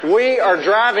We are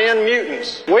drive-in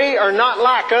mutants. We are not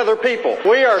like other people.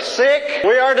 We are sick.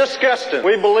 We are disgusting.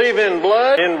 We believe in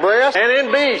blood, in breath, and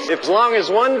in beasts. As long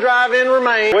as one drive-in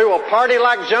remains, we will party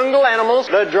like jungle animals.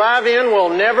 The drive-in will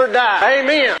never die.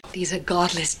 Amen. These are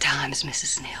godless times,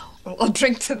 Mrs. Snell. I'll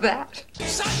drink to that.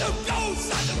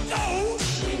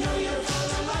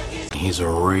 He's a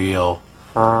real...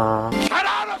 Get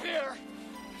out of here!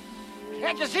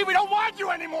 Can't you see we don't want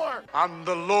you anymore? I'm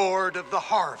the Lord of the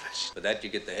harvest. For that you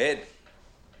get the head,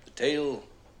 the tail,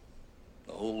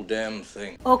 the whole damn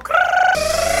thing. Okay.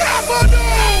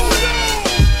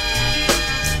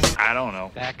 I don't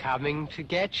know. They're coming to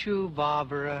get you,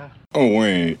 Barbara. Oh,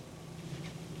 wait.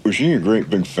 Was she a great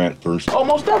big fat person? Oh,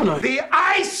 most definitely. The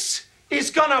ice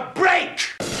is gonna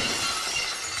break!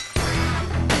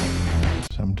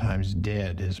 Sometimes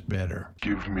dead is better.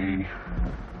 Give me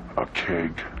a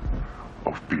keg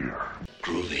of beer.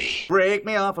 Groovy. Break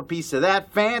me off a piece of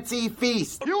that fancy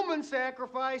feast. Human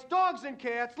sacrifice, dogs and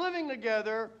cats living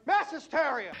together, mass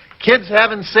hysteria. Kids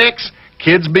having sex,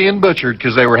 kids being butchered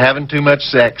because they were having too much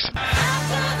sex.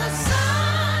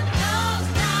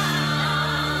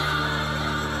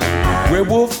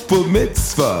 Werewolf bar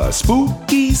mitzvah,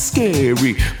 spooky,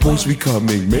 scary. Boys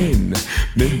becoming men,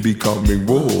 men becoming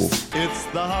wolf. It's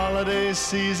the holiday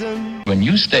season. When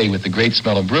you stay with the great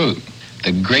smell of brood,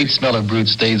 the great smell of brood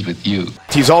stays with you.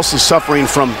 He's also suffering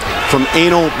from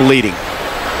anal bleeding.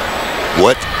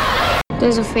 What?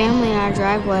 There's a family in our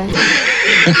driveway.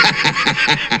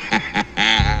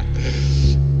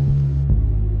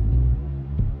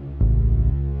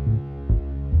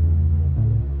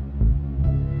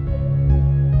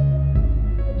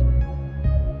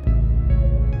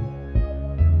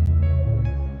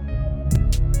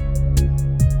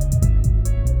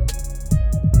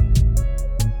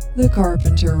 The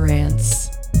Carpenter Rants.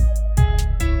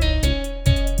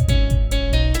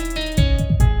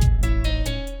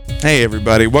 Hey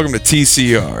everybody, welcome to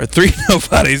TCR. Three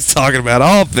nobodies talking about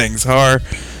all things horror.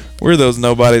 We're those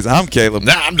nobodies. I'm Caleb.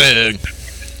 Nah, I'm Doug.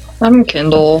 I'm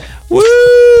Kendall.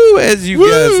 Woo! As you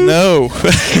guys know,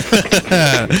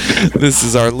 this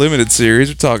is our limited series.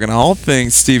 We're talking all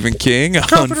things Stephen King.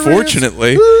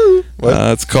 Unfortunately,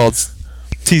 it's called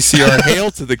TCR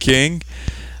Hail to the King.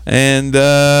 And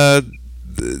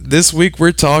this week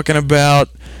we're talking about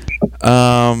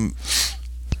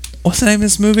what's the name of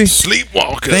this movie?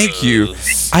 Sleepwalkers. Thank you.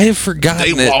 I have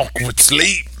forgotten They it. walk with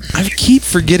sleep. I keep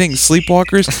forgetting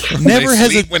Sleepwalkers. Never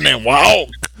has sleep when they walk.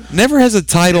 Never has a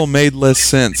title made less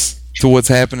sense to what's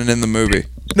happening in the movie.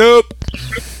 Nope.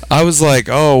 I was like,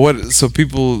 oh, what? So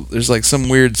people, there's like some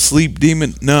weird sleep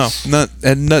demon. No, not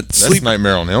That's sleep.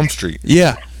 Nightmare on Elm Street.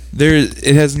 Yeah,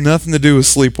 it has nothing to do with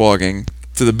sleepwalking,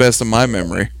 to the best of my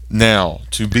memory. Now,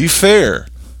 to be fair,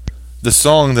 the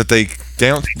song that they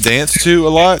dance to a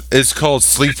lot is called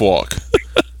Sleepwalk.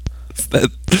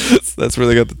 That's where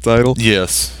they got the title?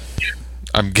 Yes.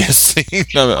 I'm guessing.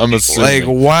 I'm assuming. Like,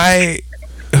 why?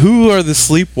 Who are the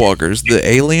Sleepwalkers? The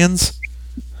aliens?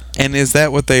 And is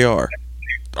that what they are?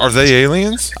 Are they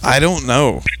aliens? I don't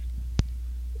know.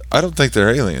 I don't think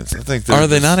they're aliens. I think they're... Are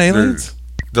they not aliens?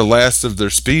 The last of their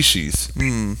species.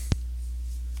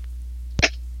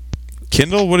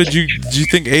 Kendall, what did you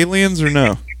think aliens or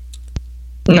no?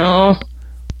 No.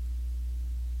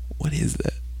 What is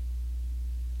that?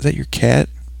 Is that your cat?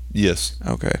 Yes.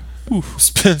 Okay.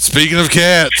 Speaking of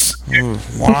cats,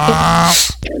 I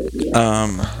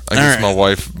guess my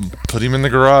wife put him in the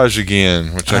garage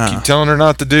again, which I keep telling her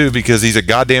not to do because he's a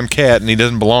goddamn cat and he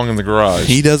doesn't belong in the garage.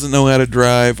 He doesn't know how to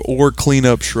drive or clean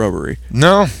up shrubbery.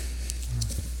 No.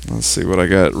 Let's see what I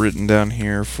got written down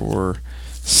here for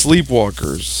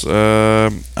Sleepwalkers.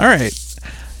 All right.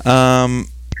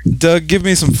 Doug, give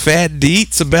me some fat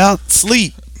deets about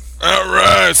sleep. All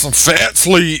right, some fat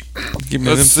sleep. Give me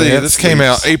Let's see. This came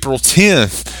out April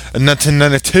 10th,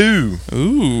 1992.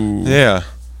 Ooh. Yeah.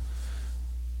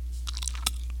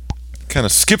 Kind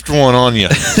of skipped one on you.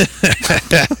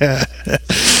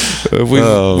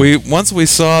 Once we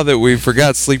saw that we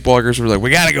forgot Sleepwalkers, we're like,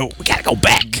 we gotta go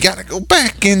back. Gotta go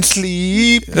back and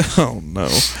sleep. Oh no.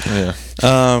 Yeah.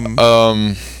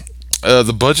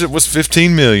 The budget was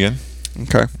 $15 million.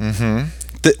 Okay.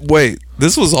 Wait,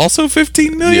 this was also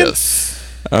 $15 million? Yes.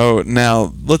 Oh,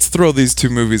 now let's throw these two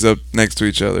movies up next to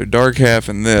each other. Dark Half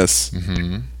and this.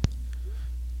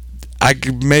 I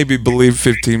could maybe believe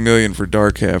 $15 million for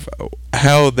Dark Half.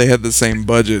 How they had the same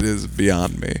budget is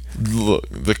beyond me. Look,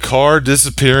 the car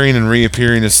disappearing and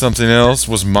reappearing as something else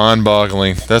was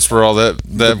mind-boggling. That's where all that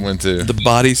went to. The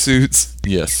bodysuits.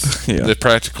 Yes. Yeah. The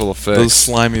practical effects. Those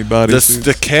slimy bodysuits.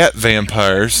 The cat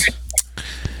vampires.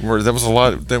 There was a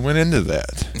lot that went into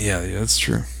that. Yeah, that's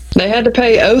true. They had to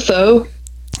pay Otho.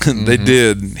 They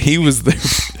did. He was their.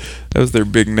 That was their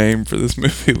big name for this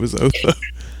movie. Was Otho.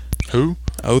 Who?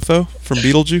 Otho from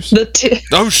Beetlejuice.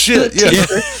 Oh shit! Yeah.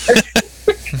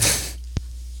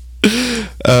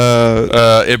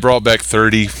 It brought back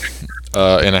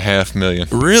 30.5 million.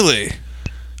 Really?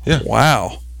 Yeah.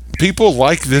 Wow. People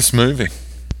like this movie.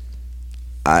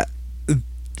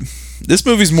 This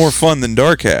movie's more fun than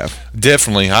Dark Half.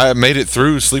 Definitely. I made it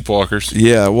through Sleepwalkers.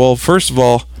 Yeah. Well, first of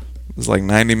all, it was like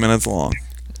 90 minutes long.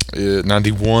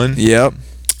 91. Yep.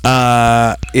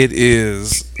 It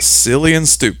is silly and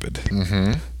stupid.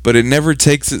 Mm-hmm. But it never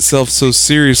takes itself so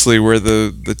seriously where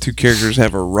the two characters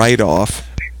have a write-off.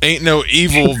 Ain't no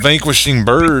evil vanquishing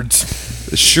birds.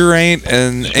 Sure ain't,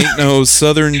 and ain't no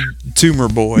Southern Tumor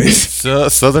Boys.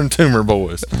 Southern Tumor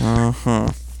Boys. Uh-huh.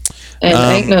 And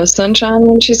ain't no sunshine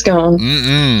when she's gone.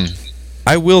 Mm-mm.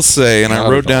 I will say, and I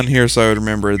wrote down here so I would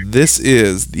remember, this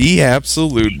is the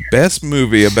absolute best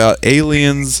movie about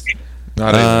aliens,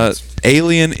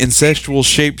 alien incestual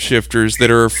shapeshifters that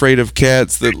are afraid of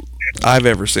cats that I've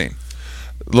ever seen.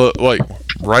 Look, like,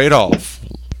 right off,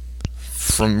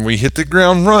 from we hit the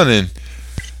ground running,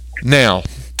 now,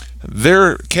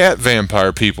 they're cat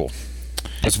vampire people.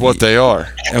 That's what they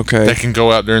are. Okay. They can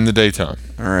go out during the daytime.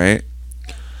 All right.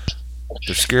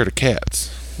 They're scared of cats.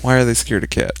 Why are they scared of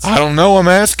cats? I don't know, I'm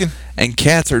asking. And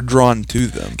cats are drawn to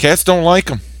them. Cats don't like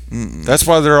them. Mm-mm. That's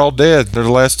why they're all dead. They're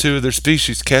the last two of their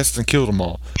species. Cats done killed them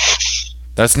all.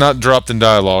 That's not dropped in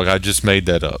dialogue. I just made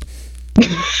that up.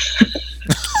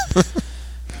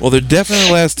 Well, they're definitely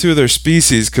the last two of their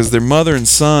species because they're mother and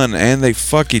son, and they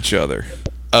fuck each other.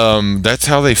 That's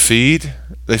how they feed.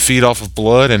 They feed off of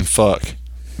blood and fuck.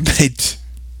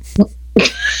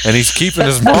 And he's keeping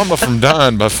his mama from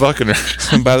dying by fucking her.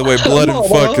 And by the way, Blood and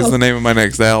Fuck is the name of my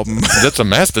next album. That's a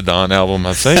Mastodon album,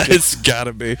 I think. It's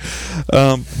gotta be.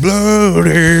 Blood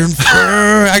and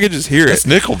Fuck. I can just hear it. It's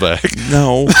Nickelback.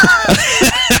 No.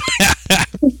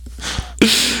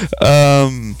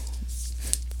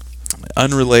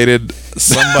 Unrelated.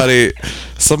 Somebody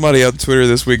on Twitter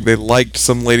this week, they liked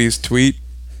some lady's tweet.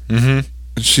 Mm-hmm.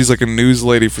 And she's like a news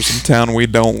lady for some town we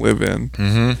don't live in.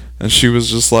 Mm-hmm. And she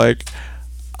was just like,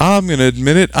 I'm going to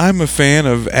admit it, I'm a fan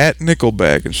of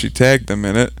 @Nickelback. And she tagged them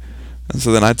in it. And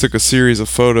so then I took a series of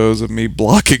photos of me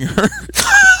blocking her.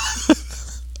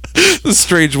 The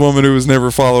strange woman who was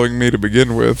never following me to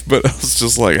begin with. But I was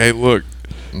just like, hey, look,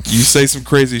 you say some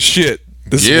crazy shit.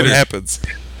 This is what happens.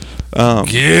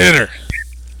 Get her.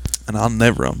 And I'll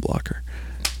never unblock her.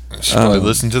 She probably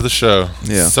listened to the show.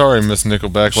 Yeah. Sorry, Miss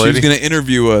Nickelback lady. She was going to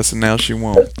interview us, and now she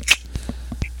won't.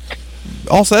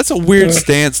 Also, that's a weird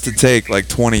stance to take, like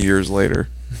 20 years later.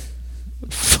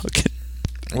 Fucking.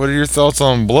 What are your thoughts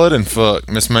on Blood and Fuck,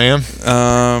 Miss Ma'am?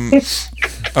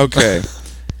 Okay.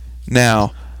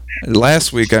 Now,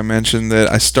 last week I mentioned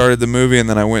that I started the movie and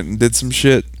then I went and did some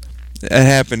shit. It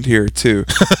happened here too.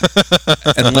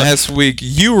 And last week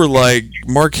you were like,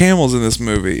 Mark Hamill's in this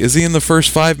movie. Is he in the first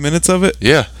 5 minutes of it?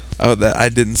 Yeah. Oh, that I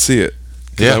didn't see it.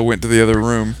 Yeah. I went to the other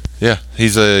room. Yeah,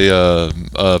 he's a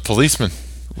policeman.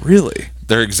 Really?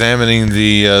 They're examining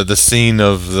the scene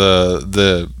of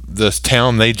the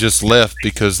town they just left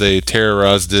because they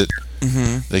terrorized it.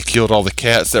 Mm-hmm. They killed all the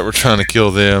cats that were trying to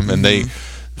kill them, and they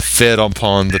fed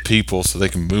upon the people so they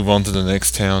can move on to the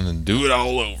next town and do it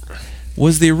all over.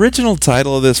 Was the original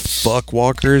title of this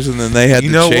Fuckwalkers, and then they had to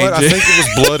change it? You know what? I think it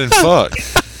was Blood and Fuck.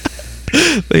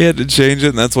 They had to change it,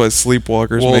 and that's why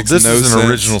Sleepwalkers makes no sense. Well, this is an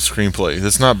original screenplay.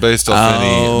 It's not based off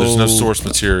any. There's no source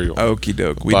material. Okie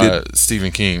doke. By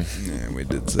Stephen King. Yeah, we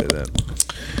did say that.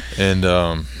 And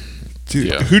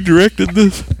dude, who directed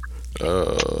this?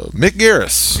 Mick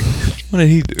Garris. What did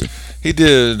he do? He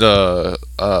did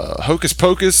Hocus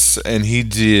Pocus, and he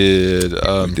did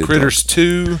Critters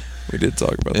 2. We did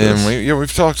talk about this. And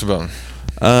we've talked about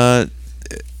him.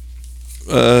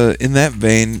 In that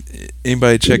vein,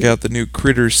 anybody check out the new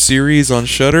Critters series on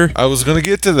Shudder? I was going to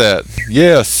get to that.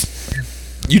 Yes.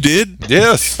 You did?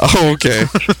 Yes. Oh, okay.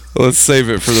 Let's save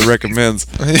it for the recommends.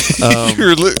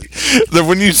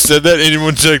 When you said that,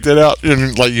 anyone checked that out,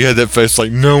 and like you had that face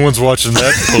like no one's watching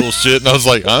that bullshit, and I was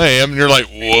like, I am, and you're like,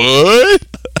 what?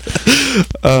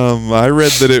 I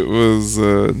read that it was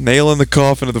a nail in the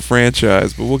coffin of the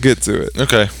franchise, but we'll get to it.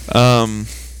 Okay.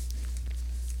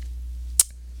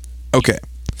 Okay.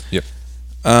 Yep.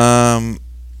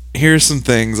 Here's some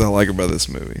things I like about this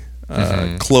movie.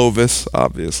 Clovis,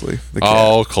 obviously. The cat.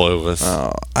 Oh, Clovis.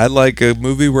 I like a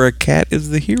movie where a cat is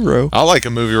the hero. I like a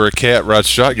movie where a cat rides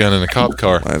shotgun in a cop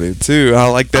car. I do too. I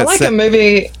like that. I like a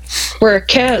movie where a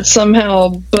cat somehow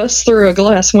busts through a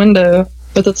glass window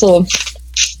with its little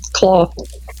claw.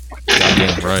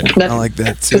 Goddamn right. I like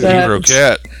that too. Hero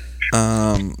cat.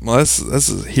 Well, that's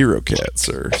a hero cat,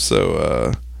 sir.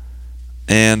 So,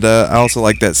 and I also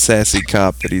like that sassy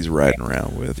cop that he's riding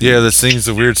around with. Yeah, that sings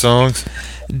the weird songs.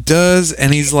 Does,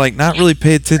 and he's like not really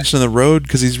pay attention to the road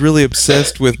because he's really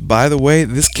obsessed with, by the way,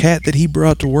 this cat that he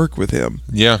brought to work with him.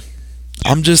 Yeah.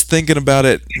 I'm just thinking about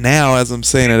it now as I'm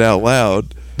saying it out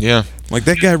loud. Yeah. Like,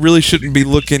 that guy really shouldn't be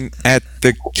looking at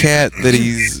the cat that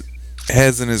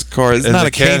has in his car. It's and not the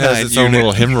a cat canine has its own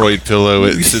little hemorrhoid pillow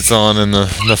it sits on in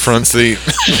the front seat.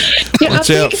 Yeah, Watch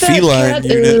I out, think that feline cat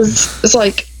unit. is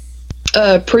like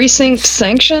precinct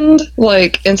sanctioned.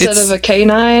 Like, instead of a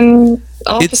canine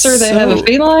officer, they have a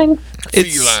feline.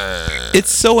 It's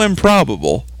so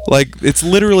improbable. Like, it's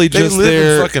literally just they live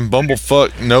there. in fucking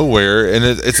bumblefuck nowhere, and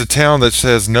it's a town that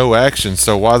has no action.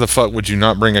 So why the fuck would you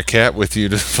not bring a cat with you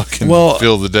to fucking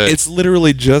fill the day? It's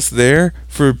literally just there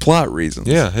for plot reasons.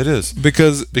 Yeah, it is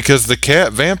because the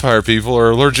cat vampire people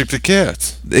are allergic to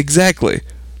cats. Exactly.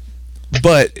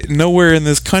 But nowhere in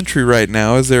this country right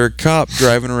now is there a cop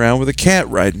driving around with a cat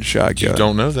riding shotgun. You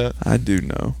don't know that? I do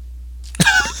know.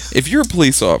 If you're a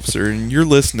police officer and you're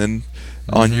listening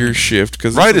on your shift,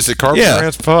 because write us at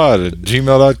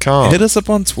carpenterrantspod@gmail.com. Hit us up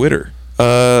on Twitter.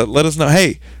 Let us know.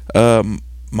 Hey,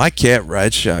 my cat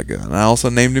rides shotgun. I also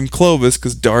named him Clovis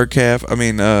because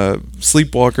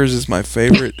Sleepwalkers is my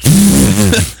favorite.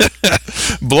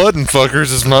 Blood and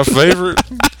Fuckers is my favorite.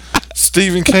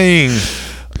 Stephen King.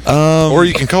 Or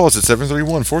you can call us at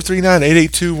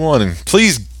 731-439-8821 and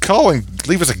please call and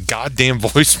leave us a goddamn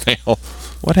voicemail.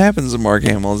 What happens to Mark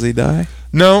Hamill? Does he die?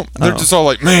 No, they're just all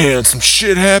like, man, some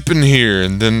shit happened here,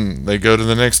 and then they go to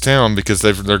the next town because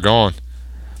they're gone.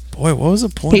 Boy, what was the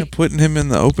point of putting him in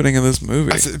the opening of this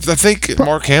movie? I think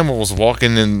Mark Hamill was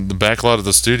walking in the back lot of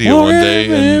the studio one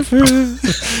day, and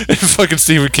fucking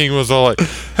Stephen King was all like,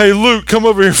 hey, Luke, come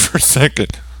over here for a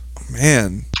second.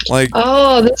 Man, like...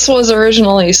 Oh, this was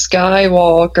originally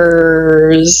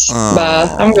Skywalkers.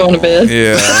 Bye. I'm going to bed.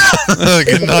 Yeah.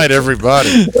 Good night,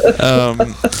 everybody.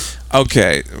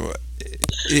 Okay.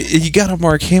 You got to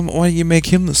Mark Hamill. Why don't you make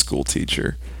him the school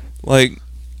teacher? Like,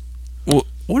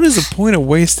 what is the point of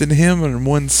wasting him in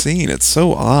one scene? It's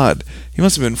so odd. He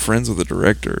must have been friends with the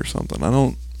director or something.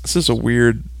 It's just a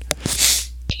weird...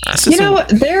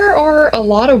 there are a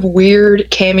lot of weird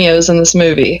cameos in this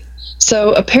movie.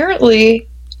 So apparently,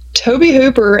 Toby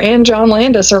Hooper and John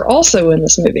Landis are also in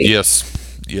this movie. Yes.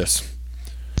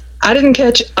 I didn't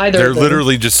catch either They're of them.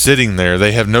 literally just sitting there.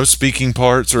 They have no speaking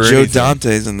parts or Joe anything.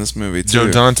 Dante's in this movie, too.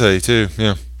 Joe Dante, too,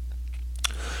 yeah.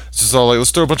 It's just all like, let's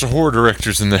throw a bunch of horror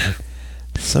directors in there.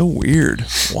 So weird.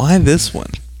 Why this one?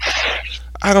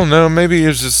 I don't know. Maybe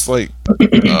it's just like...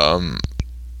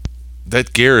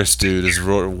 that Garris dude is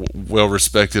well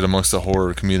respected amongst the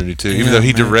horror community too. Even though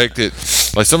he directed,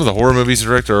 like some of the horror movies he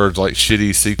directed are like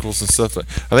shitty sequels and stuff. But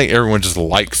I think everyone just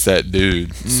likes that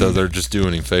dude, so they're just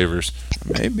doing him favors.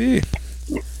 Maybe.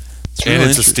 And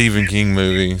it's a Stephen King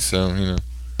movie, so you know.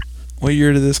 What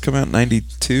year did this come out?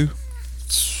 92.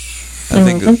 I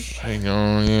think. Hang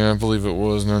on, yeah, I believe it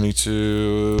was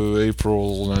 92,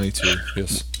 April 92.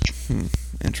 Yes.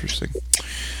 Interesting.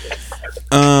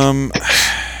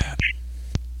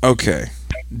 Okay.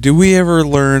 Do we ever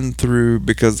learn through,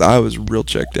 because I was real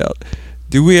checked out,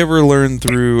 do we ever learn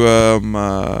through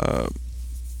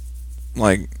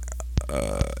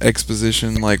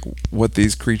exposition like what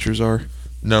these creatures are?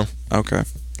 No. Okay.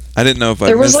 I didn't know if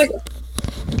there was like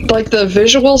the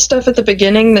visual stuff at the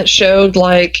beginning that showed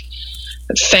like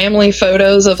family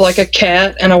photos of like a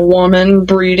cat and a woman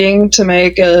breeding to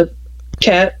make a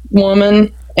cat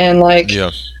woman, and like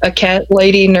a cat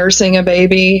lady nursing a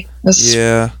baby. That's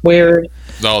weird.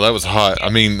 No, that was hot. I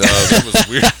mean, that was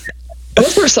weird.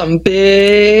 Those were some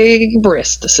big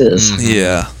breastises.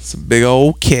 Yeah, some big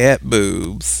old cat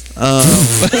boobs.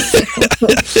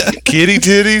 Kitty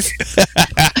titties.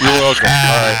 You're welcome. All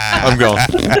right, I'm going.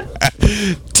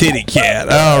 Titty cat.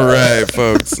 All right,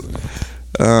 folks.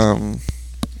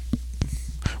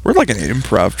 We're like an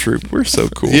improv troupe. We're so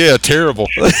cool. Yeah, terrible.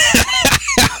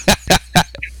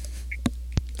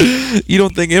 You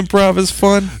don't think improv is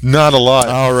fun? Not a lot.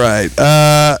 All right.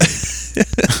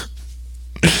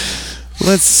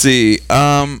 Let's see.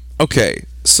 Okay.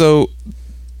 So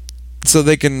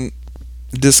they can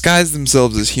disguise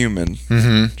themselves as human.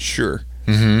 Mm-hmm. Sure.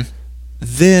 Mm-hmm.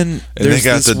 Then they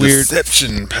got this the weird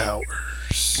deception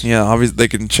powers. Yeah, obviously they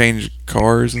can change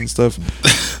cars and stuff,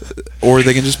 or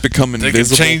they can just become invisible. They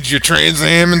can change your Trans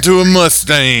Am into a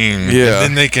Mustang. Yeah. And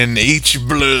then they can eat your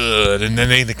blood, and then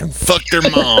they can fuck their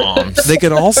moms. They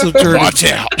can also turn. Watch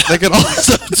out. They can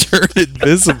also turn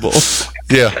invisible.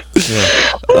 Yeah.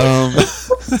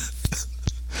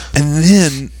 And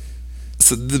then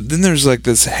So then there's like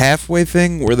this halfway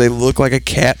thing where they look like a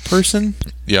cat person.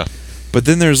 Yeah. But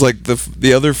then there's like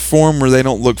the other form where they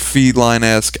don't look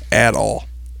feline-esque at all.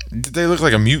 They look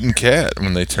like a mutant cat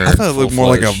when they turn. I thought it looked more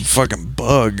like a flesh. fucking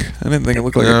bug. I didn't think it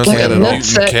looked like No, a it's cat like at a all.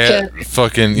 mutant cat.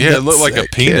 Fucking yeah, it looked like a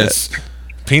penis.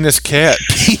 Penis cat.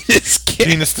 Penis cat.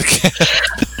 Penis the cat.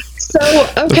 So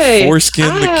okay, The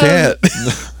foreskin the cat.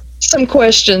 Some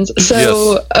questions. So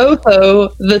Yes. Otho,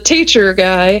 the teacher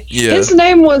guy, Yeah. his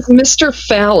name was Mr.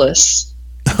 Phallus.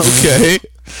 Okay.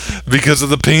 Because of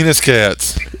the penis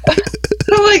cats.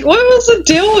 I'm like, what was the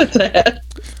deal with that?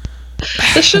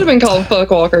 This should have been called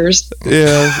Fuckwalkers.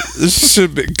 Yeah, this should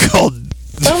have been called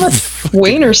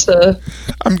Wiener stuff.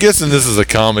 I'm guessing this is a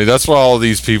comedy. That's why all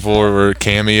these people were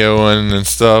cameoing and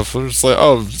stuff. They're just like,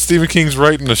 oh, Stephen King's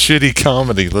writing a shitty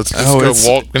comedy. Let's just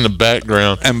go walk in the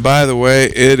background. And by the way,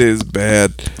 it is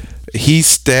bad. He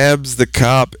stabs the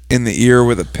cop in the ear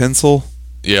with a pencil.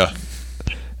 Yeah.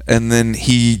 And then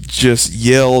he just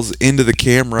yells into the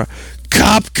camera,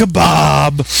 "Cop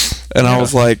kebab!" And I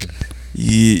was like,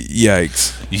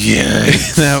 yikes. Yeah.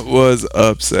 That was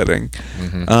upsetting.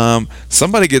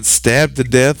 Somebody gets stabbed to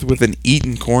death with an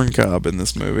eaten corn cob in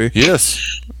this movie. Yes.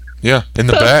 Yeah, in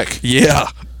the back. Yeah.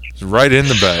 It's right in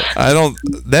the back.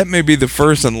 That may be the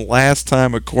first and last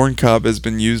time a corn cob has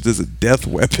been used as a death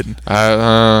weapon.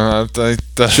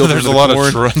 There's a lot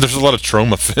of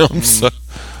trauma films. So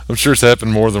I'm sure it's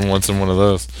happened more than once in one of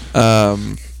those.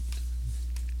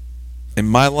 In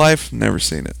my life, never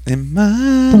seen it. In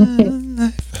my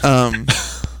life,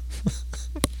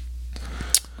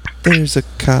 there's a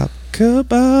cop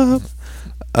kebab.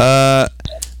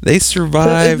 They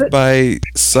survive by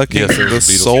sucking the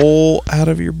soul out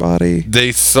of your body.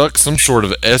 They suck some sort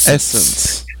of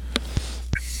essence.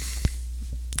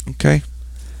 Okay,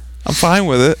 I'm fine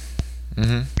with it.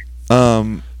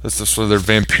 That's just why they're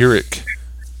vampiric.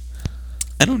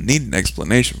 I don't need an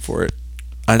explanation for it.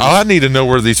 I need to know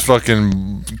where these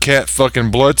fucking cat fucking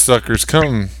bloodsuckers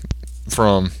come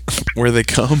from. Where they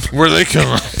come? Where they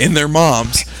come? In their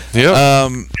moms.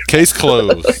 Yep. Case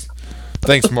closed.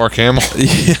 Thanks, Mark Hamill.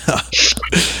 Yeah.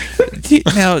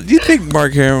 Now, do you think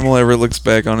Mark Hamill ever looks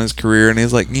back on his career and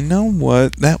he's like, you know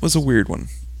what? That was a weird one.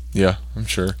 Yeah, I'm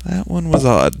sure. That one was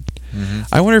odd.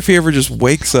 I wonder if he ever just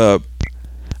wakes up.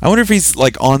 I wonder if he's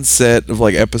like on set of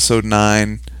like episode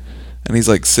 9 and he's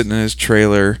like sitting in his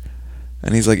trailer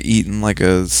and he's like eating like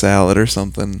a salad or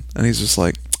something and he's just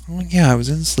like, oh yeah, I was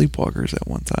in Sleepwalkers at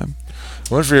one time.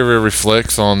 I wonder if he ever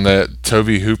reflects on that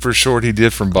Toby Hooper short he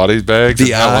did from Body Bags and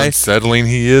how unsettling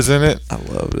he is in it. I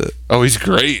loved it. Oh, he's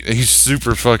great. He's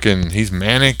super fucking, he's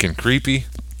manic and creepy.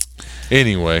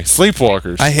 Anyway,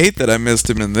 Sleepwalkers. I hate that I missed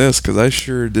him in this because I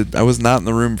sure did. I was not in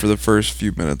the room for the first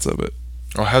few minutes of it.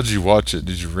 Oh, how'd you watch it?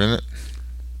 Did you rent it?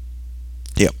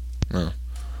 Yep. No.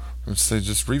 I'd say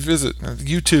just revisit.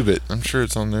 YouTube it. I'm sure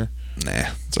it's on there.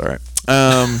 Nah, it's alright.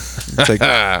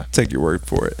 Take your word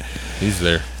for it. He's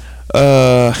there.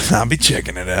 I'll be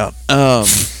checking it out.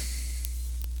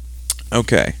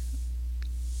 Okay.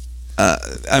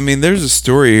 I mean, there's a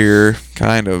story here,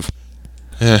 kind of.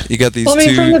 Yeah. You got these Well, I mean,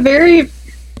 two. from the very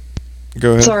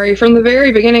Go ahead. Sorry, from the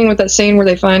very beginning with that scene where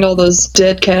they find all those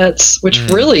dead cats, which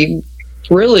really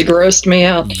grossed me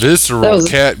out. Visceral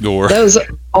cat gore. That was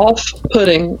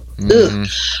off-putting.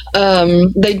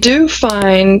 They do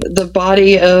find the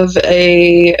body of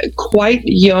a quite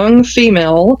young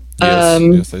female,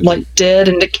 like dead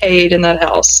and decayed in that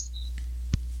house.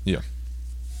 Yeah.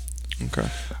 Okay.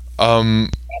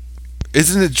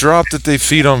 Isn't it dropped that they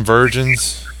feed on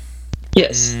virgins?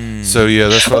 Yes. So yeah,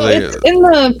 that's why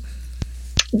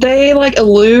they like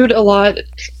allude a lot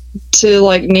to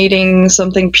like needing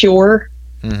something pure,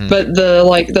 but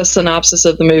the synopsis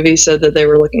of the movie said that they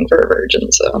were looking for a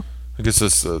virgin. So I guess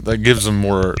that gives them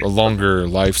a longer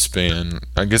lifespan.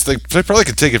 I guess they probably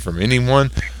could take it from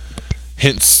anyone.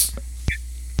 Hence,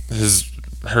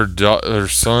 her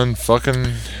son fucking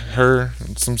her.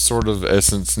 Some sort of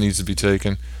essence needs to be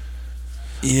taken.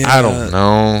 Yeah, I don't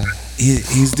know.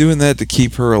 He's doing that to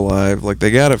keep her alive. Like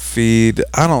they gotta feed.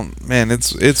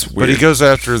 It's weird. But he goes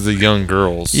after the young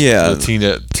girls. Yeah,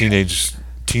 the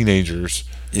teenagers.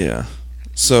 Yeah.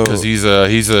 So because he's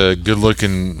a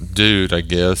good-looking dude, I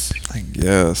guess.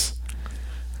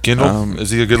 Kendall,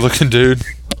 is he a good-looking dude?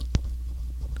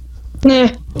 Nah.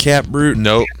 Cat Brute.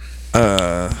 Nope.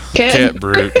 Cat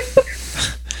Brute.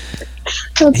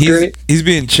 He's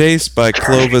being chased by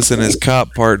Clovis and his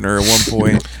cop partner at one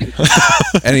point,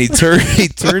 and he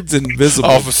turns invisible.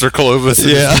 Officer Clovis.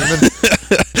 Yeah,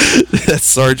 that's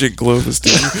Sergeant Clovis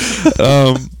too.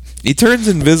 He turns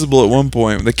invisible at one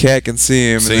point. The cat can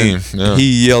see him.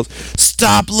 He yells,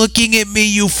 stop looking at me,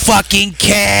 you fucking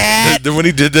cat. Then when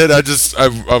he did that, I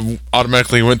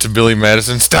automatically went to Billy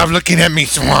Madison. Stop looking at me,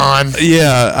 Swan.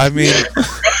 Yeah, I mean,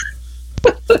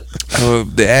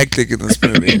 the acting in this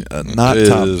movie not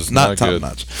top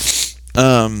notch.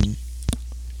 And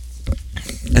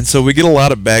so we get a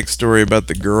lot of backstory about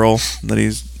the girl that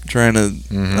he's trying to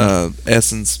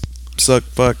essence suck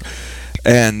fuck,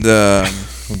 and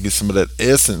we'll get some of that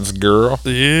essence, girl.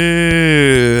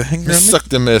 Yeah, suck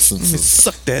them essences. Let me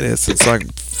suck that essence so I can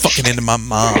fucking into my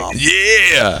mom.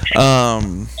 Yeah.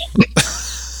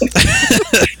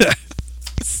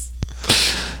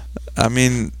 I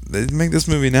mean, they make this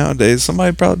movie nowadays.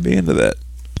 Somebody'd probably be into that.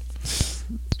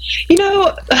 You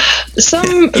know,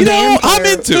 I'm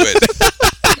into it.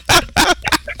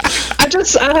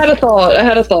 I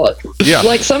had a thought. Yeah.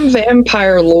 Like some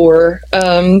vampire lore,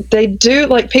 they do,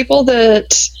 like, people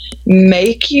that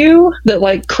make you, that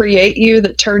like create you,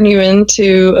 that turn you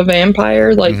into a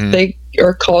vampire, like they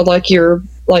are called like your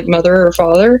like mother or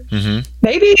father.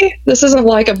 Maybe this isn't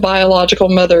like a biological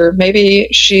mother. Maybe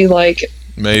she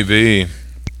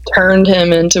turned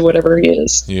him into whatever he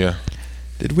is. Yeah.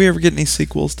 Did we ever get any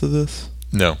sequels to this?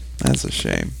 No. That's a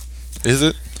shame. Is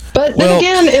it? But then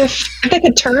again, if they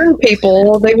could turn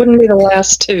people, they wouldn't be the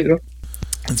last two.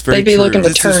 It's very They'd be true. looking to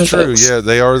This turn is true. folks. Yeah,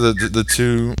 they are the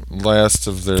two last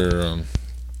of their.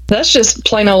 That's just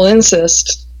plain old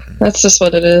incest. That's just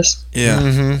what it is.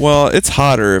 Yeah. Well, it's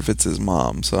hotter if it's his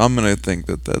mom, so I'm gonna think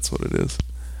that that's what it is.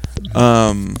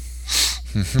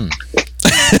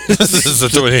 This is a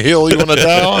hill you want to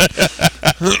die on?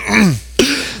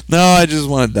 No, I just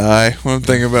want to die when I'm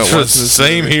thinking about what's this.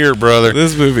 Same here, brother.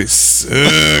 This movie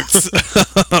sucks.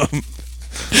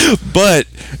 But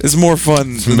it's more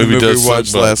fun than the movie we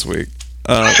watched last week.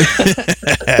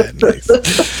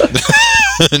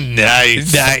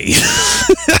 Nice.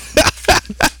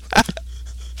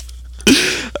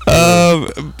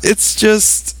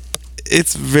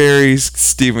 It's very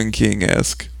Stephen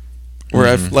King-esque.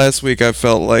 Where last week I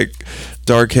felt like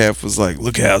Dark Half was like,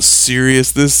 look how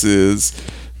serious this is.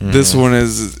 This one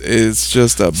is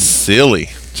just a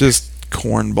silly, just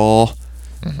cornball,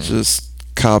 just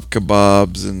cop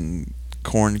kebabs and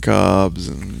corn cobs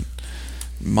and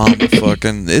mama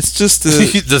fucking. It's just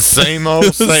the same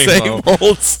old, same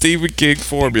old Stephen King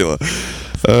formula.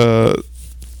 I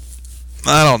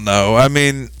don't know. I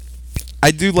mean, I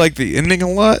do like the ending a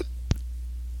lot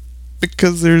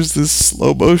because there's this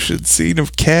slow motion scene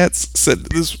of cats set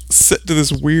to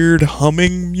this weird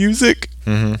humming music.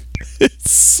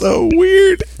 It's so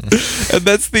weird, and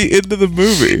that's the end of the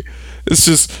movie. It's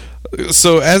just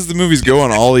so as the movie's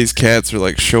going, all these cats are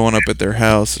like showing up at their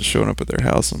house,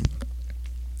 and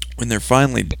when they're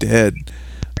finally dead,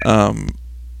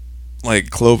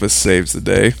 like Clovis saves the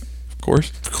day, of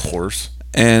course,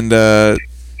 and then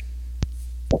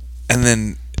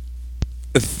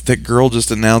the girl just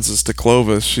announces to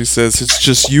Clovis, she says, "It's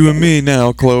just you and me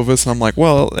now, Clovis." I'm like,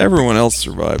 well, everyone else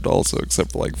survived also,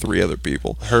 except for like 3 other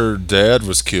people. Her dad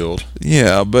was killed.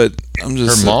 Yeah, but I'm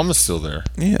just her mom is still there.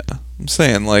 Yeah, I'm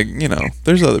saying, like, you know,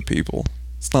 there's other people.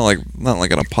 It's not like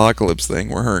an apocalypse thing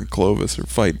where her and Clovis are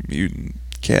fighting mutant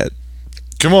cat.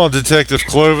 Come on, Detective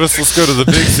Clovis, let's go to the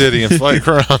big city and fight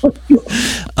crime.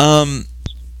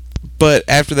 But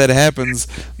after that happens,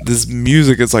 this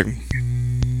music is like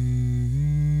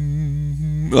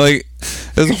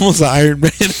it's almost Iron Man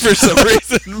for some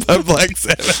reason by Black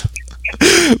Sabbath.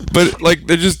 But like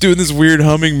they're just doing this weird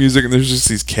humming music, and there's just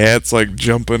these cats like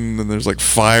jumping, and there's like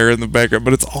fire in the background,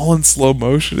 but it's all in slow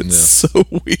motion. It's so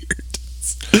weird.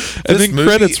 And then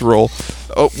credits roll.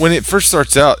 Oh, when it first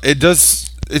starts out, it's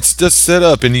just set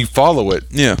up and you follow it.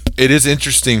 Yeah, it is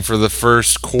interesting for the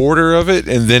first quarter of it,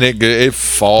 and then it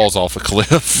falls off a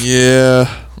cliff.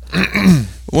 Yeah.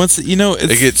 Once it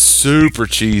gets super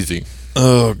cheesy.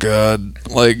 Oh god,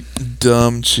 like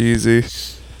dumb cheesy.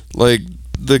 Like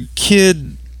the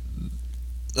kid,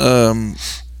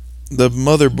 the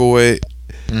mother boy,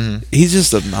 he's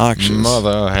just obnoxious.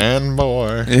 Mother hand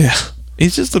boy. Yeah,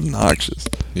 he's just obnoxious.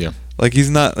 Yeah, like he's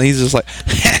just like,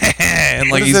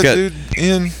 and like he's got dude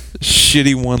in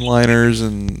shitty one-liners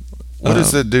and. What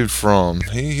is that dude from?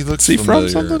 He looks familiar.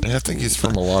 From something? I think he's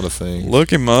from a lot of things.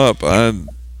 Look him up.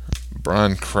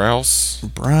 Brian Krause.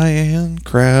 Brian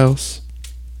Krause.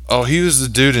 Oh, he was the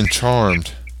dude in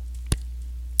Charmed.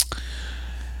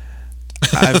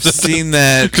 I've seen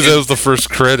that because that was the first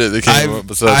credit that came up.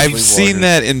 I've seen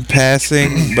that in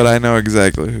passing, but I know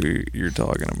exactly who you're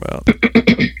talking about.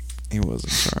 He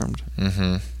wasn't Charmed.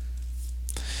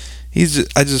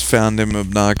 I just found him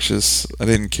obnoxious. I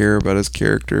didn't care about his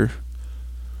character.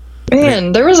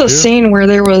 Man, there was a scene where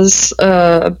there was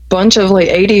a bunch of like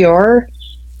ADR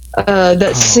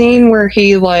That scene where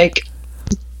he like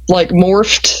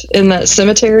morphed in that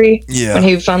cemetery. Yeah. When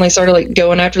he finally started like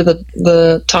going after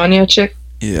the Tanya chick.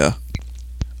 Yeah.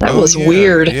 That was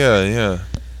weird. Yeah.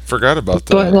 Forgot about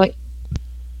that. But like,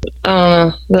 I don't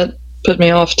know. That put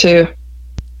me off too.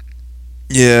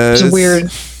 Yeah. It's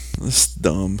weird. It's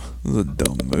dumb. It was a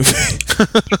dumb movie.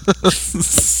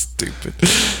 Stupid.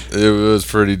 It was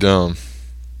pretty dumb.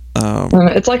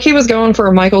 It's like he was going for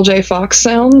a Michael J. Fox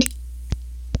sound.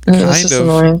 And it was just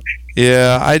annoying.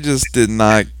 Yeah, I just did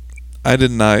not. I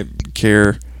did not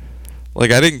care.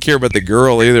 Like, I didn't care about the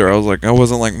girl either. I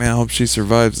wasn't like, man, I hope she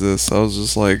survives this. I was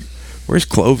just like, where's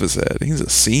Clovis at? He's a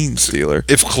scene stealer.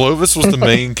 If Clovis was the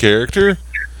main character,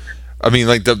 I mean,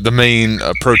 like the main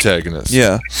protagonist.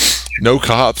 Yeah. No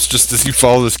cops, just as you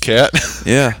follow this cat.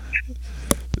 Yeah.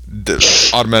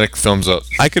 Automatic thumbs up.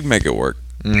 I could make it work.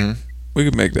 Mm-hmm. We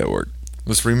could make that work.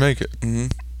 Let's remake it. Mm-hmm.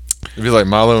 It'd be like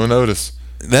Milo and Otis.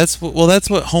 That's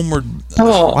what Homeward.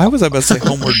 Why was I about to say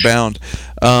Homeward Bound?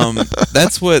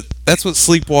 That's what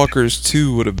Sleepwalkers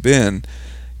 2 would have been.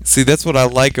 See, that's what I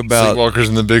like about Sleepwalkers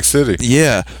in the Big City.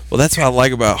 Yeah, well, that's what I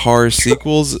like about horror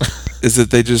sequels is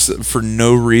that they just, for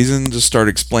no reason, just start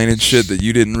explaining shit that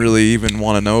you didn't really even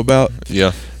want to know about.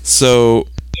 Yeah. So,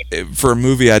 for a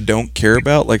movie I don't care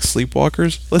about, like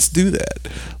Sleepwalkers, let's do that.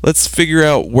 Let's figure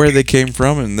out where they came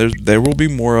from, and there will be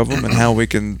more of them, and how we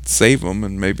can save them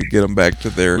and maybe get them back to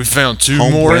their. We found 2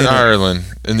 more in Ireland,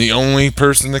 and the only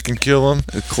person that can kill them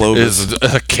is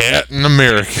a cat in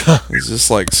America. He's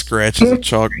just like scratches a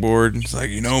chalkboard. He's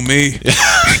like, you know me,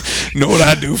 know what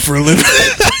I do for a living.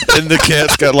 And the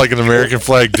cat's got like an American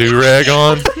flag do-rag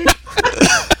on.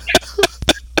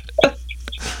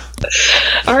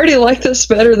 I already like this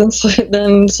better than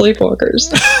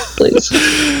Sleepwalkers. Please.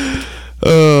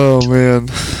 Oh man.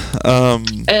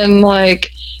 And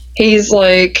like he's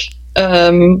like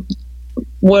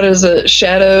what is it?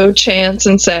 Shadow, Chance,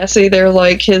 and Sassy. They're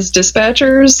like his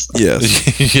dispatchers.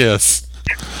 Yes. Yes.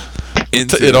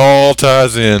 It all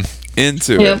ties in.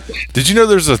 Into Yep. it. Did you know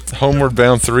there's a Homeward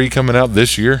Bound 3 coming out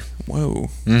this year? Whoa.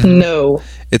 Mm-hmm. No.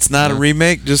 It's not a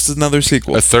remake, just another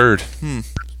sequel. A third.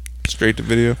 Straight to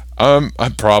video.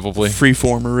 I probably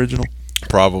freeform original.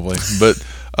 Probably, but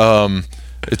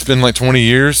it's been like 20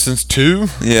 years since 2.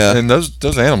 Yeah, and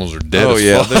those animals are dead. Oh as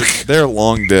yeah, fuck. they're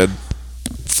long dead.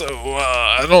 So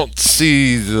I don't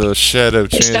see the Shadow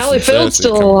Chance. Sally Field's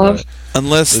still alive,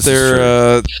 unless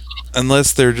they're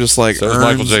just like so urns,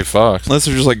 Michael J. Fox. Unless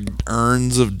they're just like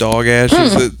urns of dog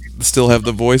ashes that still have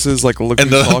the voices, like look and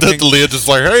who's talking. the lid just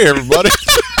like, hey everybody.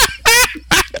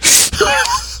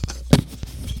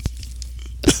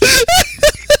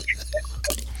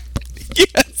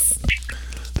 Yes.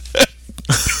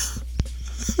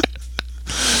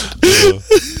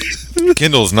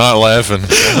 Kendall's not laughing.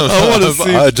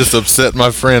 I just upset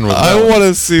my friend with that. I want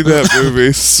to see that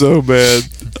movie so bad.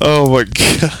 Oh my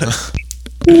god.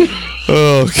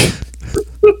 Oh.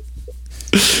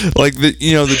 Like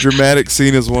the dramatic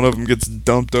scene is one of them gets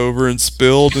dumped over and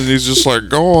spilled, and he's just like,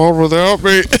 "Go on without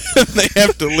me," and they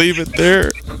have to leave it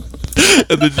there,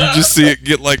 and then you just see it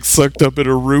get like sucked up in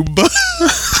a Roomba.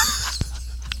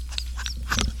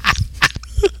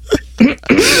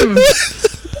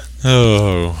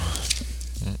 Oh.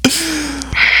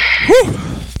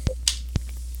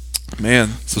 Man,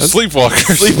 so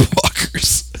Sleepwalkers.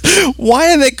 Sleepwalkers.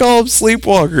 Why do they call them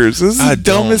Sleepwalkers? This is the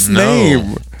dumbest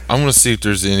name. I want to see if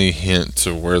there's any hint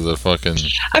to where the fucking.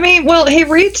 I mean, well, he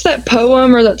reads that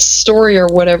poem or that story or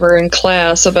whatever in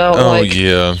class about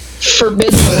yeah,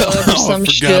 forbidden love or some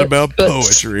shit. I forgot about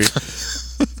poetry.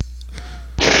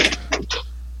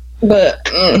 But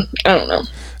I don't know.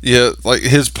 Yeah, like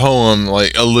his poem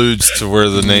like alludes to where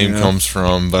the name comes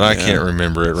from, but I can't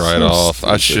remember it right off.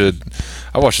 Stupid.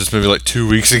 I watched this movie like 2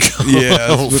 weeks ago. Yeah, I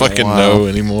don't fucking know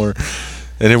anymore.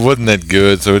 And it wasn't that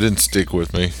good, so it didn't stick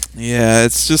with me. Yeah,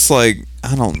 it's just like,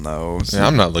 I don't know. Yeah,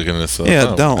 I'm not looking this up.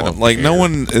 Yeah, don't. Like, care. No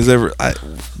one is ever...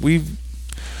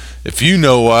 If you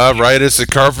know why, write us at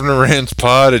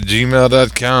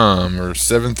carpenterrantspod@gmail.com or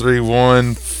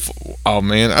 731... Oh,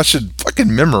 man, I should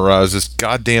fucking memorize this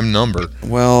goddamn number.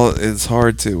 Well, it's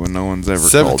hard to when no one's ever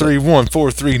called it.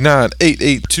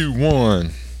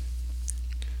 731-439-8821.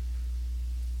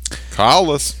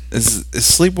 Call us. Is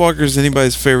Sleepwalkers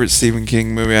anybody's favorite Stephen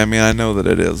King movie? I mean, I know that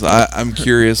it is. I'm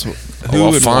curious who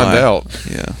I'll would find out.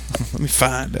 Yeah, let me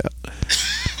find out.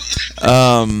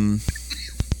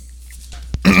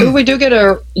 Ooh, we do get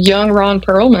a young Ron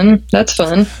Perlman. That's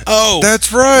fun. Oh,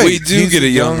 that's right. We do get a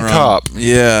young cop.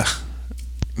 Yeah,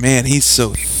 man, he's so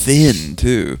thin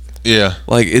too. Yeah,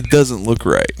 like it doesn't look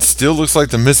right. Still looks like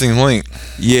the missing link.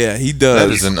 Yeah, he does. That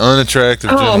is an unattractive.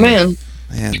 Oh gentleman. man.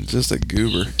 Man, just a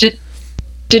goober.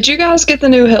 Did you guys get the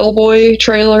new Hellboy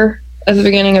trailer at the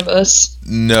beginning of Us?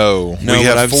 No, we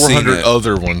have I've 400 seen it.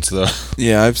 other ones though.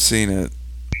 Yeah, I've seen it.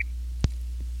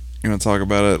 You want to talk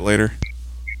about it later?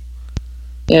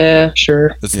 Yeah,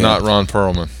 sure. It's not Ron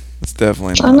Perlman. It's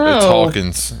definitely I not. know. It's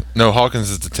Hawkins. No, Hawkins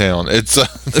is the town. It's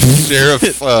sheriff.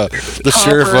 The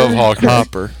sheriff of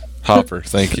Hawkins. Hopper.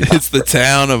 Thank you. It's the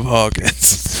town of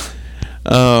Hawkins.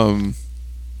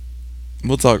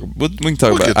 We'll talk. We can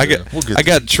talk about it. I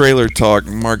got trailer talk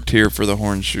marked here for the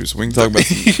horn shoe, so we can talk about.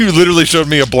 You literally showed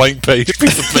me a blank piece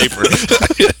of paper.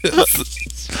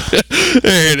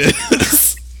 There it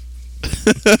is.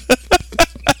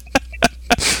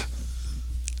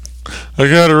 I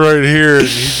got it right here, and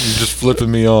you're just flipping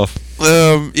me off.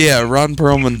 Yeah, Ron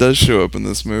Perlman does show up in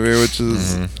this movie, which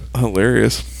is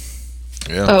hilarious.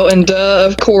 Yeah. Oh, and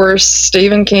of course,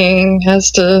 Stephen King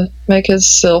has to make his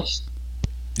scene.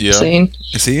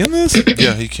 Is he in this?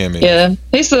 Yeah, he came in. Yeah,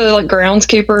 he's the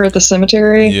groundskeeper at the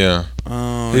cemetery. Yeah.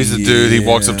 He's the dude. He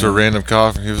walks up to a random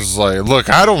cop and he was like, "Look,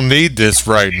 I don't need this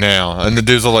right now." And the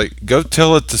dude's like, "Go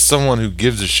tell it to someone who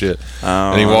gives a shit."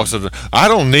 And he walks up to, "I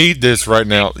don't need this right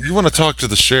now. You want to talk to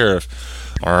the sheriff?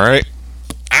 All right.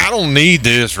 I don't need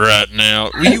this right now.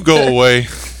 Will you go away?"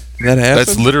 That happened?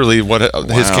 That's literally what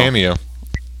his cameo.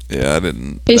 Yeah, I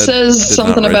didn't. He says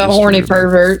something about horny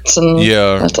perverts, and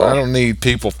yeah, I don't need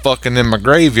people fucking in my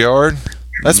graveyard.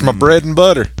 That's my bread and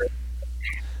butter.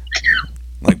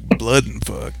 Like blood and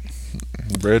fuck.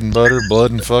 Bread and butter,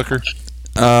 blood and fucker.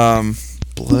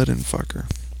 Blood and fucker.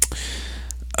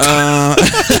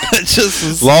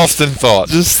 Just lost in thought.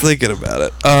 Just thinking about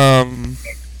it.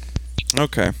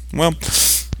 Okay. Well,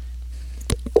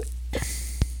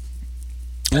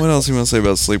 what else you want to say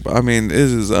about Sleep? I mean, it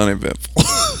is uneventful.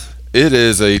 It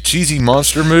is a cheesy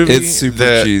monster movie. It's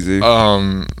super cheesy.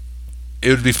 It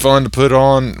would be fun to put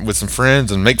on with some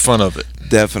friends and make fun of it.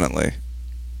 Definitely.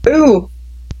 Ooh.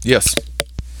 Yes.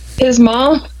 His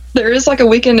mom. There is a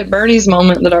Weekend at Bernie's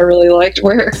moment that I really liked,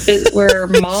 where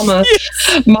Mama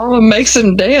makes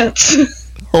him dance.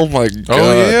 Oh my god!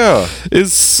 Oh yeah,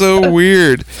 it's so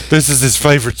weird. This is his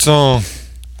favorite song.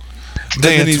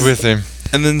 Dance with him.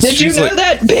 And then did you know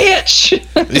that bitch?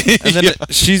 And then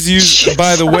she's used.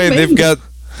 By the way, they've got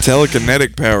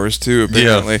telekinetic powers too.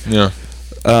 Apparently, yeah.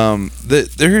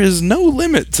 There is no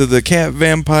limit to the cat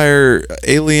vampire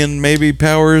alien maybe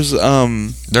powers.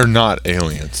 They're not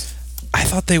aliens. I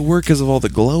thought they were because of all the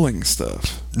glowing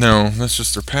stuff. No, that's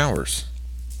just their powers.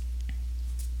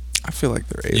 I feel like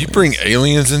they're aliens. You bring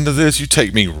aliens into this, you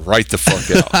take me right the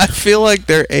fuck out. I feel like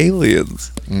they're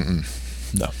aliens.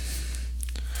 No.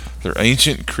 They're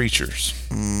ancient creatures.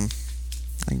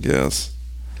 I guess.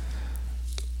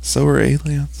 So are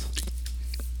aliens.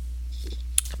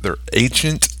 They're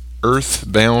ancient,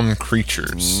 earthbound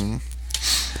creatures.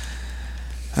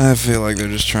 I feel like they're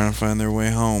just trying to find their way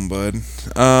home, bud.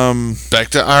 Back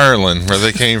to Ireland, where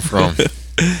they came from.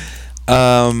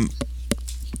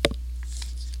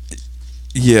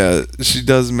 Yeah, she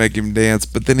does make him dance,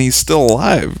 but then he's still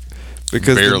alive.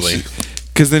 Because barely.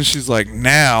 Because then she's like,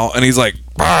 now, and he's like,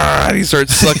 and he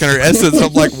starts sucking her essence.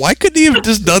 I'm like, why couldn't he have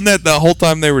just done that the whole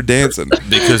time they were dancing?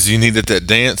 Because you needed that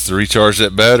dance to recharge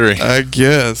that battery. I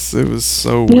guess. It was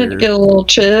so You weird. had to get a little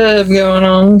chib going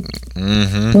on.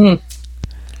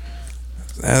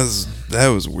 That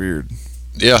was weird.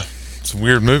 Yeah, it's a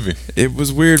weird movie. It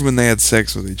was weird when they had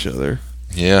sex with each other.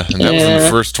 Yeah, and that was in the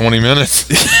first 20 minutes.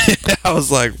 I was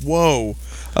like, whoa.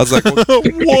 I was like,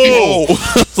 whoa.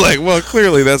 I was like, well,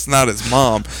 clearly that's not his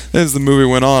mom. Then as the movie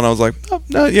went on, I was like, oh,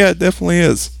 no, yeah, it definitely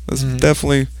is. That's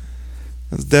definitely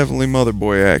Mother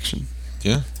Boy action.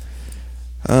 Yeah.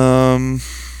 And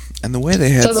the way they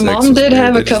had So the sex mom was did weird.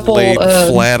 have They a just couple, laid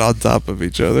flat on top of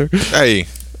each other. Hey.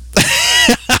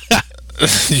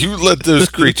 You let those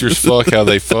creatures fuck how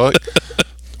they fuck.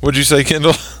 What'd you say,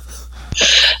 Kendall?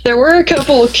 There were a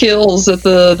couple of kills that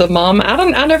the mom.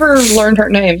 I never learned her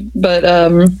name, but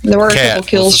there were a couple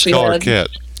kills she had Cat.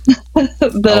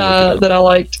 that I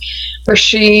liked. Where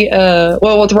she,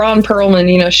 with Ron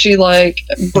Perlman, she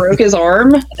broke his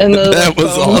arm and the That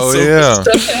was awesome.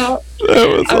 stuck out. That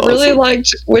was I really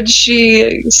liked when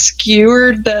she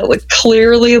skewered that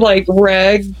clearly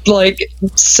rag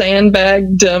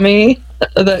sandbag dummy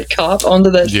that cop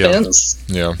onto that fence.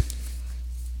 Yeah.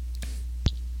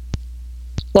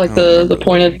 The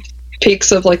pointed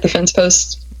peaks of the fence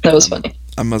posts. That was funny.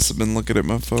 I must have been looking at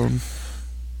my phone.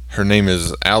 Her name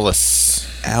is Alice.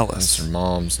 Alice. That's her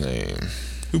mom's name.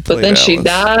 Who played But then Alice? she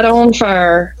died on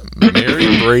fire.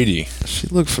 Mary Brady. She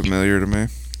looked familiar to me.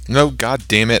 No, god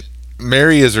damn it.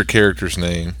 Mary is her character's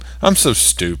name. I'm so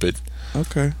stupid.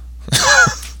 Okay.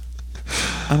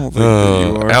 I don't think that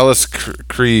you are. Alice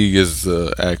Krieg is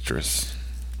the actress.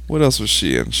 What else was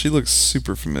she in? She looks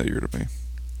super familiar to me.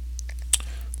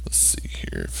 Let's see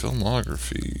here.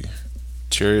 Filmography.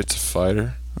 Chariots of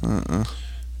Fighter.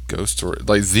 Ghost Story.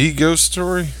 Like the Ghost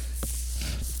Story?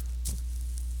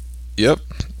 Yep.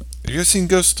 You guys seen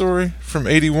Ghost Story from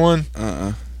 81?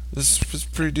 This was a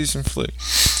pretty decent flick.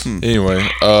 Anyway,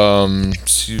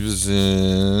 she was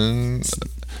in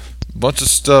a bunch of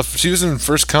stuff. She was in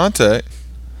First Contact.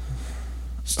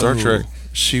 Star Trek.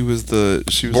 She was Borg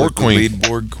like Queen. The lead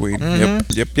Borg Queen.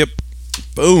 Yep.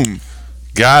 Boom.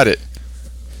 Got it.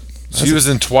 She was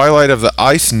in Twilight of the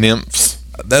Ice Nymphs.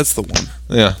 That's the one.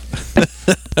 Yeah.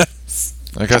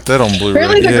 I got that on Blu-ray.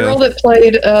 Apparently, the girl that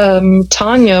played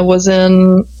Tanya was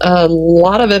in a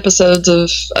lot of episodes of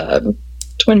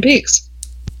Twin Peaks.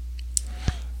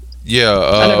 Yeah.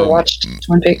 I never watched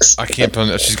Twin Peaks. I can't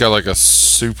find. She's got like a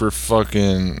super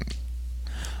fucking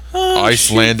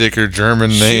Icelandic or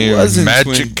German name.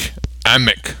 Magic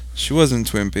Amick. She was in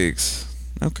Twin Peaks.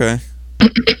 Okay.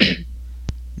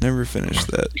 Never finished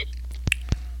that.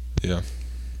 Yeah.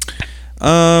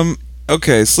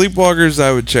 Okay, Sleepwalkers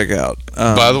I would check out.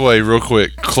 By the way, real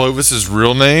quick, Clovis's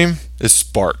real name is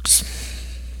Sparks.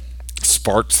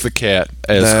 Sparks the cat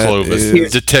as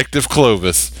Clovis. Detective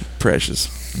Clovis. Precious.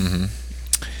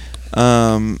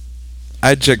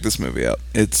 I'd check this movie out.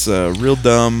 It's real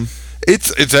dumb.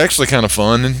 It's actually kind of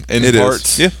fun in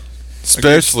parts. Yeah.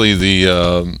 Especially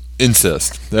the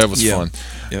incest. That was fun.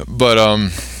 Yep. But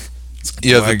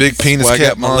the big penis cat I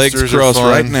got my legs monsters are crossed fun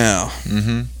right now.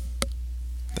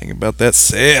 Think about that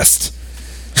cyst.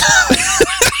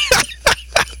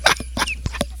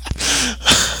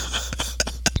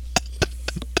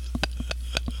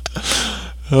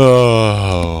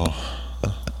 Oh.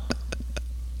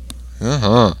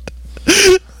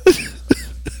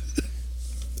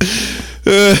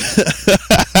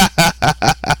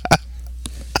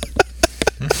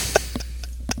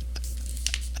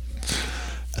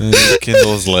 And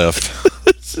Kendall is left.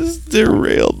 It's just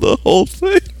derailed the whole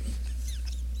thing.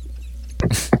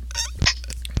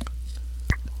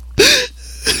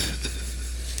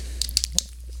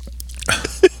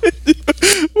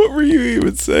 What were you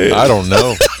even saying? I don't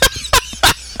know.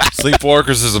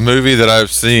 Sleepwalkers is a movie that I've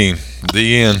seen.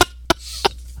 The end.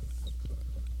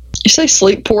 You say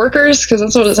Sleepwalkers? Because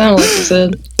that's what it sounded like you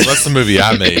said. That's the movie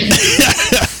I made.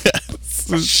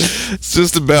 It's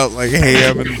just about like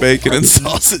ham and bacon and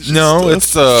sausage. No,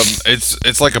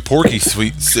 it's like a Porky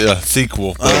Sweet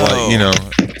sequel, but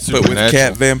but with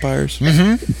cat vampires.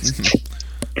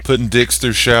 Putting dicks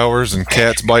through showers and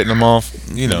cats biting them off.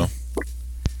 You know,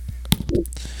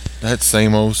 that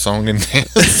same old song and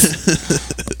dance.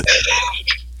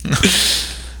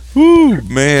 Woo,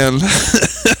 man.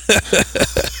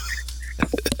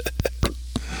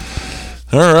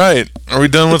 All right, are we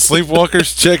done with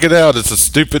Sleepwalkers? Check it out. It's a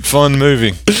stupid fun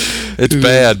movie. It's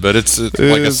bad, but it's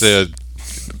like I said,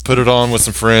 put it on with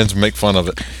some friends and make fun of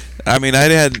it. I mean, I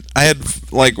had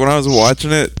like when I was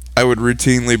watching it, I would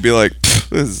routinely be like,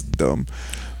 "This is dumb,"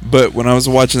 but when I was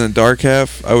watching the Dark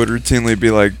Half, I would routinely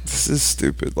be like, "This is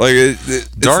stupid." Like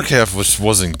Dark Half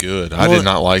wasn't good. I did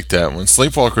not like that one.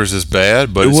 Sleepwalkers is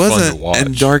bad, but it's fun to watch.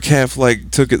 And Dark Half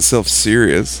like took itself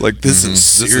serious. Like this is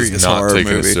serious this is not horror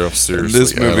taking movie. itself seriously. And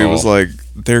this movie was like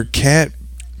their cat.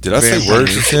 Did I say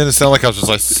words just then? It sounded like I was just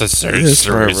like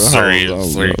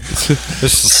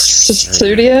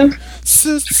Studio.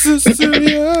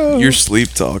 You're sleep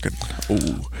talking.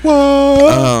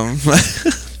 Whoa.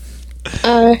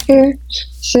 I hear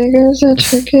cigarettes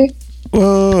at your cake.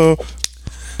 Whoa.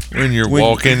 When you're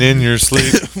walking in your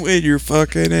sleep. When you're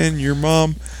fucking in your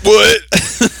mom. What?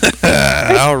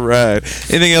 All right.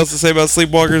 Anything else to say about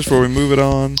Sleepwalkers before we move it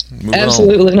on?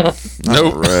 Absolutely not.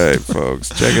 Nope. All right, folks.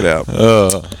 Check it out.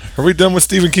 Are we done with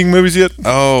Stephen King movies yet?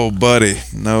 Oh, buddy.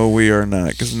 No, we are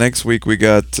not. Because next week we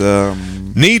got...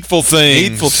 Needful Things.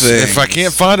 Needful Things. If I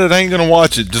can't find it, I ain't going to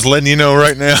watch it. Just letting you know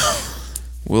right now.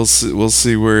 We'll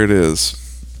see where it is.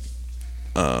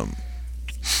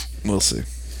 We'll see.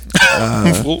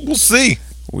 We'll see.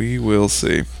 We will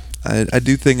see. I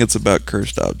do think it's about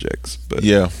cursed objects, but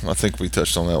yeah, I think we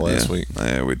touched on that last week.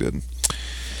 Yeah, we did.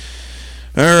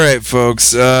 All right,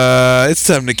 folks. It's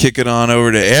time to kick it on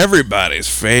over to everybody's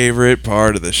favorite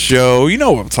part of the show. You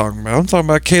know what I'm talking about. I'm talking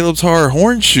about Caleb's Horror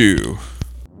Hornshoe.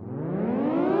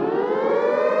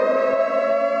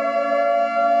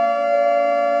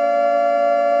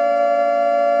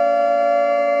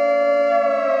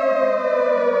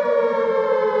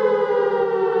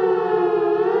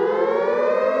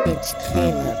 It's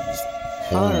Caleb's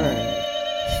Horror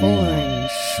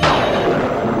Hornshoe.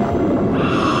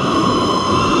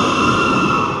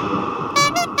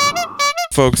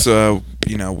 folks,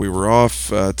 we were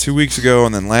off 2 weeks ago,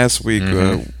 and then last week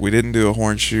we didn't do a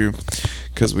hornshoe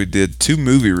because we did 2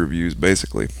 movie reviews,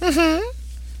 basically.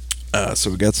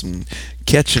 So we got some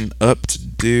catching up to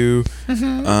do.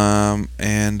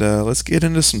 And let's get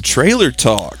into some trailer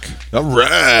talk. All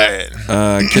right.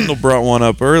 Kendall brought one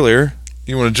up earlier.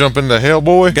 You want to jump into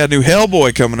Hellboy? Got a new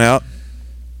Hellboy coming out.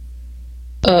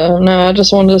 No, I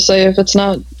just wanted to say if it's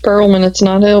not Perlman, it's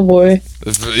not Hellboy.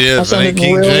 If it ain't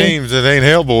King James, it ain't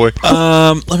Hellboy.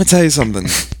 Let me tell you something.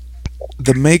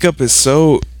 The makeup is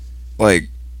so, like,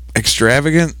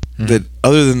 extravagant that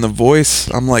other than the voice,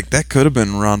 I'm like, that could have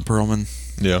been Ron Perlman.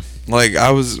 Yeah. Like, I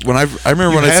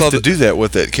remember when I saw do that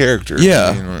with that character.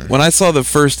 Yeah. When I saw the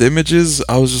first images,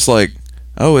 I was just like,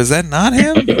 oh, is that not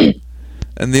him?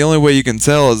 And the only way you can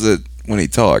tell is that when he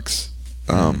talks.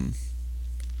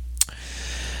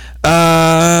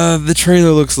 The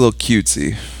trailer looks a little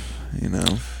cutesy, you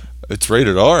know. It's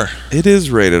rated R. It is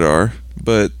rated R,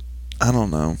 but I don't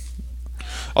know.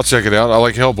 I'll check it out. I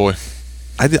like Hellboy.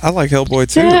 I like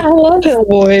Hellboy too. Yeah, I love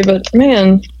Hellboy, but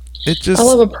man, I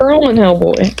love a Perlman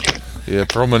Hellboy. Yeah,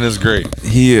 Perlman is great.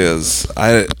 He is.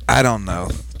 I don't know.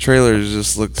 The trailer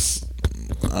just looks,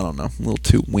 I don't know, a little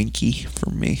too winky for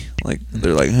me. Like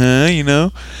they're like, huh, you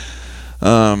know.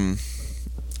 I'm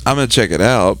gonna check it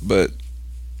out, but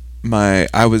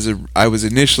I was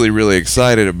initially really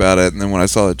excited about it, and then when I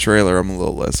saw the trailer, I'm a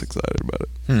little less excited about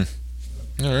it.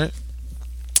 All right.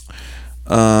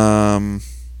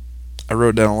 I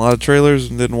wrote down a lot of trailers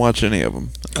and didn't watch any of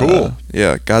them. Cool.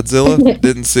 Yeah, Godzilla,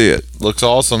 didn't see it. Looks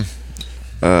awesome.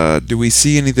 Do we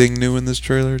see anything new in this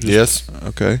trailer? Yes.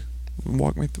 Okay.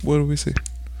 Walk me what do we see?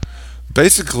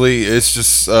 Basically, it's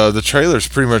just the trailer's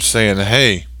pretty much saying,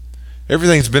 hey,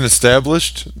 everything's been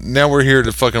established. Now we're here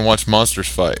to fucking watch monsters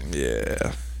fight.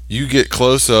 Yeah. You get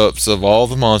close-ups of all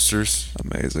the monsters.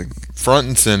 Amazing. Front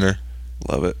and center.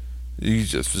 Love it. You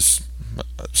just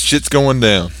shit's going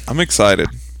down. I'm excited.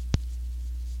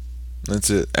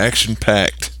 That's it.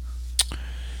 Action-packed.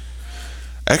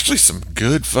 Actually, some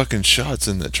good fucking shots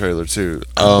in that trailer, too.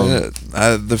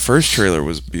 The first trailer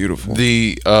was beautiful.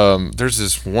 There's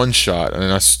this one shot, and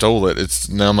I stole it. It's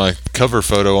now my cover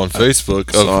photo on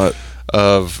Facebook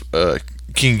of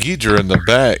King Ghidorah in the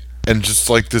back, and just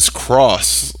like this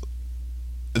cross.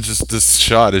 It's just this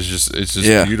shot is just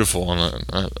beautiful, and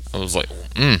I was like,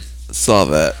 saw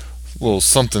that. Well,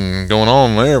 something going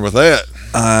on there with that.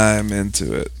 I'm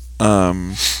into it.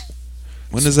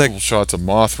 When is that? Cool shots of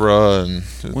Mothra and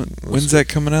when's that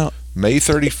coming out? May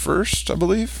 31st, I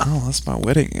believe. Oh, that's my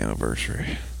wedding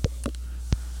anniversary.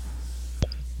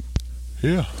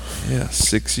 Yeah. Yeah,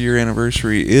 6-year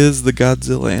anniversary is the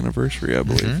Godzilla anniversary, I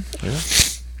believe.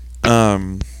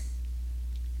 Yeah.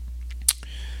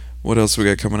 What else we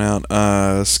got coming out?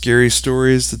 Scary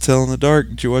Stories to Tell in the Dark.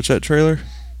 Did you watch that trailer?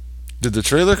 Did the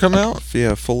trailer come out?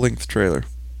 Yeah, full-length trailer.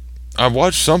 I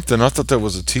watched something. I thought that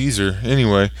was a teaser.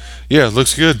 Anyway, yeah, it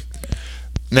looks good.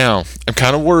 Now, I'm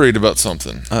kind of worried about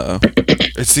something.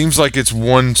 It seems like it's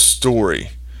one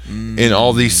story, and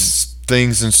all these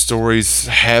things and stories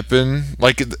happen.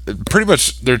 Like, pretty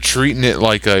much they're treating it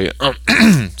like a,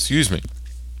 excuse me,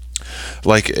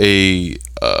 like a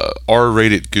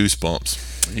R-rated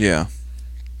Goosebumps. Yeah.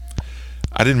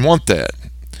 I didn't want that.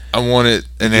 I wanted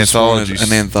an anthology.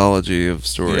 An anthology of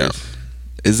stories. Yeah.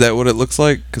 Is that what it looks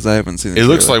like? Because I haven't seen it. It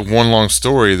looks like one long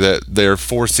story that they're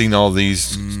forcing all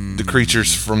these the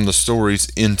creatures from the stories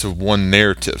into one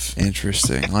narrative.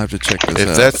 Interesting. I'll have to check this out.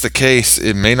 If that's the case,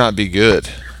 it may not be good.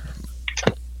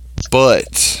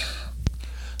 But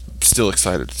I'm still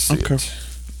excited to see it.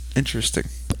 Interesting.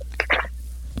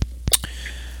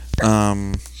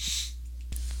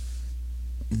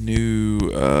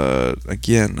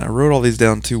 Again, I wrote all these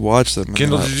down to watch them.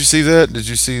 Kendall, did you see that? Did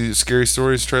you see Scary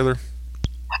Stories trailer?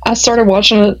 I started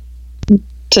watching it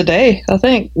today, I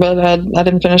think, but I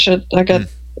didn't finish it.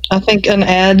 I think an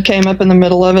ad came up in the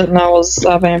middle of it, and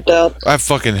I vamped out. I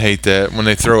fucking hate that when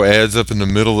they throw ads up in the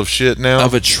middle of shit now.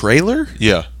 Of a trailer?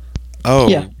 Yeah. Oh,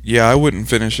 yeah, I wouldn't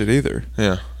finish it either.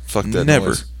 Yeah, fuck that Never.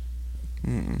 noise. I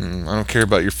don't care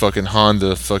about your fucking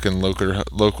Honda, fucking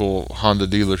local Honda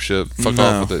dealership. Fuck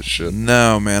off with that shit.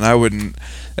 No, man, I wouldn't.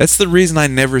 That's the reason I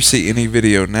never see any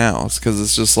video now. It's because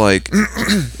it's just like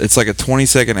it's like a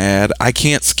 20-second ad. I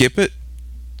can't skip it,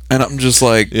 and I'm just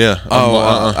like,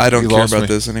 I don't care about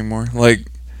this anymore. Like,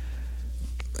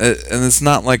 and it's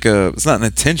not an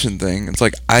attention thing. It's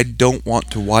like I don't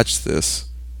want to watch this.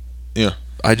 Yeah,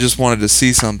 I just wanted to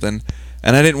see something,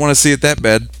 and I didn't want to see it that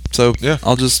bad. So yeah,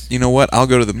 I'll just, you know what? I'll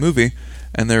go to the movie,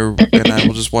 and I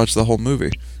will just watch the whole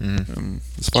movie.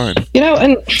 It's fine. You know,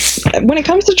 and when it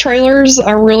comes to trailers,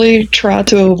 I really try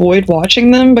to avoid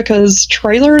watching them because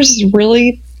trailers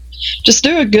really just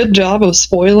do a good job of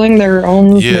spoiling their own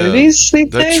movies these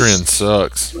days. That trend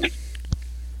sucks.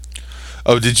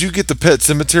 Oh, did you get the Pet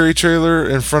Sematary trailer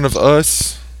in front of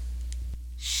us?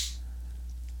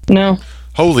 No.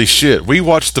 Holy shit, we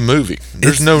watched the movie.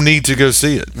 There's no need to go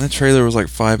see it. That trailer was like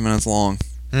 5 minutes long.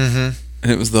 Mm-hmm.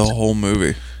 And it was the whole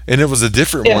movie. And it was a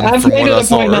different one from what I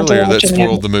saw earlier that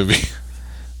spoiled the movie.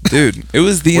 Dude, it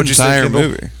was the entire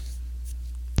movie.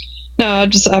 No,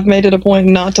 I've made it a point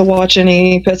not to watch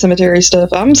any Pet Sematary stuff.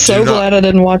 I'm so glad I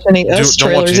didn't watch any Us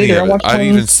trailers either. I've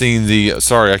even seen the.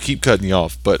 Sorry, I keep cutting you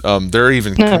off, but there are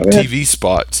even TV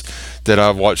spots that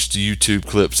I've watched YouTube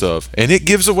clips of, and it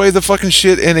gives away the fucking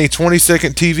shit in a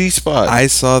 20-second TV spot. I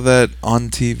saw that on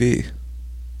TV.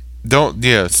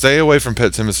 Stay away from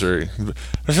Pet Sematary.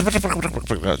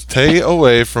 Stay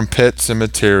away from Pet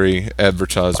Sematary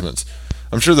advertisements.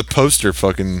 I'm sure the poster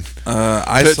fucking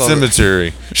Pet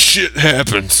Sematary. Shit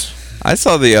happens. I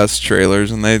saw the Us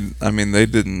trailers, and they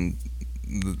did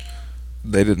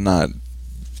not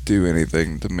do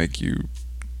anything to make you.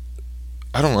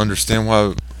 I don't understand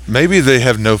why. Maybe they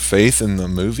have no faith in the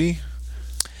movie.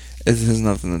 It has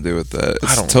nothing to do with that.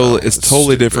 It's It's totally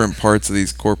stupid. different parts of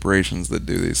these corporations that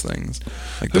do these things,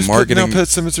 like Who's the marketing. putting out Pet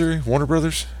Sematary? Warner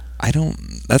Brothers.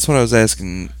 That's what I was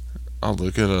asking. I'll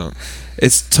look it up.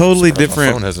 It's totally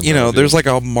different. There's There's like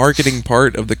a marketing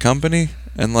part of the company,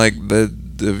 and like the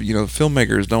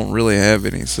filmmakers don't really have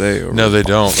any say over. No, they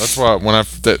don't. That's why when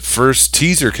that first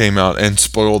teaser came out and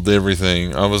spoiled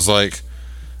everything, I was like,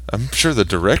 I'm sure the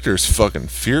director's fucking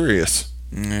furious.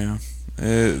 Yeah.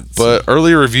 But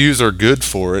early reviews are good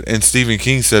for it, and Stephen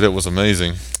King said it was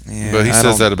amazing. Yeah, but he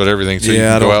says that about everything, so you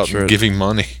can go out and give him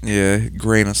money. Yeah,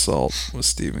 grain of salt with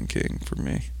Stephen King for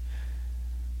me.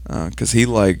 Because he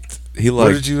liked.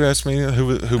 What did you ask me?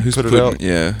 Who put it out?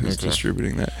 Yeah, who's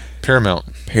distributing that? Paramount.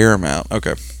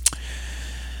 Okay.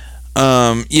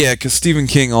 Yeah, because Stephen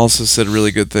King also said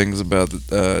really good things about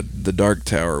the Dark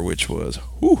Tower, which was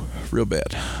real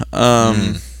bad.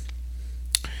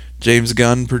 James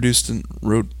Gunn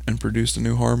wrote and produced a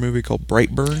new horror movie called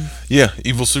Brightburn. Yeah,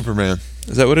 Evil Superman.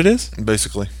 Is that what it is?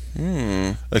 Basically.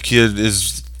 A kid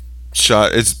is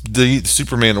shot. It's the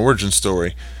Superman origin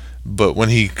story. But when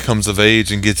he comes of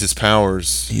age and gets his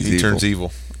powers, he turns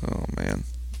evil. Oh, man.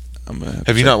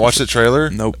 Have you not watched the trailer?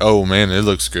 Nope. Oh, man, it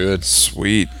looks good.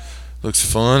 Sweet. Looks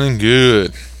fun and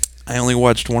good. I only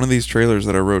watched one of these trailers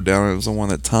that I wrote down. It was the one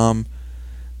that Tom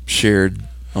shared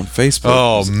on Facebook.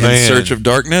 Oh, man. In Search of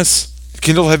Darkness.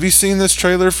 Kendall, have you seen this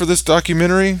trailer for this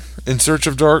documentary, In Search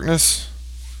of Darkness?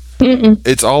 Mm-mm.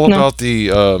 It's all about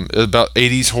about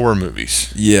 80s horror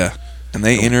movies. Yeah. And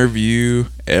they interview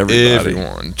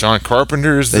everyone. John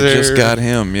Carpenter's there. They just got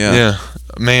him, yeah. Yeah.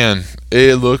 Man,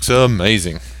 it looks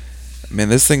amazing. Man,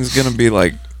 this thing's going to be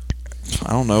like,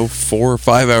 I don't know, 4 or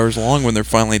 5 hours long when they're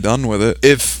finally done with it.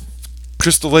 If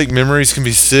Crystal Lake Memories can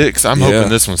be 6, I'm hoping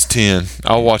this one's 10.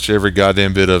 I'll watch every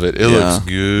goddamn bit of it. It looks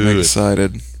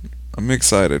good. I'm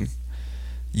excited.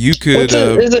 You could...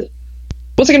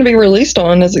 What's it going to be released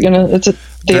on? Is it going to... It's a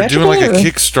They're doing like a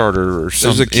Kickstarter or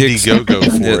some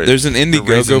Indiegogo for it. There's an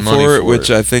Indiegogo for it, which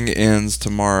I think ends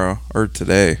tomorrow or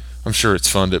today. I'm sure it's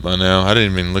funded by now. I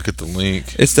didn't even look at the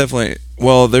link. It's definitely...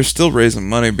 Well, they're still raising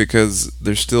money because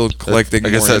they're still collecting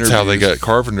more I guess that's how they got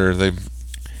Carpenter.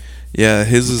 Yeah,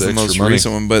 his is the most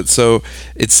recent one. But so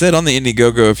it said on the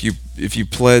Indiegogo if you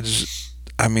pledge,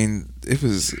 I mean, it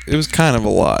was kind of a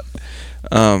lot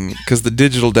because the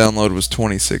digital download was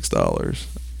 $26,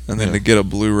 and then to get a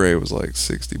Blu-ray was like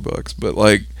 $60. But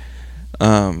like,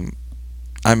 I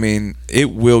mean,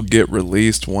 it will get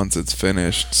released once it's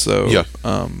finished. So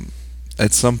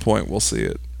at some point we'll see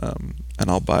it, and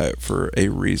I'll buy it for a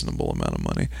reasonable amount of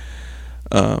money,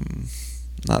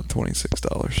 not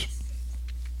 $26.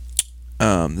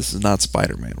 This is not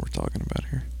Spider-Man we're talking about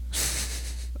here.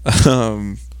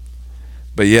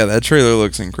 But yeah, that trailer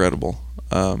looks incredible.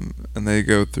 And they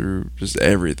go through just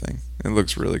everything. It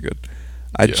looks really good.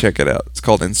 I'd check it out. It's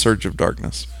called In Search of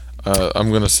Darkness. I'm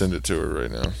going to send it to her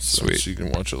right now so she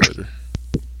can watch it later.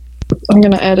 I'm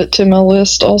going to add it to my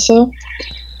list also.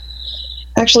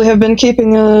 Actually, have been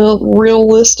keeping a real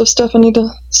list of stuff I need to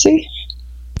see.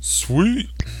 Sweet.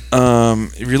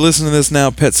 If you're listening to this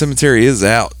now, Pet Sematary is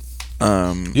out.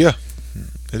 Yeah,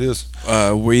 it is.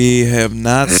 We have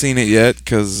not seen it yet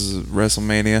because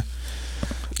WrestleMania.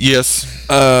 Yes.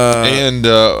 And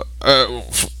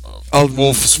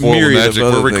we'll spoil the magic.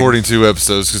 We're recording 2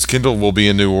 episodes because Kendall will be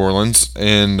in New Orleans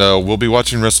and we'll be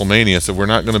watching WrestleMania, so we're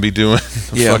not going to be doing.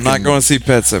 I'm not going to see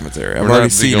Pet Sematary. I've already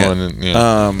seen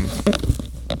it.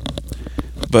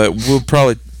 But we'll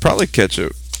probably probably catch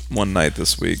it one night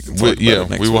this week.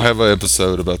 We will have an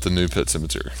episode about the new Pet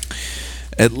Sematary.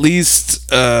 At least,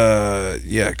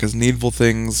 because Needful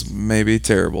Things may be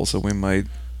terrible, so we might...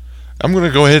 I'm going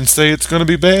to go ahead and say it's going to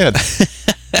be bad.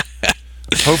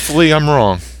 Hopefully I'm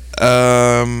wrong.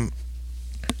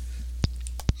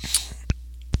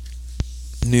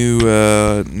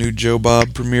 New Joe Bob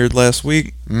premiered last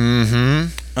week.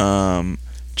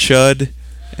 Chud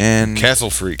and Castle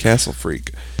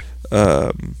Freak.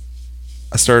 I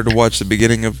started to watch the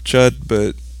beginning of Chud,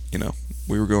 but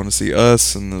we were going to see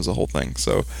Us, and there was a whole thing.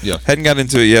 So hadn't got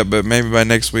into it yet, but maybe by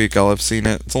next week I'll have seen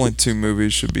it. It's only 2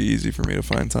 movies, should be easy for me to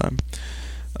find time.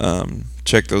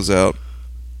 Check those out.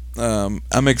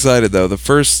 I'm excited though. The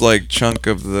first chunk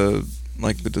of the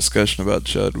discussion about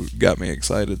Chud got me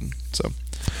excited. So,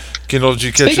 Kendall, did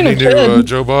you catch any new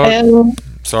Joe Bob?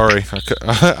 Sorry,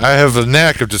 I have a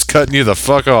knack of just cutting you the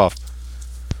fuck off.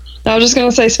 I was just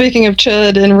gonna say, speaking of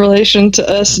Chud, in relation to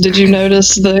Us, did you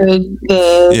notice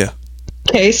the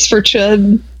case for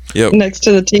Chud next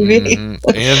to the TV? And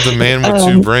The Man with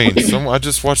Two Brains. I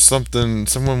just watched something.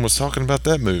 Someone was talking about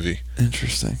that movie.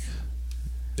 Interesting.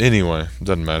 Anyway,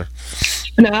 doesn't matter.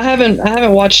 No, I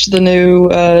haven't watched the new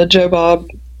Joe Bob,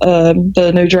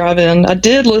 the new drive-in. I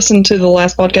did listen to the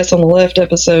last Podcast on the Left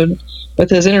episode with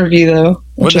his interview though,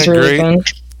 which is really fun.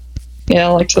 Yeah,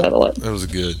 I liked that a lot. That was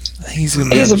good. He's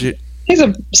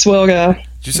a swell guy.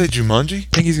 Did you say Jumanji? I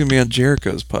think he's gonna be on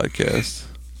Jericho's podcast.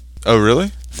 Oh, really?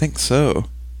 I think so.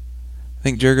 I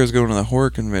think Jericho's going to the horror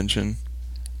convention.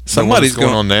 Somebody's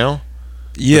going on now?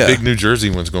 Yeah. The big New Jersey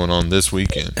one's going on this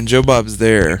weekend. And Joe Bob's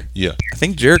there. Yeah. I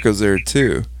think Jericho's there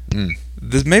too.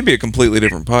 This may be a completely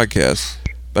different podcast,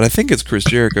 but I think it's Chris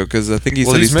Jericho because I think he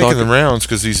said he's making the rounds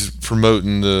because he's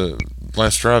promoting the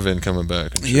Last Drive-In coming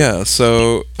back. Yeah,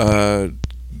 so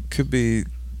could be...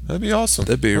 That'd be awesome.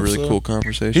 That'd be a really cool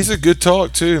conversation. He's a good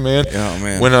talk too, man. Yeah,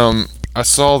 man. When I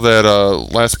saw that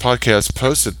last podcast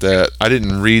posted that, I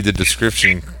didn't read the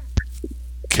description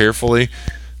carefully.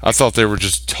 I thought they were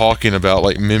just talking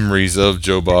about memories of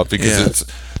Joe Bob because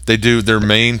they do their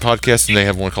main podcast and they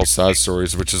have one called Side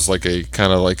Stories, which is a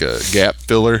kind of a gap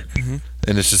filler, and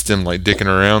it's just them dicking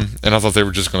around. And I thought they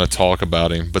were just going to talk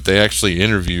about him, but they actually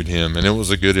interviewed him, and it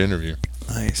was a good interview.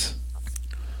 Nice.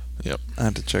 Yep. I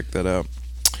have to check that out.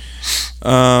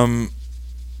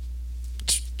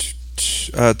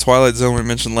 Twilight Zone we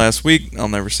mentioned last week. I'll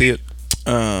never see it.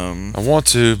 I want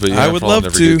to, but I would love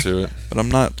never to, get to it. But I'm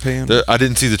not paying. I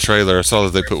didn't see the trailer. I saw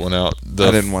that they put one out. I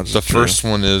didn't watch the first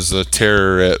one is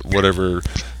Terror at whatever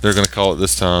they're going to call it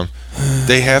this time.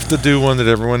 They have to do one that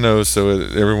everyone knows so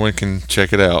everyone can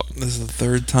check it out. This is the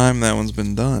 3rd time that one's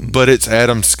been done. But it's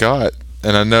Adam Scott,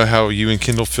 and I know how you and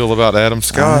Kendall feel about Adam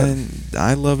Scott.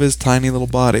 I love his tiny little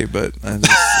body, but I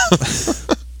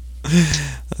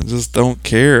just don't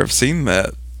care. I've seen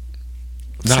that.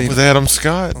 Not with Adam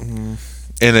Scott.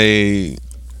 And I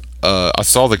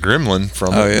saw the Gremlin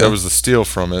from it. There was the steal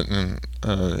from it, and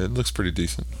it looks pretty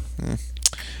decent.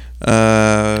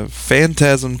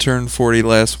 Phantasm turned 40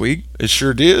 last week. It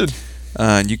sure did.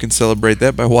 And you can celebrate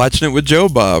that by watching it with Joe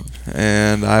Bob,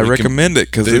 and I recommend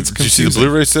it because it's confusing. Did you see the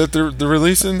Blu-ray set they're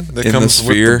releasing? That In comes the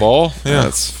sphere. With the ball. Yeah,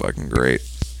 that's fucking great.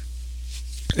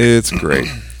 It's great.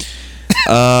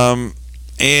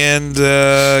 And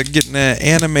getting an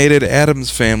animated Addams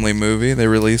Family movie. They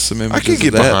released some images I can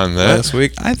get of that behind that last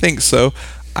week. I think so.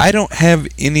 I don't have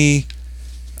any...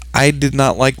 I did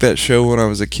not like that show when I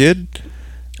was a kid.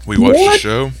 We watched the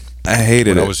show. I hated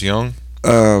it. When I was young.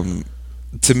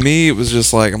 To me, it was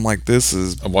just I'm like, this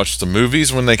is... I watched the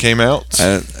movies when they came out.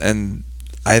 And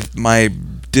my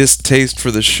distaste for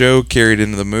the show carried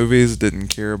into the movies. Didn't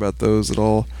care about those at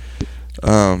all.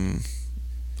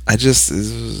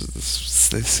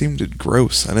 They seemed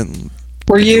gross. I didn't.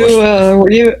 Were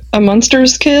you a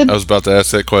Munsters kid? I was about to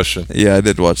ask that question. Yeah, I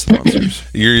did watch the Munsters.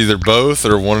 You're either both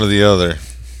or one or the other.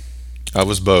 I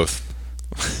was both.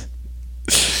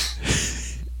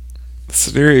 The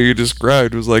scenario you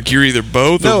described was you're either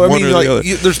both or one or the other.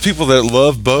 There's people that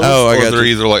love both, or they're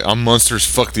either I'm Munsters,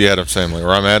 fuck the Addams Family,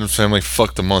 or I'm Addams Family,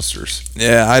 fuck the Munsters.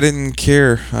 Yeah, I didn't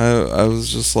care. I was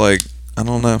just I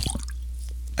don't know.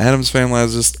 Addams Family, I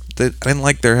didn't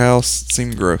like their house. It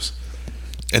seemed gross.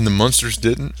 And the Munsters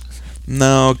didn't?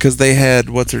 No, because they had,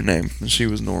 what's her name? And she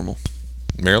was normal.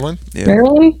 Marilyn? Yeah.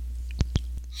 Marilyn?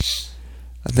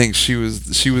 I think she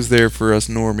was there for us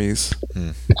normies.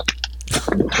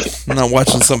 I'm not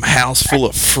watching some house full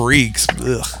of freaks.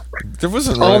 Ugh. There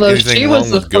wasn't really anything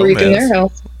wrong with Gomez. Freak in their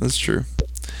house. That's true.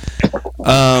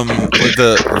 Did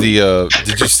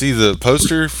you see the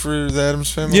poster for the Addams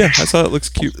Family? Yeah, I saw it. Looks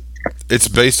cute. It's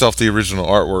based off the original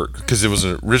artwork because it was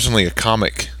originally a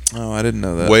comic Oh, I didn't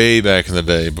know that. Way back in the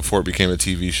day, before it became a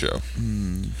TV show.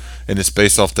 And it's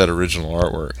based off that original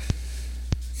artwork.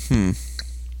 I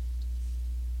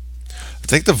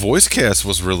think the voice cast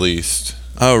was released.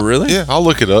 Oh, really? Yeah, I'll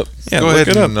look it up. Yeah, Go look ahead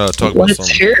it and up. talk about Let's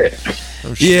something. hear it.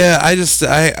 Oh, shit. Yeah, I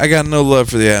got no love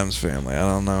for the Addams Family. I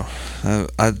don't know.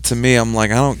 To me, I'm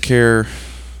like, I don't care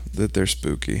that they're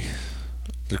spooky.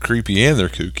 They're creepy and they're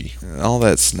kooky. All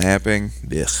that snapping.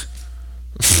 Ugh.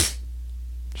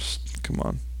 Just, come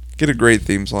on. Get a great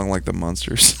theme song like the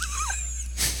Munsters.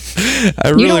 I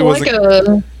really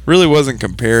wasn't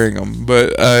comparing them,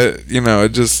 but I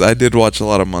did watch a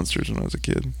lot of Munsters when I was a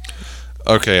kid.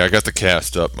 Okay, I got the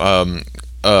cast up.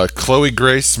 Chloe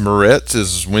Grace Moretz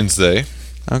is Wednesday.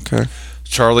 Okay.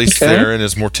 Charlize Theron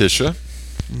is Morticia.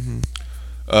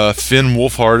 Finn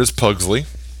Wolfhard is Pugsley.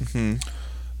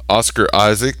 Oscar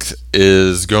Isaac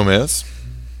is Gomez.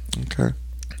 Okay.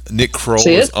 Nick Kroll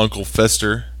is Uncle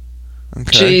Fester.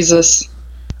 Okay. Jesus.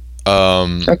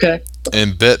 Okay.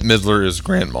 And Bette Midler is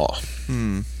Grandma.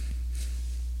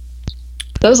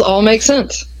 Those all make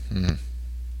sense.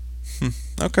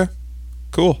 Okay.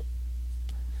 Cool.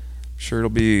 Sure, it'll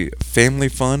be family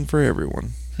fun for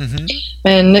everyone.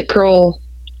 And Nick Kroll.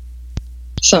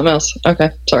 Something else. Okay,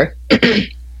 sorry.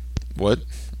 What?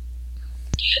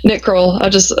 Nick Kroll. I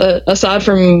just, aside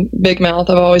from Big Mouth,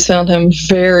 I've always found him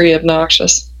very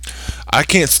obnoxious. I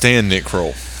can't stand Nick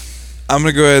Kroll. I'm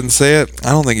gonna go ahead and say it. I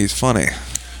don't think he's funny.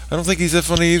 I don't think he's that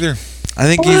funny either. I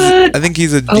think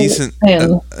he's a decent. I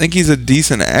think he's a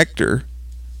decent actor.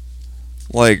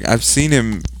 Like, I've seen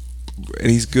him,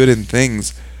 and he's good in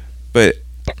things, but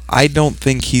I don't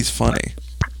think he's funny.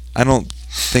 I don't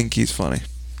think he's funny.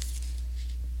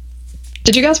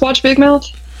 Did you guys watch Big Mouth?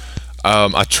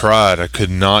 I tried. I could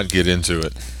not get into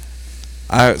it.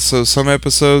 So some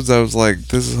episodes I was like,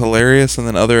 this is hilarious, and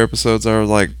then other episodes I was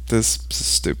like, this is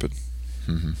stupid.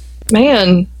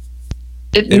 Man,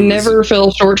 it never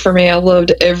fell short for me. I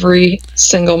loved every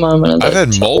single moment of it. I've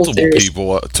had multiple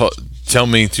people tell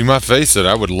me to my face that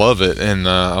I would love it, and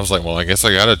I was like, well, I guess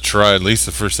I gotta try at least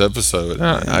the first episode.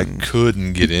 I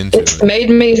couldn't get into it. It's made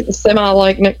me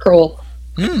semi-like Nick Kroll.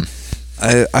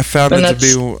 I found it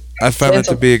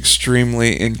to be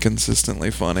extremely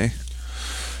inconsistently funny.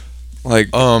 Like,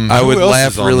 I would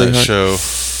laugh really hard. Show?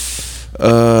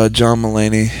 John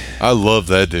Mulaney. I love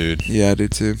that dude. Yeah, I do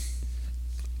too.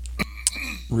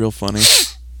 Real funny.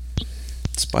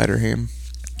 Spider-Ham.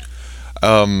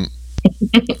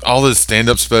 All his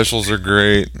stand-up specials are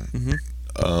great.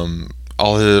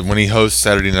 When he hosts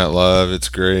Saturday Night Live, it's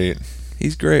great.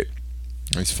 He's great.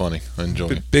 He's funny. I enjoy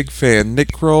him. Big fan.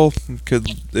 Nick Kroll,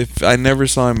 if I never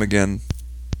saw him again,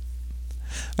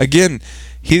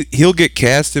 he'll get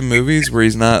cast in movies where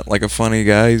he's not like a funny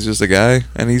guy. He's just a guy,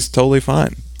 and he's totally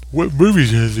fine. What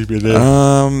movies has he been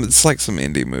in? It's like some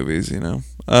indie movies,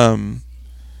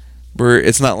 where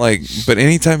it's not like. But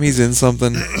anytime he's in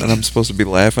something and I'm supposed to be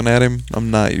laughing at him,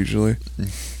 I'm not usually.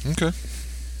 Okay.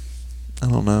 I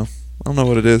don't know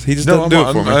what it is. He just doesn't do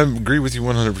it for me. I agree with you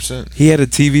 100%. He had a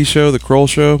TV show, The Kroll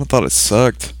Show. I thought it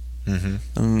sucked. And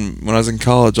when I was in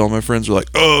college, all my friends were like,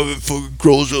 "Oh, the fucking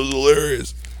Kroll Show's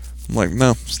hilarious." I'm like,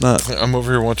 no, it's not. I'm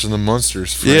over here watching the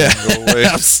Munsters. Yeah, go away.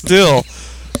 I'm still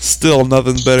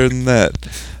nothing better than that.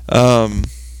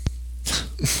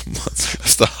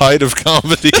 That's the height of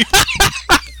comedy.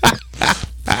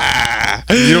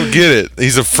 You don't get it.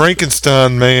 He's a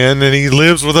Frankenstein man, and he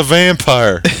lives with a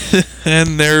vampire.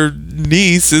 And their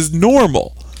niece is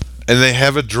normal. And they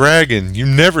have a dragon. You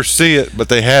never see it, but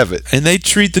they have it. And they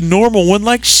treat the normal one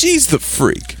like she's the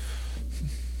freak.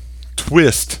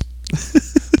 Twist.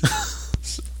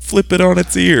 Flip it on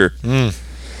its ear.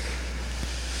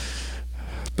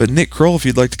 But Nick Kroll, if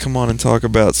you'd like to come on and talk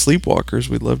about Sleepwalkers,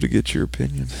 we'd love to get your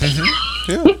opinion.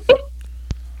 Yeah.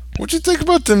 What'd you think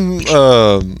about them,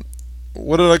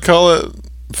 what did I call it?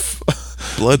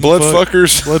 Blood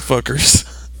fuckers? Blood fuckers.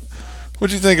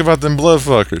 What'd you think about them blood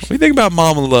fuckers? What do you think about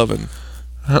Mama Lovin'?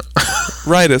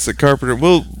 Write us at Carpenter.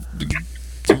 We'll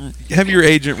have your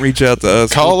agent reach out to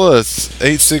us. Call us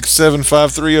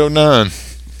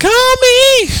 867-5309. Call me.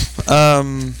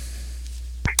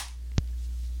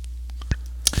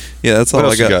 Yeah, that's all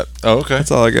I got. Oh, okay.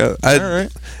 That's all I got. All right.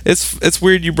 It's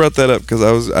weird you brought that up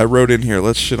because I wrote in here,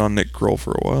 let's shit on Nick Kroll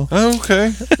for a while. Oh,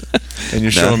 okay. And you're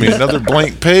showing me another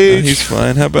blank page. No, he's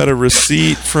fine. How about a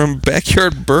receipt from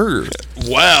Backyard Burger?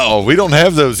 Wow, we don't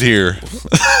have those here.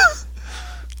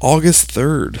 August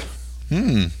 3rd.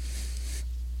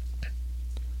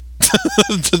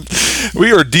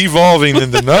 We are devolving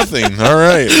into nothing. All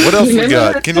right. What else we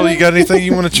got? Kendall, you got anything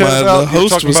you want to chat about? You were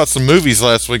talking about some movies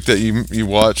last week that you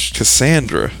watched.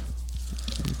 Cassandra.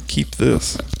 Keep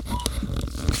this.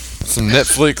 Some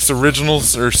Netflix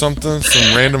originals or something?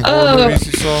 Some random horror movies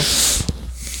you saw?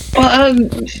 Well,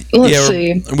 let's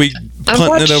see. Are we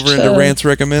punting it over into Rants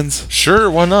Recommends? Sure,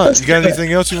 why not? You got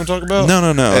anything else you want to talk about?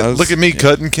 No. Look at me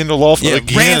cutting Kendall off again.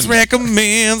 Rants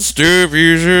Recommends stuff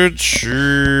you should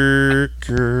check.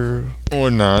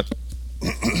 Or not.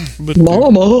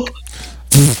 Mama.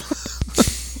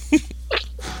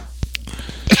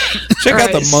 Check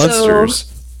out the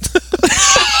Monsters.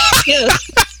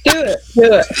 Yes, do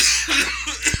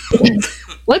it.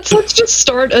 Let's just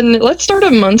start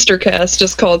a Monster cast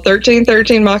just called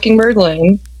 1313 Mockingbird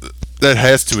Lane. That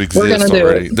has to exist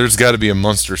already. There's got to be a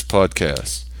Monsters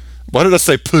podcast. Why did I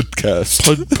say podcast?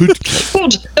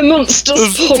 Podcast. A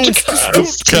Monsters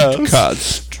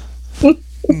podcast.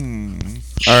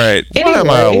 All right. Anyway, why am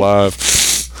I alive?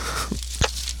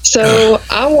 So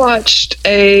I watched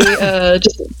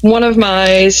just one of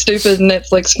my stupid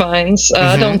Netflix finds.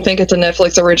 I don't think it's a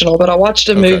Netflix original, but I watched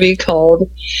a movie called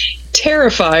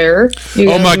Terrifier.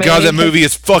 Oh my god, that movie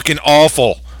is fucking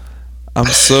awful. I'm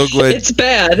so glad. It's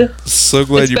bad. So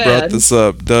glad you brought this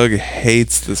up. Doug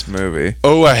hates this movie.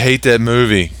 Oh, I hate that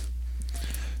movie.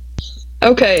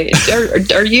 Okay,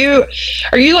 are you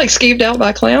like skeeved out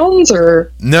by clowns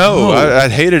or? No, I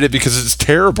hated it because it's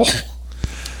terrible.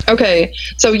 Okay,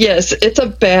 so yes, it's a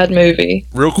bad movie.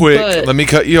 Real quick, let me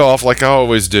cut you off like I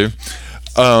always do.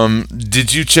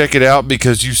 Did you check it out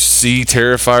because you see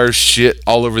Terrifier shit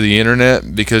all over the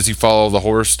internet because you follow the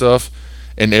horror stuff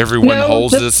and everyone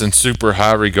holds this in super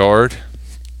high regard?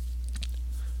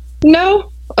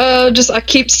 No, just I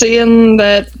keep seeing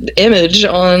that image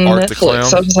on Netflix.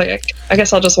 So I was like, I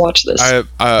guess I'll just watch this.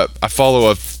 I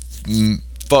follow a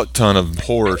fuck ton of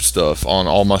horror stuff on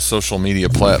all my social media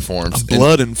platforms.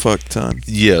 Blood and fuck ton.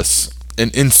 Yes, an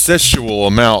incestual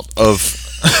amount of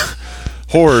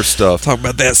horror stuff. Talk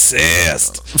about that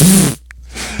cest.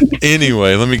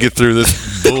 Anyway, let me get through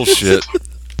this bullshit.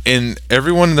 And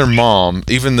everyone and their mom,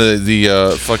 even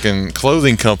the fucking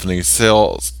clothing company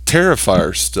sells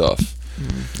Terrifier stuff.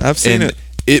 I've seen it.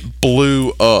 It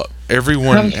blew up.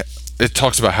 Everyone. It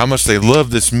talks about how much they love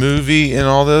this movie and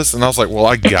all this, and I was like, well,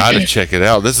 I gotta check it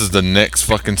out. This is the next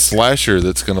fucking slasher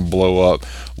that's gonna blow up.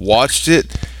 Watched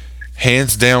it,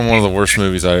 hands down one of the worst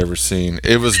movies I ever seen.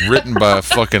 It was written by a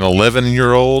fucking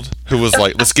 11-year-old who was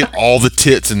like, let's get all the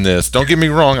tits in this. Don't get me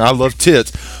wrong, I love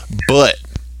tits, but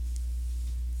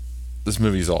this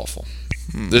movie's awful.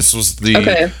 This was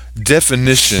the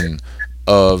definition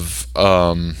of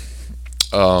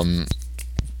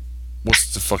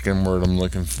what's the fucking word I'm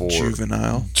looking for?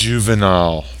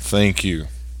 Juvenile. Thank you.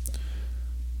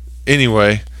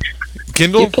 Anyway,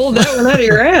 Kendall, you pulled that one out of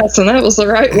your ass, and that was the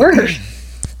right word.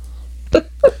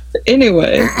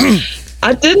 Anyway,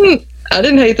 I didn't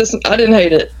hate this. I didn't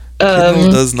hate it.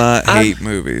 Kendall does not hate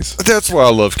movies. That's why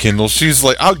I love Kendall. She's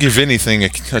like, I'll give anything a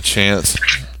chance.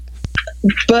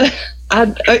 But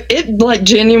it like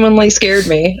genuinely scared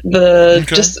me.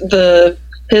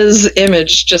 His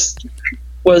image just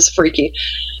was freaky.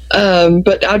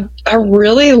 But I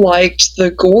really liked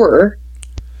the gore.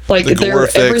 Like the gore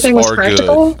effects everything was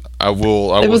practical. Good. I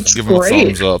will give him a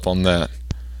thumbs up on that.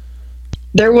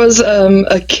 There was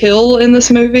a kill in this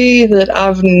movie that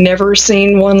I've never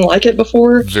seen one like it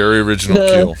before. Very original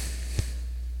kill.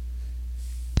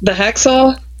 The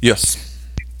hacksaw? Yes.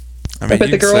 I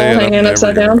mean, the girl hanging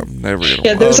upside down.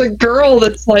 There's a girl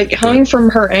that's like hung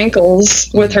from her ankles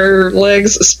with her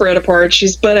legs spread apart.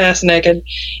 She's butt ass naked,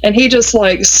 and he just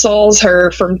like saws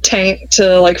her from taint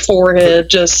to like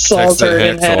forehead. Just saws her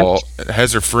in half.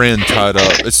 Has her friend tied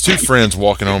up. It's two friends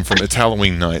walking home from it's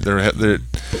Halloween night. They're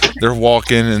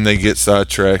walking and they get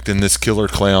sidetracked, and this killer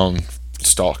clown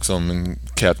stalks them and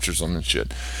captures them and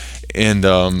shit. And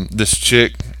this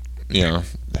chick,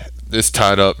 is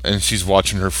tied up and she's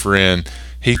watching her friend.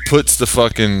 He puts the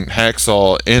fucking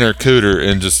hacksaw in her cooter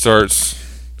and just starts.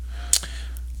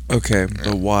 Okay,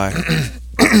 but why?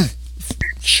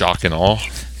 Shock and awe.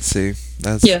 See,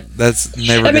 that's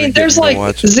never. I mean, there's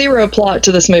like zero plot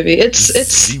to this movie. It's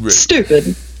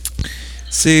stupid.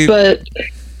 See, but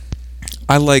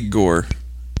I like gore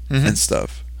and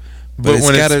stuff. But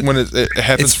when it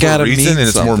happens for a reason and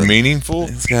it's more meaningful,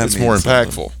 it's more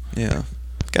impactful. Yeah.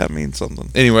 Gotta mean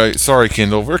something. Anyway, sorry,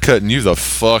 Kendall. We're cutting you the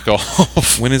fuck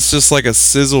off. When it's just like a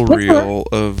sizzle reel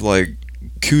of like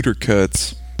cooter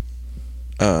cuts.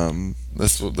 That's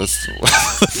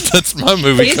my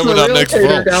movie coming out next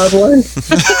fall.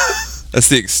 That's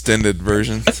the extended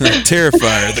version.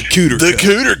 Terrifier, the cooter cut. The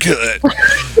cooter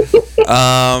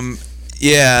cut.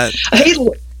 Yeah.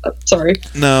 Sorry.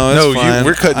 No, fine.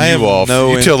 We're cutting you off.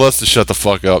 You tell us to shut the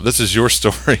fuck up. This is your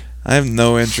story. I have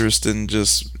no interest in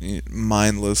just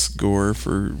mindless gore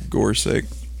for gore's sake.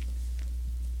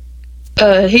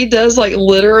 he does like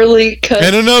literally cut.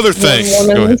 And another thing.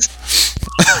 Go ahead.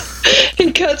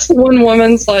 He cuts one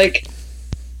woman's like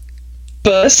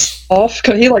bust off.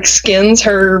 He like skins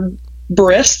her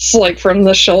breasts like from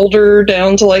the shoulder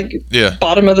down to like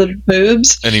bottom of the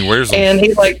boobs. And he wears them. And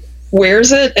he like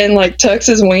wears it and like tucks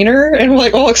his wiener and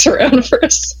like walks around for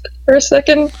a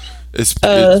second. It's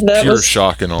pure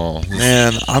shock and awe.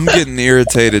 Man, I'm getting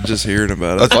irritated just hearing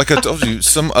about it. Like I told you,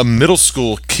 a middle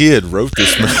school kid wrote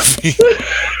this movie.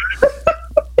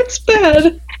 It's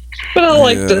bad, but I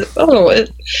liked it. I don't know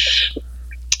it.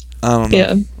 I don't know.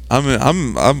 Yeah.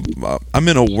 I'm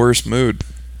in a worse mood.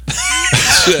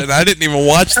 Shit, I didn't even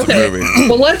watch the movie.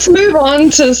 Well, let's move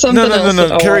on to something else.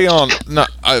 No. Carry on. No,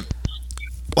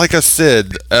 like I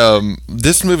said,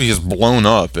 this movie has blown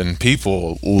up and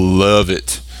people love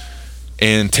it.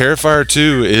 And Terrifier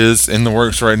 2 is in the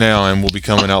works right now and will be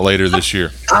coming out later this year.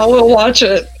 I will watch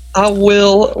it. I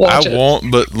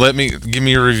won't, but give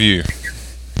me a review.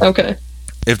 Okay.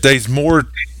 If there's more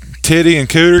titty and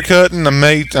cooter cutting, I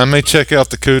may check out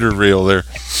the cooter reel there.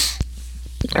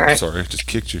 All right. Sorry, I just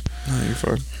kicked you. No, you're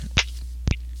fine.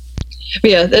 But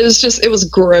yeah, it was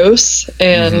gross,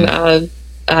 and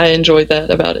I enjoyed that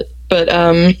about it. But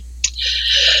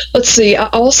let's see. I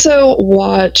also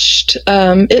watched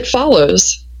It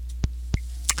Follows.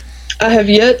 I have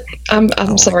yet.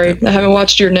 I'm sorry. I haven't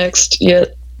watched your next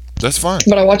yet. That's fine.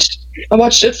 But I watched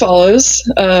It Follows.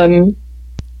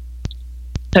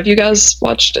 Have you guys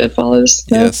watched It Follows?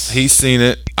 No? Yes. He's seen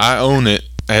it. I own it.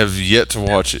 I have yet to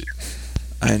watch it.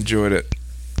 I enjoyed it.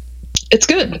 It's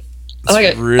good. I like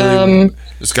it. Really,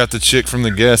 it's got the chick from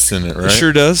The Guest in it, right? It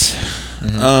sure does.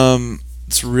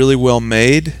 It's really well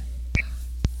made.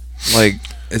 Like,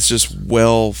 it's just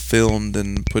well filmed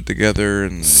and put together.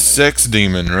 And sex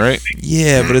demon, right?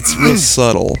 Yeah, but it's real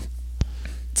subtle.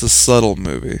 It's a subtle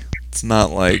movie. It's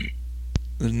not like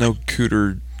there's no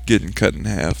cooter getting cut in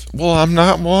half. Well, I'm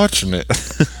not watching it.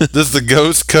 Does the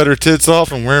ghost cut her tits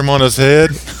off and wear them on his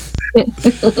head?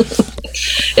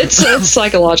 It's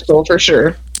psychological for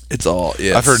sure. It's all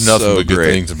I've heard nothing but good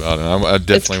things about it. I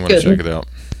definitely want to check it out.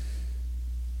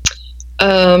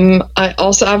 I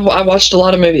watched a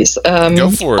lot of movies.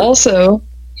 Go for it. Also,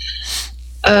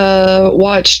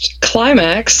 watched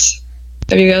Climax.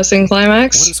 Have you guys seen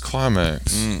Climax? What is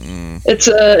Climax?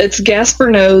 It's Gaspar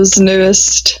Noé's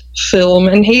newest film,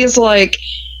 and he's like,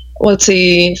 let's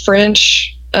see,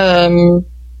 French. What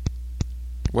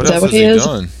else has he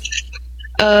done?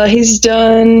 He's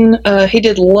done. He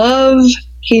did Love.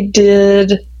 He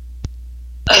did.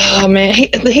 Oh man,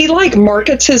 he like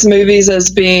markets his movies as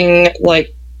being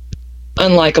like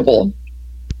unlikable,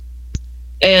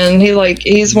 and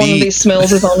he's one of these smells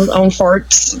his own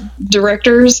farts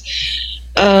directors,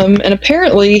 and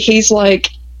apparently he's like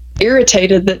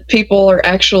irritated that people are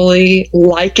actually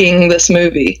liking this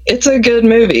movie. It's a good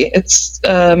movie. It's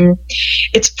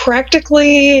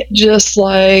practically just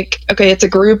like, okay, it's a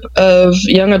group of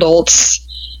young adults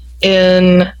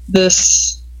in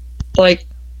this like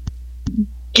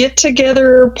get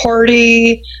together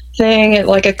party thing at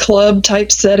like a club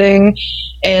type setting,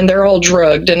 and they're all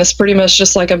drugged, and it's pretty much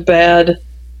just like a bad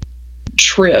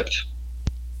trip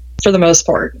for the most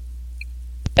part.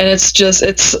 And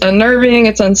it's unnerving,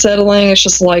 it's unsettling, it's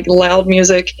just like loud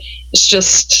music. It's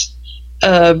just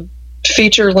a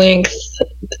feature-length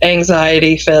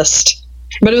anxiety fest.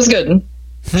 But it was good.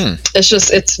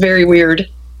 It's very weird.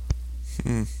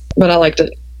 But I liked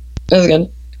it. It was good.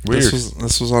 Weird.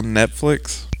 This was on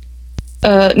Netflix?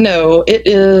 No, it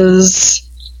is...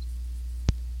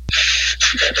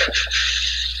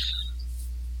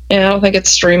 Yeah, I don't think it's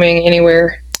streaming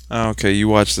anywhere. Oh, okay, you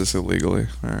watched this illegally.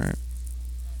 Alright.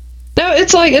 No,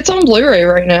 it's on Blu-ray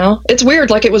right now. It's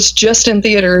weird, like it was just in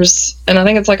theaters, and I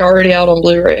think it's like already out on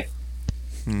Blu-ray.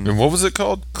 And what was it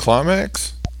called?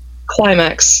 Climax?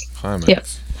 Climax. Yeah.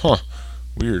 Huh.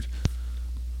 Weird.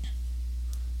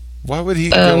 Why would he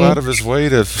go out of his way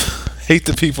to hate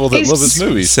the people that love his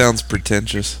movies? Sounds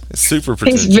pretentious. It's super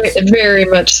pretentious. He's very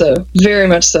much so. Very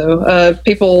much so.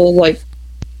 People, like,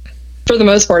 for the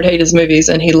most part, hate his movies,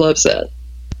 and he loves that.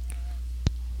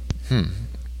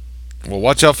 Well,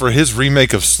 watch out for his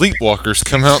remake of Sleepwalkers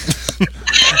come out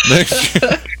next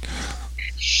year.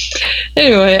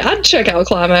 Anyway, I'd check out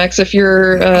Climax if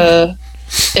you're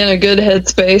in a good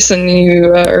headspace and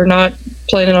you are not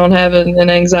planning on having an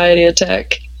anxiety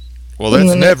attack. Well,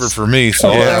 that's never for me, so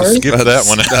I'll skip that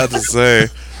one out. To say.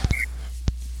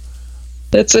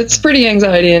 It's pretty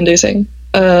anxiety inducing.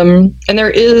 And there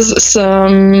is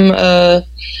some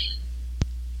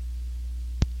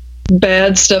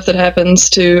bad stuff that happens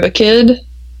to a kid.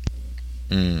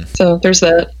 So there's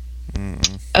that.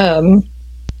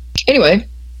 Anyway,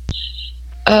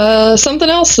 Something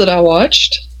else that I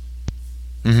watched.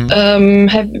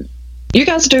 Have you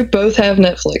guys both have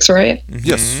Netflix, right?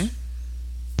 Yes.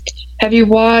 Have you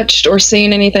watched or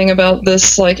seen anything about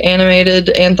this like animated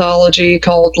anthology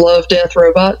called Love, Death,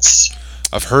 Robots?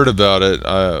 I've heard about it.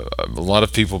 A lot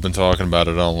of people have been talking about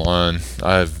it online.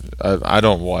 I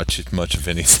don't watch it much of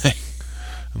anything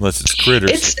unless it's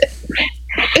Critters.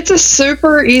 It's a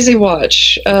super easy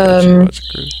watch.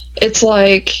 It's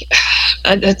like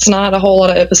it's not a whole lot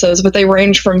of episodes, but they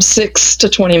range from 6 to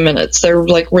 20 minutes. They're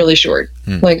like really short,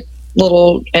 like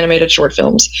little animated short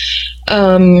films.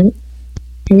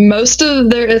 Most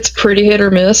of it's pretty hit or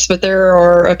miss, but there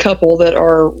are a couple that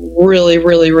are really,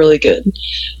 really, really good.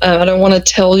 I don't want to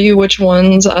tell you which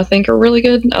ones I think are really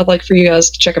good. I'd like for you guys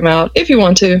to check them out if you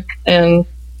want to, and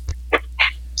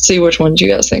see which ones you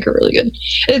guys think are really good.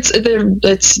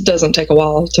 It doesn't take a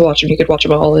while to watch them. You could watch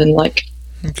them all in like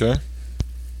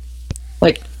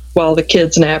while the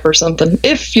kids nap or something.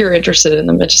 If you're interested in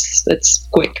them, it's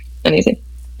quick. Anything.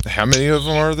 How many of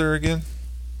them are there again?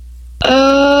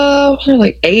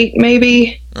 Like 8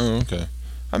 maybe. Oh, okay.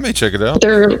 I may check it out.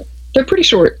 They're pretty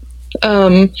short.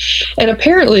 And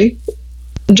apparently,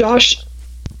 Josh,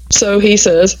 so he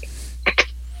says,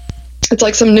 it's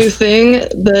like some new thing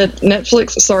that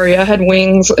Netflix. Sorry, I had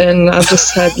wings and I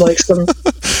just had like some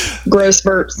gross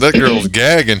burps. That girl's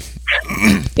gagging.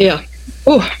 Yeah.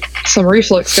 Oh, some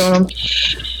reflux going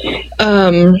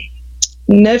on.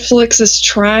 Netflix is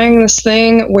trying this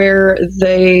thing where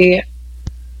they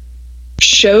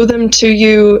show them to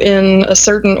you in a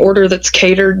certain order that's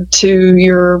catered to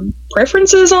your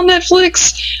preferences on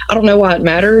Netflix. I don't know why it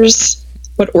matters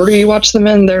what order you watch them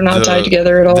in. They're not tied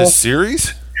together at all. The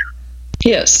series?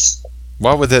 Yes.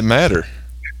 Why would that matter?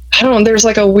 I don't know. There's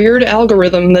like a weird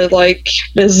algorithm that like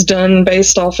is done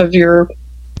based off of your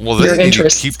they need to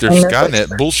keep their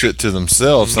Skynet bullshit to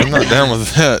themselves. I'm not down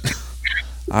with that.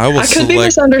 I could be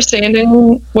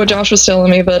misunderstanding what Josh was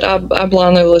telling me, but I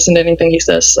blindly listen to anything he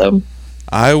says, so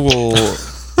I will.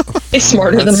 He's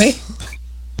smarter than me.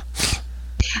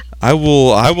 I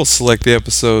will select the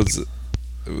episodes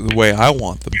the way I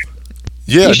want them.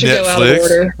 Yeah, you should Netflix. Go out of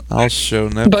order. I'll show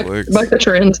Netflix. Buck the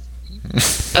trend.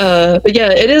 But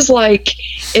yeah, it is like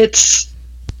it's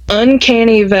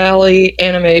uncanny valley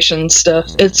animation stuff.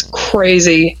 It's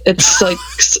crazy. It's like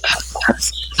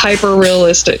hyper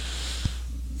realistic.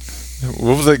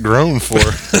 What was that groan for?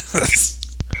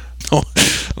 I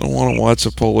don't want to watch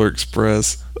a Polar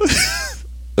Express.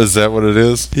 Is that what it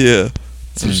is? Yeah,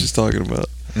 that's what she's talking about.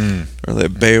 Or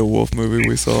that Beowulf movie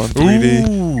we saw in 3D.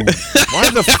 Ooh. Why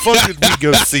the fuck did we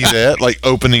go see that? Like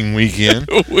opening weekend?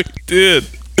 We did.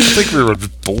 I think we were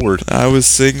bored. I was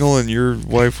single and your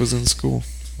wife was in school.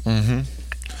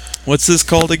 What's this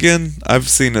called again? I've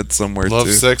seen it somewhere too. Love,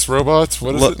 Sex, Robots?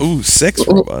 What is it? Ooh, Sex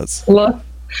Robots.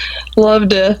 Love,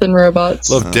 Death, and Robots.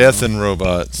 Love, Death, and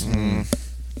Robots.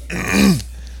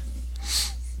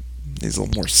 Needs a little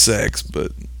more sex,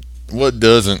 but what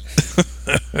doesn't?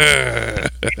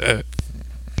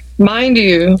 Mind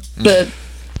you, that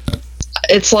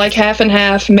it's like half and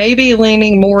half, maybe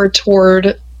leaning more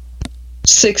toward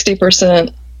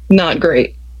 60% not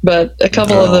great, but a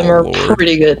couple of them are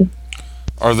pretty good.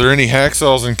 Are there any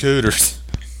hacksaws and cooters?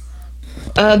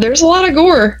 There's a lot of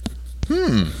gore.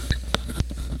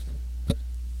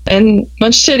 And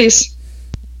bunch of titties.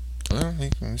 Well,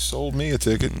 he sold me a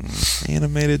ticket.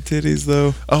 Animated titties,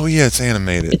 though. Oh yeah, it's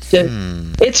animated.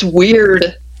 It's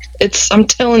weird. I'm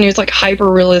telling you, it's like hyper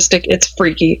realistic. It's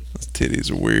freaky. Those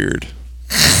titties are weird.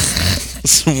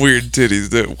 Some weird titties,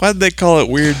 dude. Why'd they call it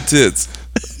weird tits?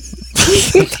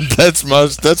 That's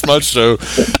my show.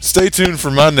 Stay tuned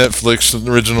for my Netflix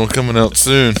original coming out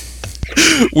soon.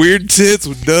 Weird Tits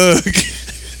with Doug.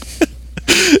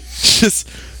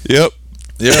 Yep.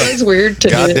 Yeah. It's weird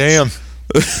tits. Goddamn.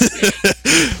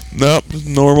 Nope,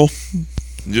 normal.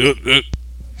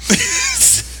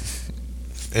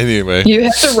 Anyway, you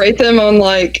have to rate them on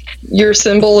like your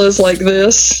symbol is like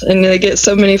this, and they get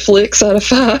so many flicks out of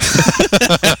 5.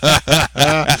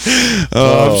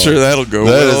 I'm sure that'll go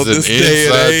well. That is an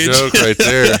inside joke right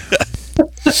there.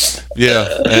 Yeah,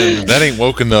 and that ain't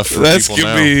woke enough for people now.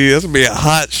 That's gonna be a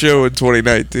hot show in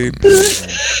 2019.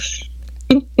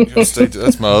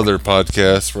 That's my other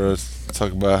podcast where I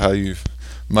talk about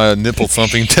my nipple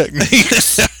thumping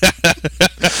techniques.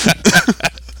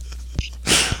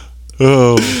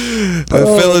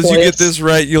 Fellas, you get this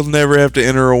right, you'll never have to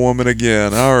enter a woman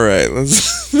again. All right,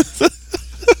 let's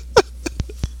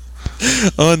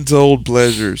untold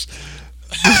pleasures.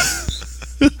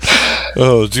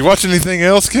 Did you watch anything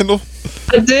else, Kendall?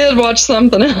 I did watch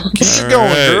something else. Keep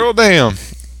going, girl. Damn.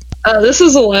 This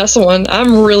is the last one.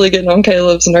 I'm really getting on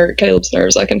Caleb's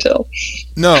nerves. I can tell.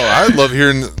 No, I love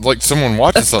hearing like someone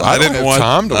watching something. I didn't have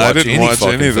time to watch. I didn't watch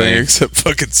anything thing. except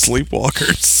fucking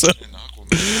Sleepwalkers.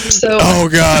 So, oh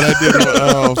God, I did.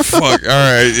 Oh fuck! All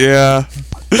right, yeah.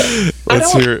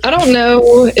 Let's hear it. I don't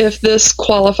know if this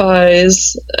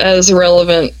qualifies as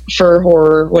relevant for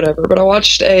horror, whatever. But I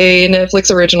watched a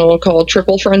Netflix original called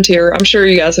Triple Frontier. I'm sure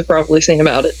you guys have probably seen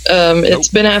about it. It's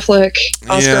Ben Affleck,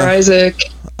 Oscar Isaac.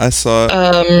 I saw it.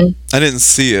 I didn't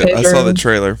see it. I saw the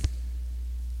trailer.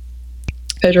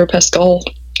 Pedro Pascal.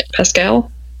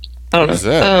 I don't know. What is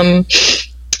that?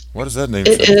 What is that name?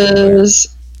 It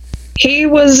is. He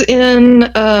was in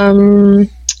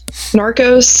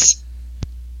Narcos.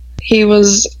 He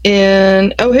was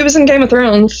in. He was in Game of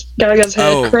Thrones. Guy got his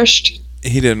head crushed.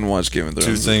 He didn't watch Game of Thrones.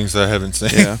 Two things I haven't seen.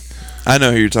 Yeah, I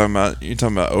know who you're talking about. You're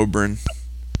talking about Oberyn.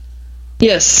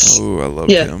 Yes. Oh, I love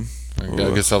him.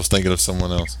 I guess I was thinking of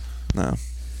someone else. No.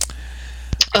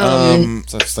 So I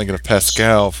was thinking of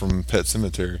Pascal from Pet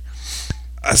Sematary.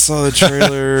 I saw the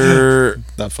trailer.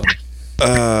 Not funny.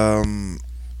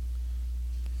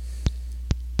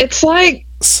 It's like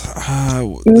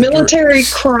military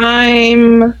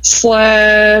crime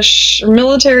slash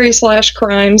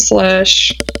crime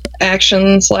slash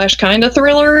action slash kind of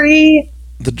thrillery.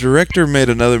 The director made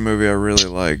another movie I really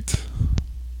liked.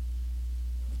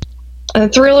 A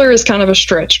thriller is kind of a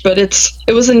stretch, but it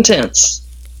was intense.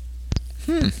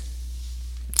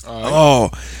 Oh,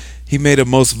 he made A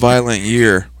Most Violent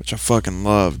Year, which I fucking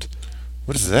loved.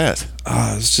 What is that?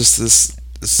 It's just this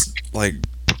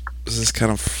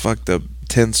kind of fucked up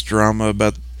tense drama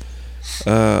about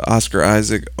Oscar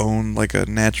Isaac owned like a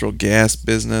natural gas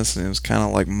business, and it was kind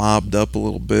of like mobbed up a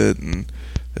little bit, and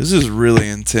this is really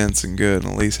intense and good,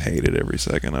 and at least hated every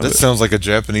second of it. That sounds like a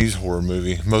Japanese horror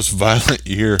movie. Most Violent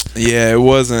Year. Yeah, it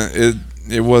wasn't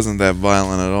that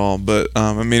violent at all, but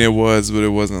I mean it was, but it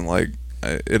wasn't like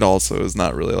it also is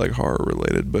not really like horror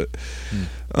related, but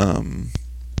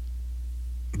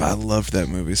I loved that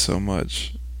movie so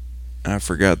much. And I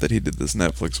forgot that he did this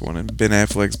Netflix one, and Ben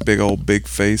Affleck's big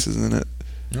face is in it.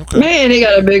 Okay. Man, he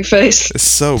got a big face. It's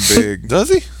so big. Does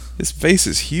he? His face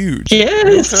is huge.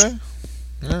 Yes. Okay.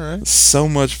 All right. So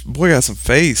much. Boy got some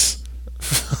face.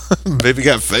 Baby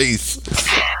got face.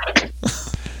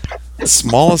 The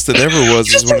smallest it ever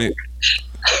was is when he.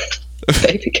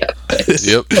 Baby got face.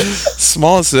 Yep.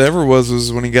 Smallest it ever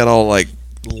was when he got all like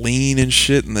lean and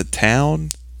shit in the town.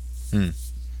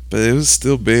 But it was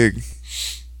still big.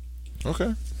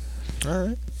 Okay. All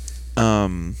right.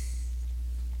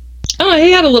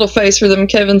 He had a little face for them,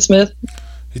 Kevin Smith.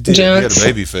 He did. Gents. He had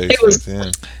a baby face.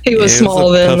 He was small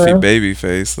then. Puffy baby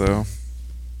face though.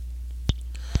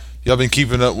 Y'all been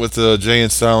keeping up with the Jay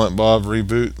and Silent Bob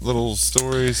reboot little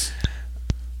stories?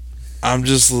 I'm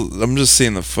just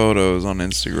seeing the photos on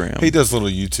Instagram. He does little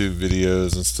YouTube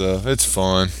videos and stuff. It's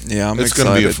fun. Yeah, it's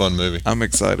gonna be a fun movie. I'm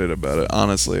excited about it.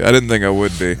 Honestly, I didn't think I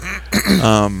would be.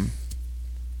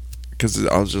 Because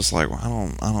I was just like, well, I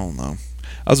don't know.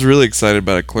 I was really excited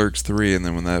about it, Clerks 3, and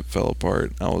then when that fell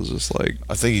apart, I was just like,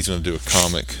 I think he's gonna do a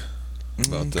comic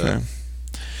about that.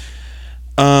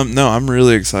 No, I'm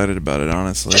really excited about it.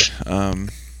 Honestly,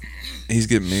 he's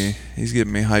getting me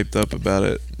hyped up about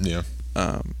it. Yeah.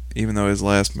 Even though his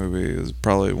last movie is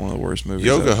probably one of the worst movies.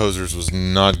 Yoga Hosers was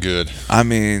not good. I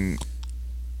mean,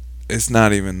 it's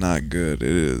not even not good. It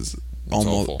is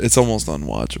it's almost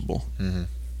unwatchable. Mm-hmm.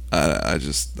 I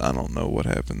don't know what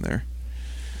happened there.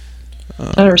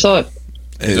 I never saw it.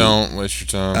 Don't waste your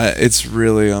time. It's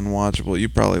really unwatchable. You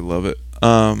probably love it.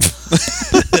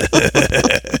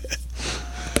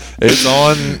 It's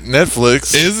on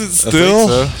Netflix. Is it still?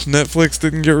 So. Netflix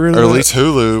didn't get rid of it? Or at least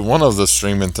Hulu. One of the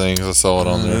streaming things. I saw it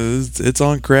on there. It's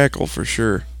on Crackle for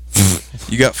sure.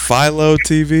 You got Philo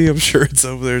TV? I'm sure it's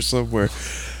over there somewhere.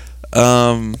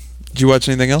 Did you watch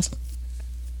anything else?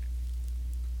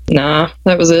 Nah,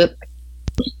 that was it.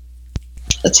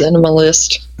 That's the end of my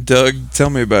list. Doug,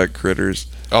 tell me about Critters.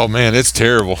 Oh man, it's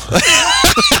terrible.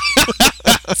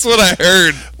 That's what I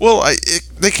heard. Well,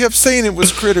 they kept saying it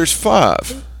was Critters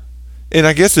 5. And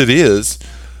I guess it is.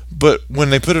 But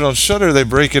when they put it on Shudder, they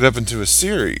break it up into a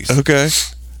series. Okay.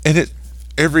 And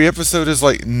every episode is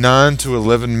like 9 to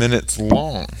 11 minutes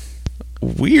long.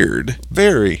 Weird.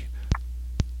 Very.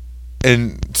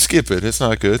 And skip it. It's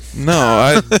not good.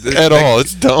 No, at all.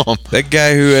 It's dumb. That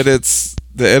guy who edits,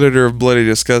 the editor of Bloody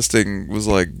Disgusting, was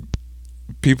like,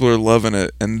 people are loving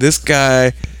it. And this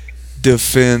guy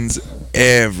defends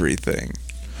everything.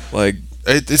 Like,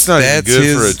 it's not even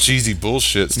good for a cheesy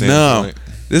bullshit standpoint. No.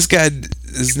 This guy,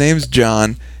 his name's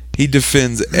John. He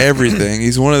defends everything.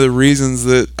 He's one of the reasons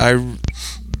that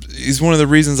he's one of the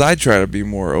reasons I try to be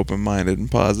more open-minded and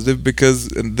positive, because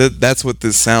that's what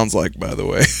this sounds like, by the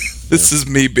way. This is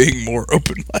me being more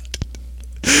open-minded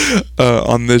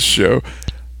on this show.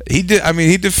 He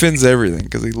defends everything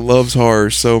because he loves horror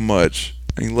so much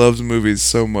and he loves movies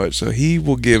so much, so he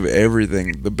will give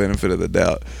everything the benefit of the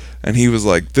doubt. And he was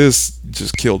like, this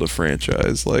just killed a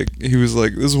franchise. Like, he was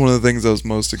like, this is one of the things I was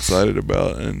most excited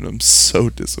about, and I'm so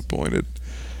disappointed.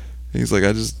 He's like,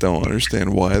 I just don't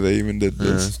understand why they even did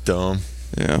this. Yeah, it's dumb.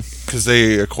 Yeah. Because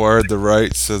they acquired the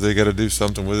rights, so they got to do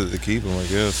something with it to keep them, I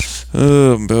guess.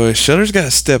 Oh, boy. Shudder's got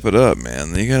to step it up,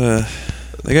 man. They got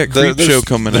Creepshow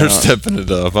coming out. They're stepping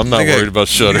it up. I'm not worried about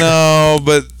Shudder. No,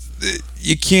 but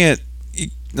you can't.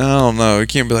 I don't know. You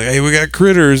can't be like, hey, we got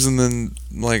Critters, and then,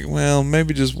 like, well,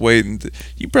 maybe just wait.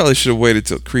 You probably should have waited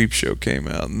till Creepshow came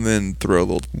out and then throw a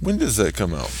little. When does that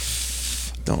come out?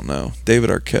 Don't know. David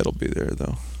Arquette will be there,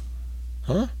 though.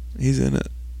 Huh? He's in it.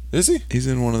 Is he? He's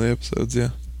in one of the episodes,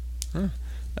 yeah. Huh.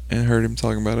 I heard him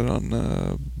talking about it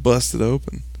on Busted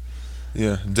Open.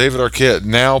 Yeah, David Arquette,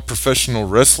 now professional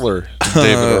wrestler.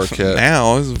 David Arquette.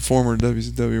 Now, he's a former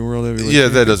WCW World Heavyweight. Yeah,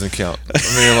 that doesn't count. I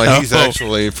mean, like, he's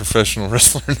actually a professional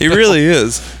wrestler now. He really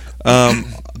is.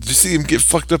 Did you see him get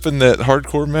fucked up in that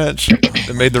hardcore match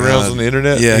that made the rounds on the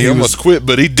internet? Yeah, he almost quit,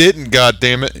 but he didn't. God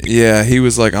damn it! Yeah, he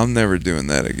was like, "I'm never doing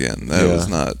that again." That was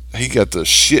not. He got the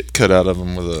shit cut out of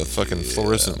him with a fucking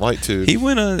fluorescent light tube. He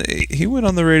went on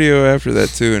the radio after that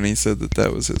too, and he said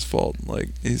that was his fault. Like,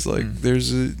 he's like,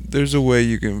 "There's a way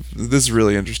you can." This is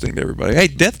really interesting to everybody. Hey,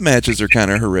 death matches are kind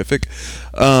of horrific.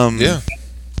 Yeah.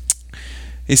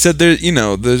 He said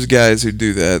there's guys who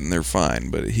do that and they're fine,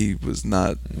 but he was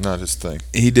not his thing.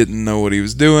 He didn't know what he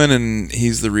was doing, and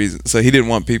he's the reason. So he didn't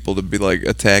want people to be like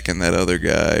attacking that other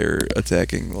guy or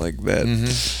attacking like that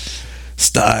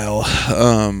style,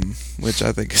 which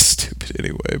I think is stupid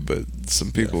anyway. But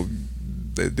some people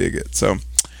they dig it. So,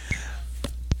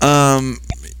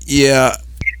 yeah,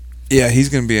 he's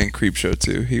gonna be in Creepshow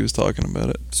too. He was talking about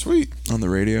it. Sweet. On the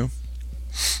radio.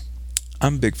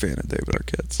 I'm a big fan of David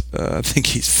Arquette's. I think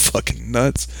he's fucking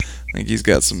nuts. I think he's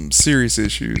got some serious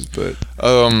issues, but...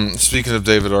 Speaking of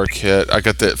David Arquette, I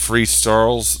got that free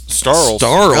Starls.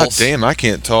 God damn, I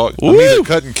can't talk. Woo! I'm either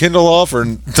cutting Kindle off or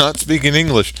not speaking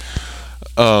English.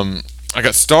 I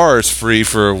got Stars free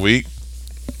for a week.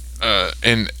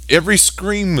 And every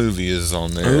Scream movie is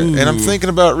on there. Ooh. And I'm thinking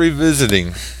about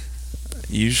revisiting.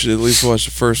 You should at least watch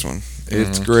the first one.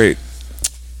 It's great.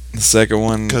 The second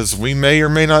one, because we may or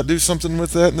may not do something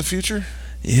with that in the future.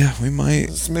 Yeah, we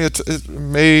might. It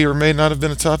may or may not have been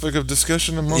a topic of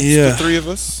discussion amongst the three of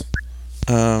us.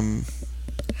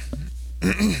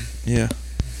 Yeah.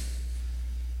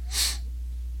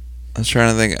 I was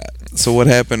trying to think. So what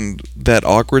happened? That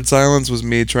awkward silence was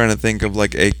me trying to think of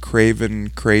like a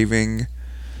craving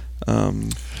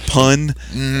pun,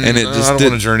 and it just I don't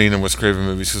want to journey into Wes Craven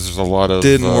movies because there's a lot of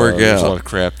didn't work out. There's a lot of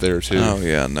crap there too. Oh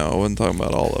yeah, no, I wasn't talking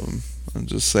about all of them. I'm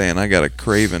just saying I got a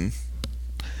craving.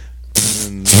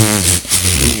 And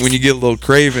when you get a little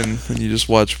craving, and you just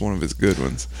watch one of his good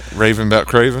ones. Raving about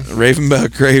Craven. Raving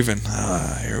about Craven.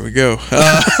 Here we go.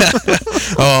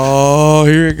 Oh,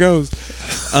 here it goes.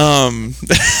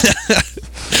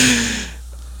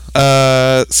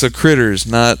 So Critters,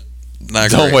 not Don't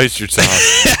great. waste your time.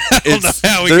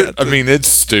 It's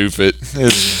stupid.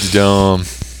 It's dumb.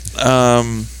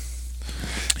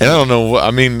 And I don't know what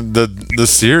I mean. The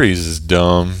series is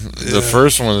dumb. The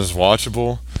first one is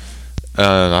watchable.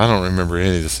 I don't remember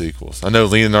any of the sequels. I know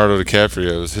Leonardo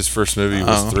DiCaprio, his first movie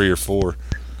was 3 or 4.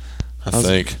 I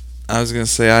think. I was gonna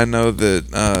say I know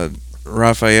that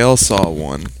Raphael saw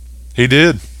one. He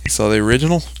did. He saw the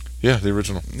original. Yeah, the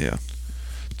original. Yeah.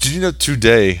 Did you know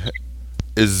today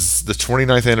is the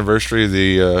 29th anniversary of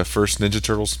the first Ninja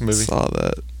Turtles movie? Saw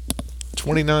that.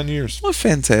 29 years. What a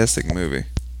fantastic movie.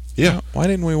 Yeah. Why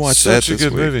didn't we watch Such that a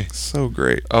good movie. So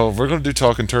great. Oh, we're going to do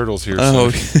Talking Turtles here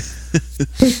soon.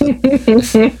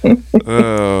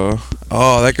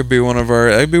 That could be one of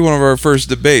our first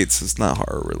debates. It's not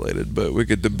horror related, but we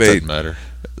could debate. Doesn't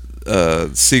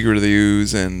matter. Secret of the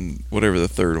Ooze and whatever the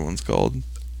third one's called.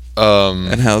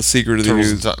 And how Secret of the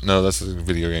Ooze. No, that's a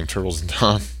video game. Turtles in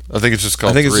Time. I think it's just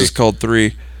called 3. It's just called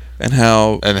 3. And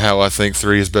how I think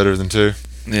 3 is better than 2.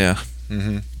 Yeah.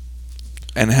 Mm-hmm.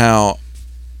 And how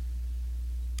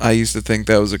I used to think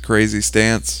that was a crazy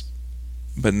stance,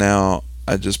 but now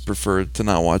I just prefer to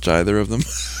not watch either of them.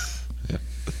 Yeah.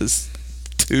 This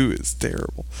 2 is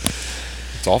terrible.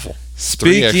 It's awful.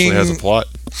 3 actually has a plot.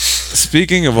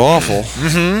 Speaking of awful,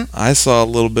 I saw a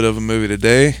little bit of a movie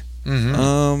today.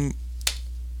 One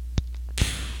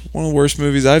of the worst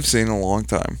movies I've seen in a long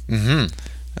time. And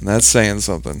and that's saying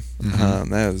something.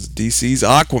 And that was DC's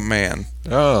Aquaman.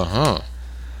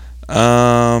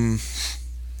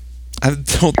 I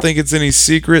don't think it's any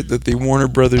secret that the Warner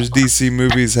Brothers DC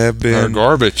movies have been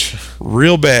garbage,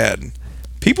 real bad.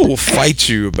 People will fight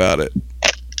you about it.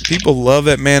 People love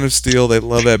that Man of Steel. They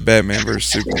love that Batman vs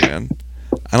Superman.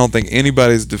 I don't think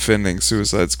anybody's defending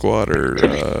Suicide Squad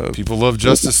or. People love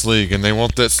Justice League and they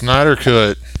want that Snyder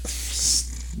cut.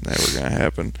 Never gonna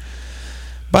happen.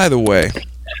 By the way,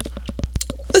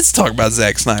 let's talk about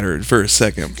Zack Snyder for a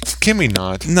second. Can we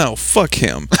not? No, fuck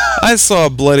him. I saw a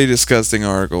bloody disgusting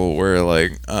article where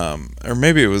like, or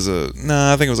maybe it was I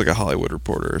think it was like a Hollywood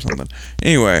Reporter or something.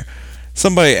 Anyway,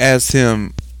 somebody asked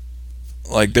him,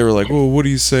 like they were like, well, what do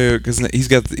you say? Because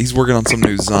he's working on some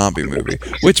new zombie movie.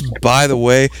 Which, by the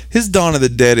way, his Dawn of the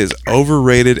Dead is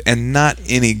overrated and not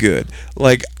any good.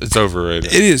 Like it's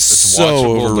overrated. It is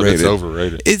so overrated. But it's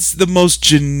overrated. It's the most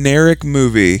generic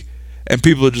movie. And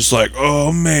people are just like,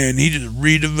 oh man, he just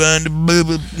redefined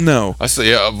it. No. I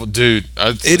say, yeah, well, dude.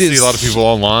 I see a lot of people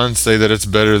online say that it's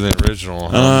better than the original.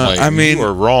 I mean, you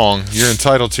are wrong. You're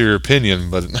entitled to your opinion,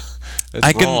 but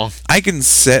it's wrong. I can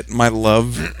set my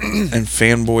love and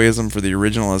fanboyism for the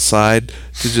original aside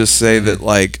to just say that,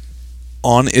 like,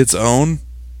 on its own,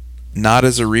 not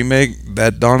as a remake,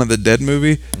 that Dawn of the Dead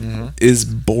movie is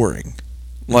boring.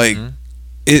 Like.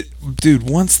 Dude,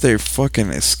 once they're fucking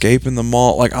escaping the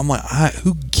mall, like, I'm like,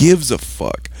 who gives a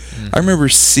fuck? I remember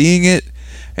seeing it,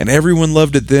 and everyone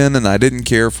loved it then, and I didn't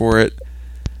care for it,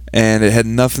 and it had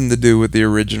nothing to do with the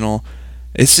original.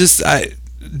 It's just,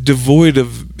 devoid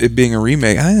of it being a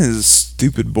remake. I think it's a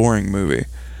stupid, boring movie.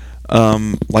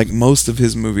 Like most of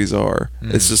his movies are.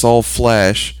 It's just all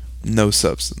flash, no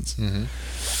substance.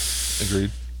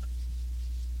 Agreed.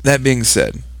 That being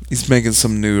said, he's making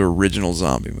some new original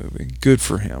zombie movie. Good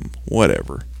for him.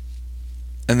 Whatever.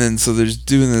 And then, so there's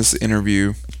doing this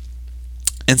interview,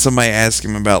 and somebody asked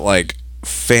him about, like,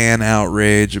 fan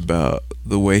outrage about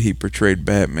the way he portrayed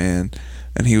Batman,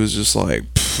 and he was just like,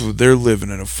 they're living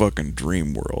in a fucking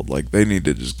dream world. Like, they need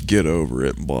to just get over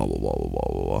it, and blah, blah, blah, blah,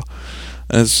 blah, blah, blah.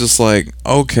 And it's just like,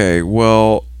 okay,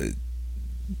 well,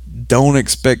 don't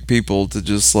expect people to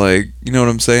just, like, you know what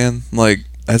I'm saying? Like,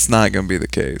 that's not going to be the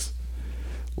case.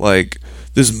 Like,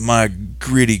 this is my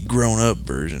gritty grown-up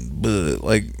version, but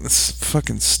like, it's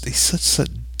fucking, he's such a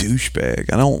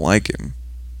douchebag. I don't like him.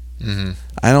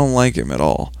 I don't like him at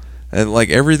all. And like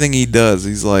everything he does,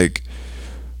 he's like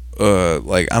I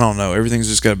don't know. Everything's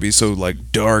just got to be so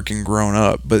like dark and grown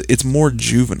up, but it's more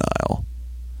juvenile.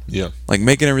 Yeah. Like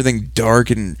making everything dark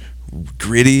and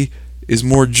gritty is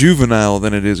more juvenile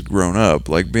than it is grown up.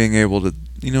 Like being able to,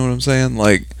 you know what I'm saying?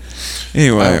 Like.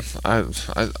 Anyway, I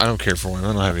don't care for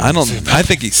him. I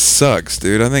think he sucks,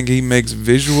 dude. I think he makes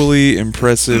visually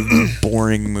impressive,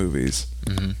 boring movies.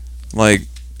 Like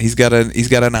he's got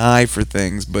an eye for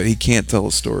things, but he can't tell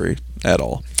a story at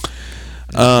all.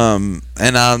 And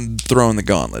I'm throwing the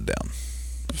gauntlet down.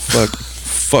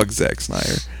 Fuck Zack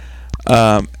Snyder.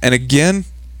 And again,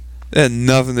 it had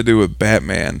nothing to do with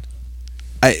Batman.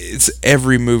 It's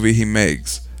every movie he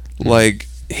makes. Like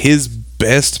his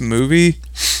best movie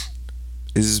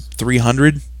is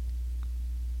 300.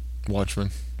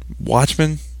 Watchmen.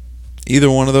 Either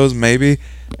one of those, maybe.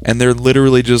 And they're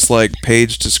literally just like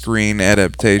page to screen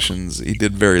adaptations. He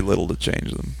did very little to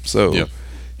change them. So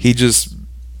he just,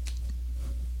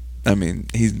 I mean,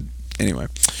 anyway.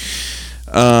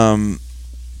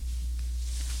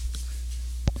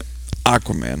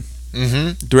 Aquaman.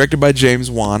 Directed by James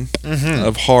Wan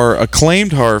of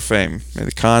acclaimed horror fame. Made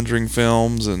the Conjuring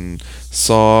films and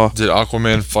Saw. Did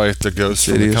Aquaman fight the ghost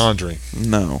from the Conjuring?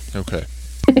 No. Okay.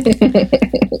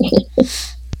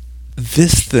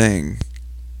 This thing,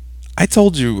 I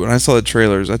told you when I saw the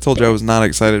trailers, I told you I was not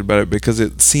excited about it because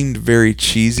it seemed very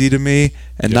cheesy to me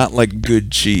and not like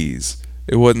good cheese.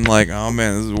 It wasn't like, oh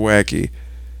man, this is wacky.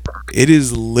 It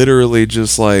is literally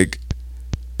just like,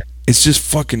 it's just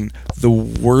fucking the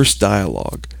worst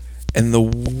dialogue and the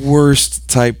worst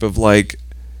type of like.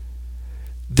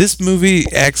 This movie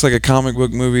acts like a comic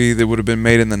book movie that would have been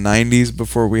made in the 90s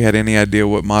before we had any idea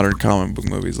what modern comic book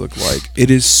movies look like.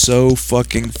 It is so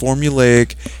fucking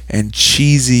formulaic and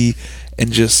cheesy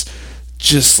and just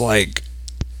like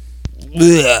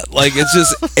bleh. Like it's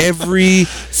just every.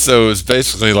 So it's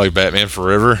basically like Batman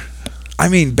Forever. I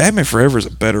mean, Batman Forever is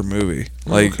a better movie.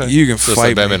 Like you can so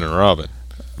fight it's like Batman and Robin.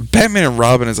 Batman and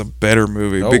Robin is a better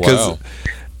movie because. Wow.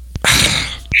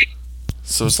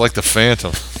 So it's like the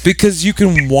Phantom. Because you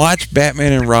can watch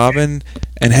Batman and Robin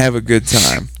and have a good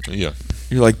time. Yeah.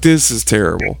 You're like, this is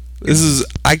terrible.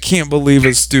 I can't believe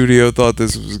a studio thought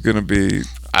this was going to be.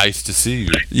 Ice to see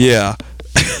you. Yeah.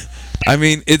 I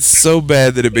mean, it's so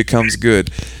bad that it becomes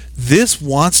good. This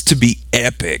wants to be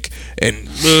epic, and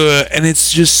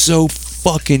it's just so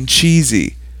fucking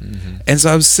cheesy. Mm-hmm. And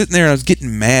so I was sitting there and I was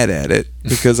getting mad at it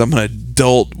because I'm an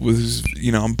adult with,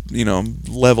 I'm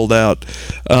leveled out.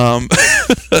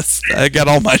 I got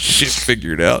all my shit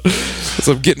figured out.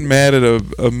 So I'm getting mad at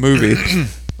a movie.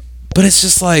 But it's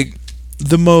just like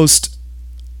the most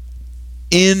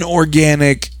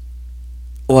inorganic,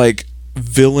 like,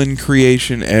 villain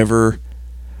creation ever.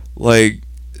 Like,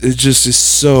 it just is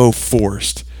so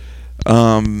forced.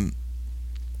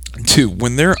 Too,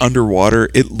 when they're underwater,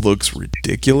 it looks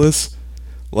ridiculous.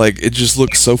 Like, it just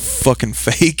looks so fucking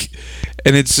fake,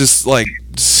 and it's just like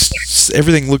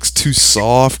everything looks too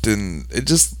soft, and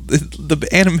the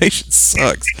animation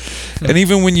sucks. And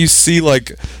even when you see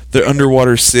like the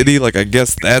underwater city, like, I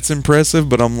guess that's impressive,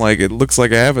 but I'm like, it looks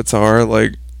like Avatar,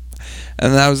 like.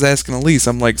 And I was asking Elise,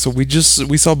 I'm like, so we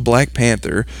saw Black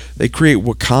Panther. They create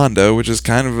Wakanda, which is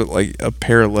kind of like a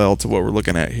parallel to what we're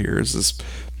looking at here. Is this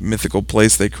mythical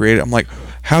place they created? I'm like,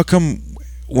 how come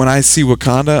when I see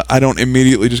Wakanda, I don't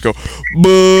immediately just go,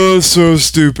 "Buh, so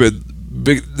stupid"?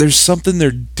 There's something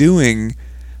they're doing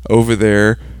over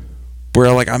there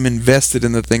where, like, I'm invested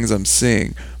in the things I'm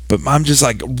seeing. But I'm just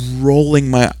like rolling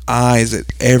my eyes at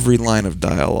every line of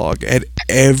dialogue, at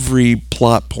every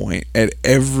plot point, at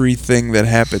everything that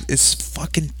happened. It's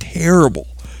fucking terrible.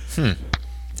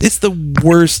 It's the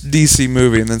worst DC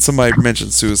movie. And then somebody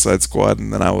mentioned Suicide Squad,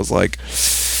 and then I was like,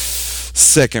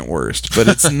 second worst. But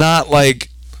it's not like,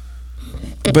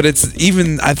 but it's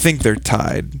even, I think they're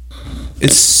tied.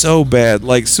 It's so bad.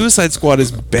 Like, Suicide Squad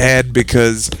is bad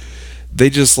because they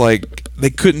just, like, they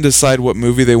couldn't decide what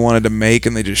movie they wanted to make,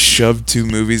 and they just shoved two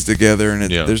movies together, and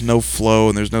there's no flow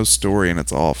and there's no story, and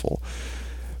it's awful.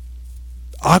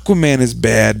 Aquaman is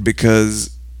bad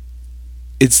because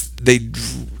it's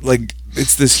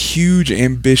this huge,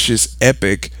 ambitious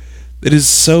epic that is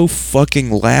so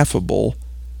fucking laughable.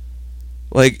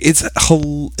 Like, it's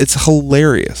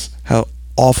hilarious how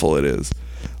awful it is.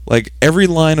 Like, every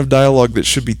line of dialogue that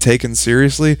should be taken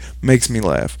seriously makes me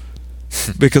laugh.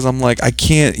 Because I'm like, I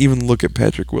can't even look at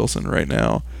Patrick Wilson right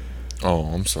now. Oh,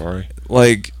 I'm sorry.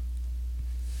 Like,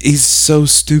 he's so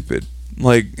stupid.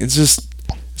 Like, it's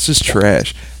just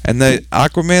trash. And that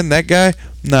Aquaman, that guy,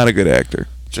 not a good actor.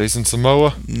 Jason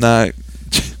Momoa,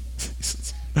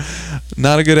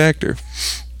 not a good actor.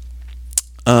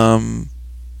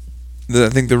 I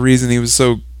think the reason he was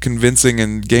so convincing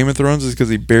in Game of Thrones is because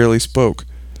he barely spoke.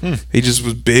 He just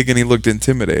was big and he looked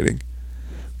intimidating.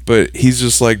 But he's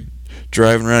just like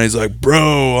driving around, he's like,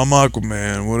 "Bro, I'm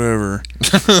Aquaman, whatever."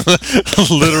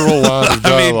 Literal line of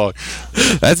dialogue. I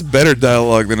mean, that's better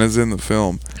dialogue than is in the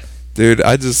film. Dude,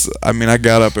 I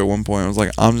got up at one point. I was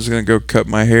like, I'm just going to go cut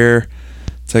my hair,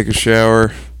 take a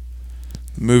shower.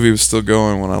 The movie was still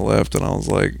going when I left, and I was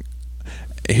like,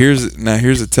 here's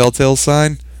a telltale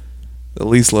sign.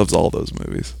 Elise loves all those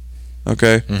movies.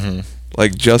 Okay? Mm-hmm.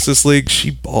 Like, Justice League, she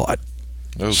bought.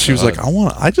 She was like,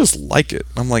 I just like it.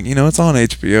 I'm like, it's on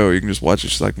HBO. You can just watch it.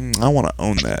 She's like, I want to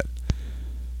own that.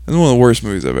 It's one of the worst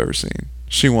movies I've ever seen.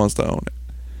 She wants to own it.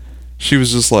 She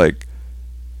was just like,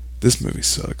 this movie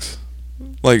sucks.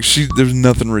 Like, there's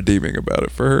nothing redeeming about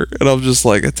it for her. And I'm just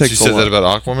like, it takes She said that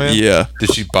about Aquaman? Yeah.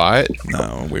 Did she buy it?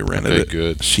 No, we rented it.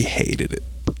 Good. She hated it.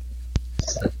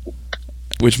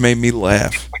 Which made me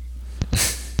laugh.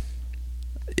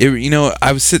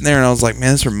 I was sitting there and I was like,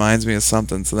 man, this reminds me of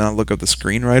something. So then I look up the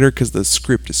screenwriter because the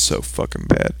script is so fucking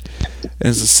bad. And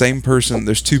it's the same person.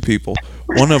 There's two people.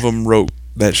 One of them wrote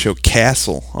that show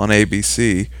Castle on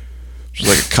ABC, which is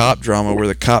like a cop drama where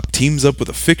the cop teams up with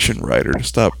a fiction writer to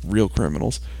stop real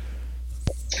criminals.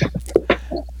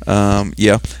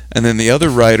 Yeah. And then the other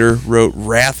writer wrote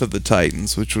Wrath of the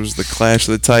Titans, which was the Clash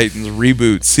of the Titans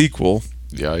reboot sequel.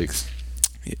 Yikes.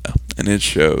 Yeah. And it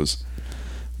shows.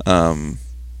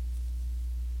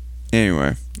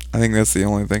 Anyway, I think that's the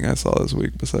only thing I saw this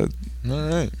week besides. All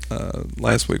right.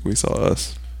 Last week we saw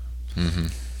Us. Mm-hmm.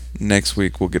 Next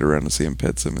week we'll get around to seeing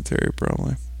Pet Sematary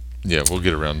probably. Yeah, we'll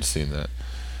get around to seeing that.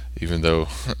 Even though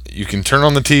you can turn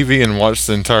on the TV and watch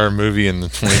the entire movie in the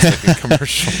 20-second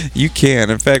commercial. You can.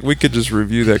 In fact, we could just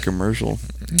review that commercial.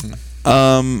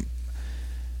 Mm-hmm.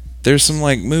 There's some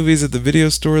like movies at the video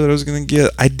store that I was gonna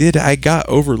get. I got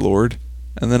Overlord.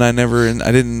 And then I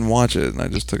didn't watch it, and I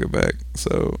just took it back.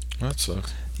 So that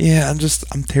sucks. Yeah,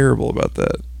 I'm terrible about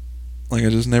that. Like, I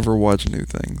just never watch new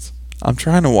things. I'm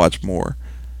trying to watch more.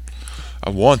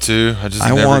 I want to. I just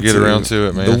never get around to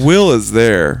it, man. The will is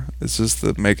there. It's just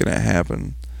the making it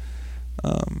happen.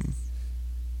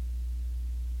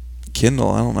 Kendall,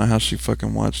 I don't know how she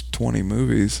fucking watched 20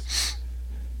 movies.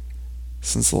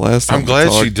 since the last time. I'm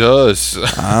glad she does.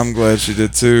 I'm glad she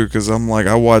did too, because I'm like,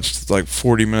 I watched like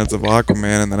 40 minutes of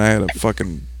Aquaman, and then I had a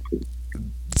fucking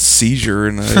seizure,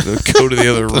 and I had to go to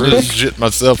the other room. I shit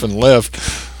myself and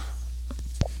left.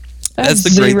 That's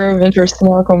zero interest in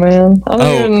Aquaman. I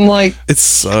don't even like. It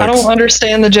sucks. I don't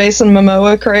understand the Jason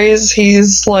Momoa craze.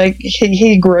 He's like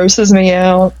he grosses me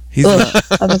out. He's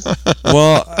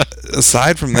well,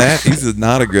 aside from that, he's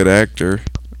not a good actor.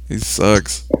 He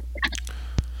sucks.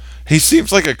 He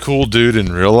seems like a cool dude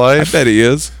in real life. I bet he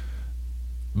is.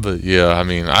 But yeah, I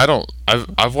mean,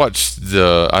 I've watched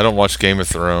I don't watch Game of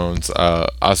Thrones.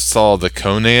 I saw the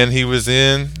Conan he was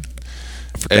in.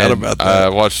 Forgot about that. I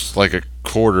watched like a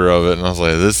quarter of it, and I was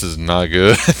like, "This is not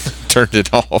good." Turned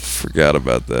it off. Forgot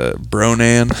about that.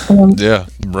 Bronan. Yeah,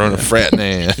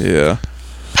 Fratnan. Yeah.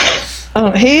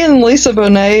 He and Lisa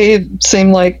Bonet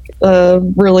seem like a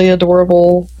really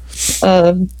adorable,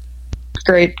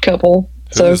 great couple.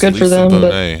 So good for them.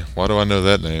 Bonet? Why do I know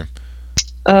that name?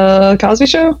 Cosby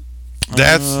Show.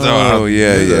 That's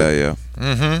yeah.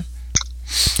 Mm-hmm.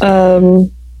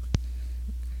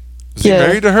 Is he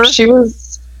married to her? She was.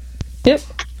 Yep.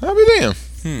 I'll be damned.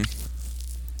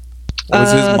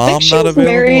 Was his mom not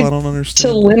available? I don't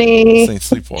understand. To Lenny. Saint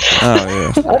Sleepwalker.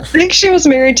 Oh yeah. I think she was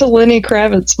married to Lenny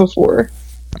Kravitz before.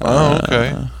 Oh,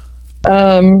 okay.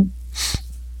 I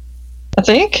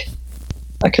think.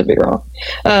 I could be wrong.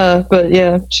 But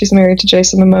yeah, she's married to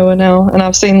Jason Momoa now, and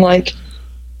I've seen like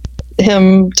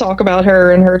him talk about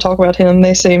her and her talk about him.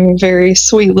 They seem very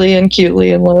sweetly and cutely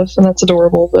in love, and that's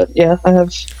adorable. But yeah, I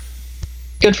have.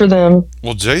 Good for them.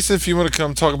 Well, Jason, if you want to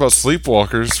come talk about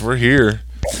Sleepwalkers, we're here.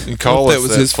 You can call us. That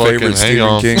was his favorite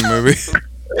Stephen King movie.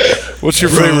 What's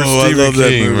your favorite Stephen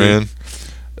King, movie. man?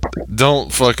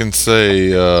 Don't fucking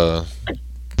say.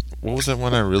 What was that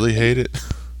one I really hated?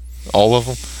 All of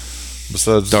them,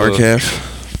 besides Dark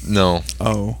Half. No.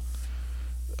 Oh.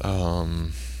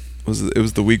 It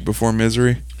was the week before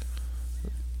Misery?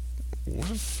 What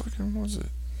the fucking was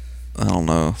it? I don't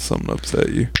know. Something upset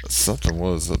you. Something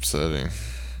was upsetting.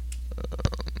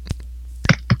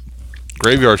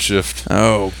 Graveyard Shift.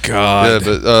 Oh, God. Yeah,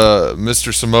 but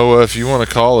Mr. Samoa, if you want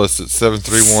to call us at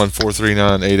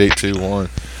 731-439-8821,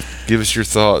 give us your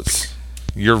thoughts.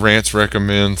 Your rants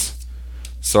recommends.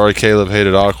 Sorry Caleb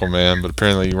hated Aquaman, but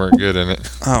apparently you weren't good in it.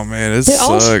 Oh, man, it sucks.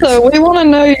 Also, we want to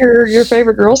know your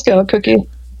favorite Girl Scout cookie.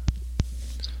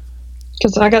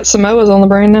 Because I got Samoas on the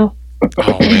brain now.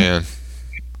 Oh, man.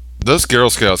 Those Girl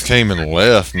Scouts came and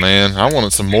left, man. I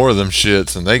wanted some more of them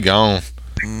shits, and they gone.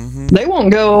 Mm-hmm. They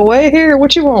won't go away. Here,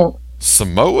 what you want?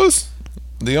 Samoas?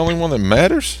 The only one that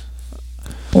matters?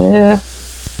 Yeah.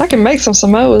 I can make some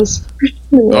Samoas.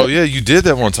 Oh, yeah, you did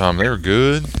that one time. They were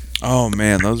good. Oh,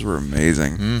 man, those were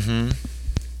amazing. Mm-hmm.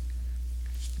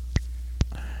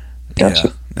 Gotcha.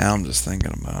 Yeah, now I'm just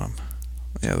thinking about them.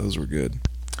 Yeah, those were good.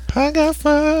 I got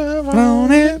 5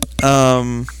 on it.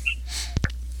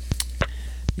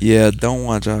 Yeah, don't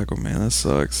watch Aquaman. That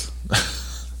sucks.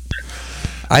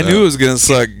 I knew it was gonna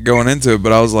suck going into it,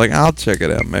 but I was like, I'll check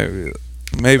it out. Maybe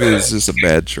it's just a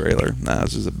bad trailer. Nah,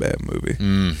 it's just a bad movie.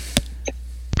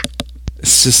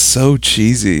 It's just so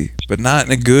cheesy, but not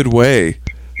in a good way.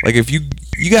 Like if you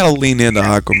gotta lean into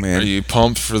Aquaman. Are you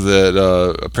pumped for that?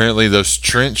 Apparently, those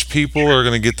trench people are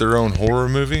gonna get their own horror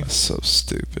movie. So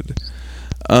stupid.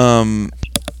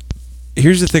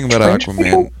 Here's the thing about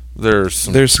Aquaman. There's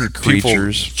some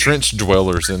creatures, trench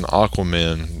dwellers in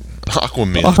Aquaman.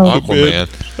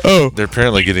 Oh, they're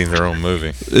apparently getting their own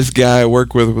movie. This guy I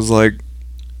work with was like,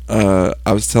 I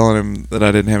was telling him that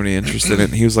I didn't have any interest in it,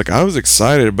 and he was like, I was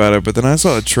excited about it, but then I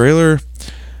saw a trailer,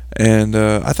 and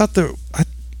I thought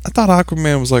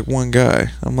Aquaman was like one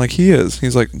guy. I'm like, he is.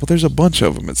 He's like, well, there's a bunch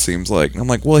of them. It seems like. And I'm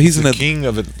like, well, he's the king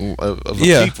of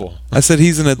the people. I said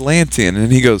he's an Atlantean,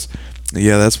 and he goes,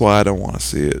 yeah, that's why I don't want to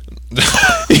see it.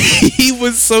 He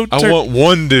was so. I want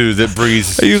one dude that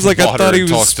breathes. He was like, water I thought he and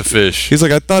was. Talks to fish. He's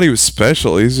like, I thought he was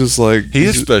special. He's just like. He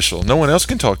is special. No one else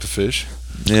can talk to fish.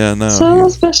 Yeah, no. So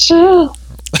special.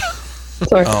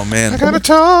 Sorry. Oh man, I gotta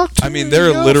talk. I mean, there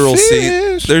are literal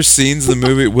scenes. There's scenes in the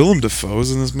movie. Willem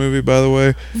Dafoe's in this movie, by the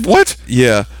way. What?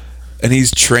 Yeah, and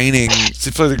he's training. Does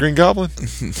he play the Green Goblin?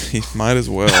 He might as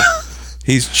well.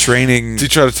 He's training. Did he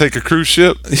try to take a cruise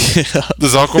ship? Yeah.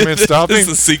 Does Aquaman stop him? This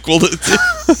is the sequel to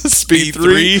Speed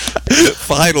 3.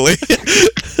 Finally.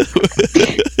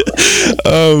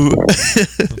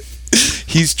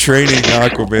 He's training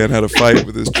Aquaman how to fight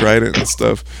with his trident and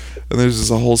stuff. And there's this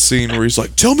whole scene where he's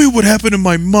like, tell me what happened to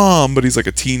my mom. But he's like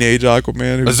a teenage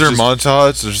Aquaman. Is there a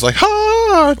montage? There's like,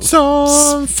 hearts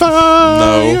on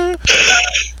fire.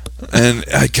 No. And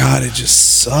God, it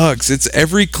just sucks. It's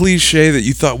every cliche that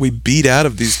you thought we beat out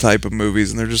of these type of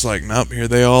movies, and they're just like, nope, here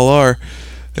they all are.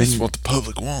 That's what the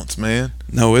public wants, man.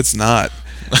 No, it's not.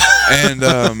 And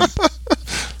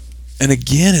and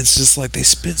again, it's just like they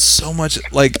spend so much.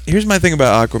 Like, here's my thing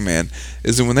about Aquaman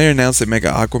is that when they announce they make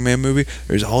an Aquaman movie,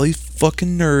 there's all these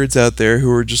fucking nerds out there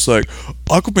who are just like,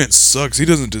 Aquaman sucks. He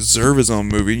doesn't deserve his own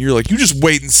movie. And you're like, you just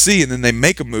wait and see. And then they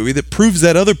make a movie that proves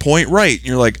that other point right. And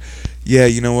you're like, yeah,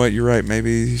 you know what? You're right.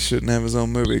 Maybe he shouldn't have his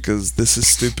own movie because this is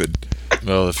stupid.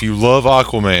 Well, if you love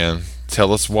Aquaman,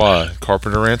 tell us why.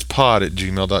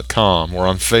 CarpenterRantsPod@gmail.com. We're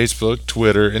on Facebook,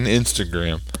 Twitter, and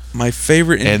Instagram. My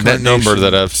favorite incarnation... And that number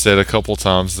that I've said a couple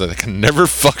times that I can never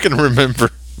fucking remember.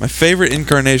 My favorite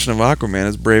incarnation of Aquaman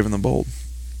is Brave and the Bold.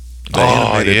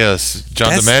 Yes.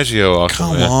 John DiMaggio Aquaman.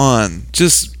 Come on.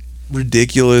 Just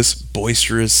ridiculous,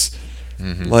 boisterous,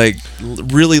 like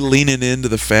really leaning into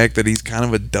the fact that he's kind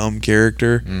of a dumb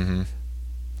character.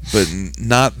 But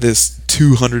not this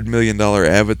 $200 million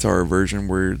Avatar version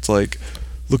where it's like,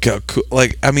 look how cool.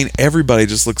 Like, I mean, everybody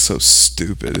just looks so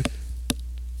stupid.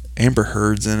 Amber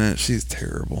Heard's in it. She's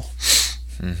terrible.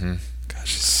 God,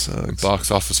 she sucks. Box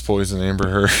office poison Amber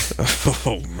Heard.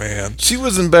 Oh, man. She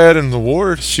wasn't bad in The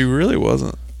Ward. She really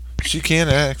wasn't. She can't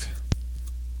act.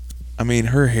 I mean,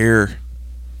 her hair,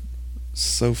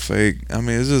 so fake. I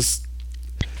mean, it's just...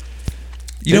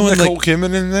 You know when Nicole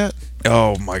Kidman in that?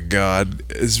 Oh, my God.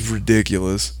 It's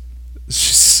ridiculous.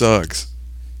 She sucks.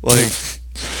 Like...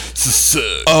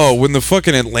 Oh, when the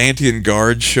fucking Atlantean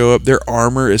guards show up, their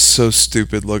armor is so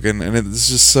stupid looking, and it's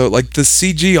just so like the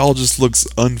CG all just looks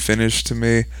unfinished to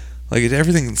me. Like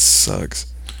everything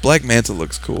sucks. Black Manta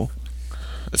looks cool.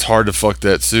 It's hard to fuck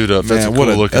that suit up. That's Man, a cool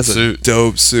looking That's suit. a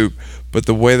dope suit. But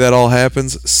the way that all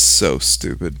happens, so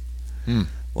stupid.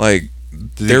 Like,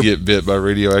 did he get bit by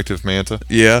radioactive manta?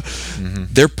 Yeah.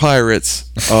 They're pirates.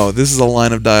 Oh, this is a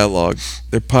line of dialogue.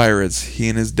 They're pirates. He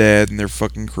and his dad and their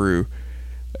fucking crew.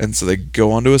 And so they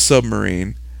go onto a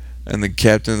submarine, and the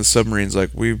captain of the submarine's like,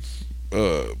 we've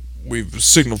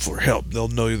signaled for help. They'll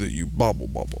know that you blah, blah,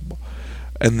 blah, blah, blah.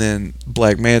 And then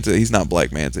Black Manta, he's not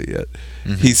Black Manta yet.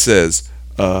 He says,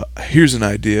 here's an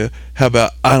idea. How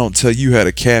about I don't tell you how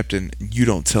to captain, and you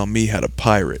don't tell me how to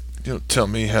pirate. You don't tell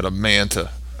me how to manta.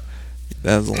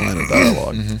 That was a line of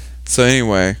dialogue. So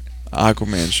anyway,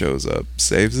 Aquaman shows up,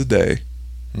 saves the day.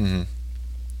 In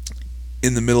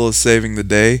the middle of saving the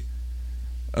day,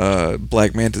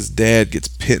 Black Manta's dad gets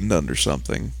pinned under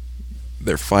something.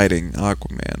 They're fighting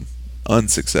Aquaman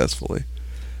unsuccessfully,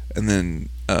 and then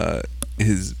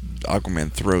his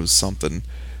Aquaman throws something,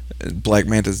 and Black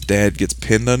Manta's dad gets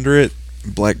pinned under it.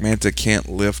 Black Manta can't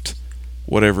lift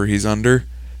whatever he's under,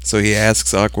 so he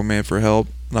asks Aquaman for help,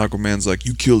 and Aquaman's like,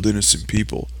 you killed innocent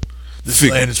people. This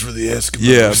land is for the Eskimos.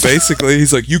 Yeah, basically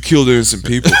he's like, you killed innocent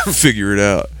people. Figure it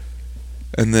out.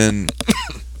 And then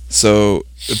so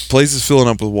the place is filling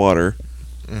up with water.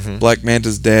 Black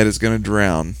Manta's dad is gonna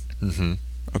drown.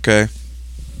 Okay.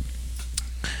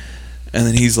 And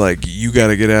then he's like, you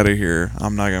gotta get out of here.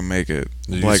 I'm not gonna make it.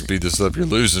 You speed this up, you're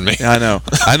losing me. I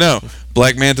know.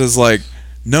 Black Manta's like,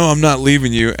 no, I'm not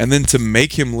leaving you. And then to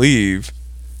make him leave,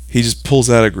 he just pulls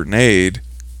out a grenade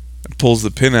and pulls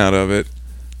the pin out of it,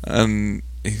 and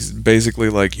he's basically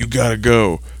like, you gotta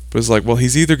go. But it's like, well,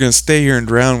 he's either gonna stay here and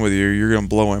drown with you, or you're gonna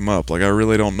blow him up. Like, I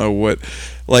really don't know what.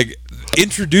 Like,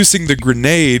 introducing the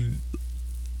grenade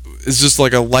is just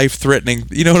like a life-threatening.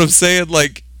 You know what I'm saying?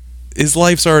 Like, his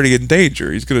life's already in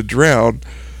danger. He's gonna drown.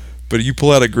 But you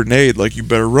pull out a grenade, like, you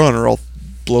better run, or I'll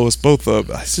blow us both up.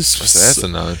 It's just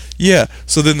asinine. Yeah.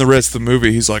 So then the rest of the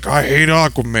movie, he's like, I hate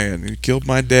Aquaman. He killed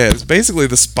my dad. It's basically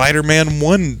the Spider-Man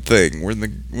 1 thing,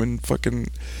 when fucking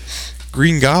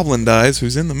Green Goblin dies,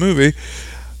 who's in the movie.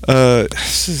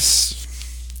 It's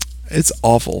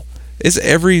awful. It's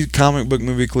every comic book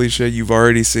movie cliche you've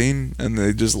already seen, and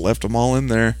they just left them all in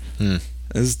there.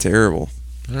 It's terrible.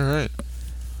 All right.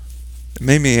 It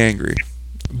made me angry.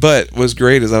 But what's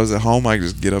great is I was at home, I could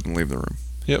just get up and leave the room.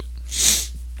 Yep.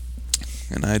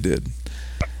 And I did.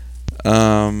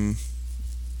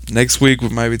 Next week we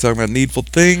might be talking about Needful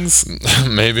Things.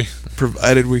 Maybe.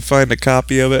 Provided we find a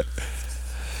copy of it.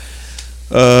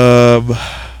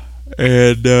 We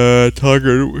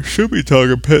should be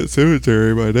talking Pet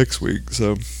Cemetery by next week,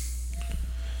 so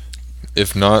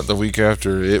if not the week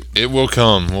after, it will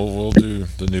come. We'll do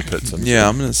the new Pet Cemetery. Yeah,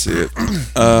 I'm gonna see it.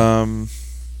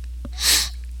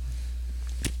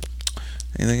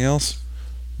 Anything else?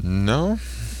 No,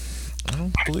 I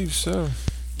don't believe so.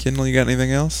 Kendall, you got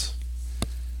anything else?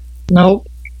 Nope.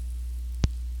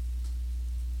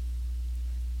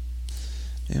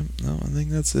 Yep. No, I think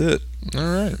that's it. All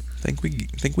right. I think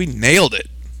we nailed it.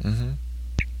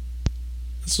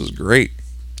 This was great.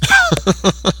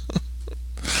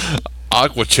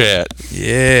 Aqua Chat.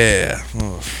 Yeah.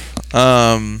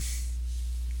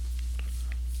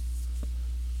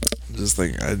 Just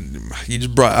thinking,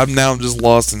 I'm just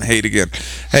lost in hate again.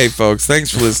 Hey, folks,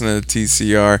 thanks for listening to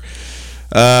TCR.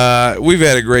 We've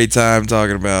had a great time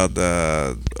talking about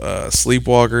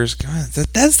Sleepwalkers. God,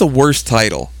 that's the worst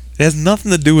title. It has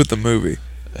nothing to do with the movie.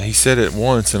 He said it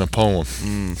once in a poem.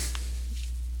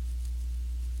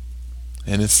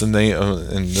 And it's the name,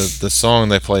 and the song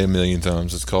they play a million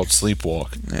times. It's called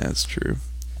Sleepwalk. Yeah, that's true.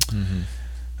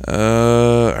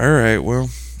 All right, well,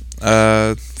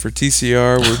 for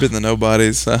TCR, we've been the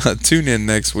Nobodies. Tune in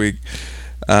next week.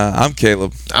 I'm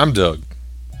Caleb. I'm Doug.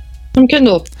 I'm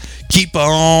Kendall. Keep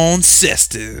on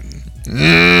sesting.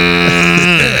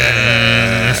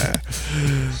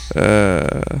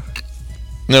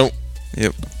 Nope.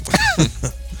 Yep.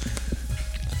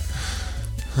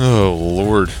 Oh,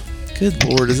 Lord. Good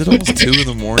Lord, is it almost 2 in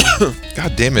the morning?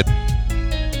 God damn it.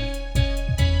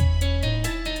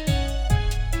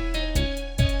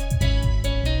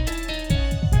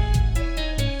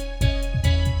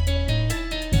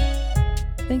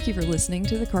 Thank you for listening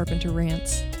to the Carpenter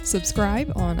Rants.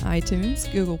 Subscribe on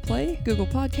iTunes, Google Play, Google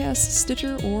Podcasts,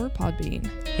 Stitcher, or Podbean.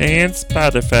 And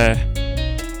Spotify.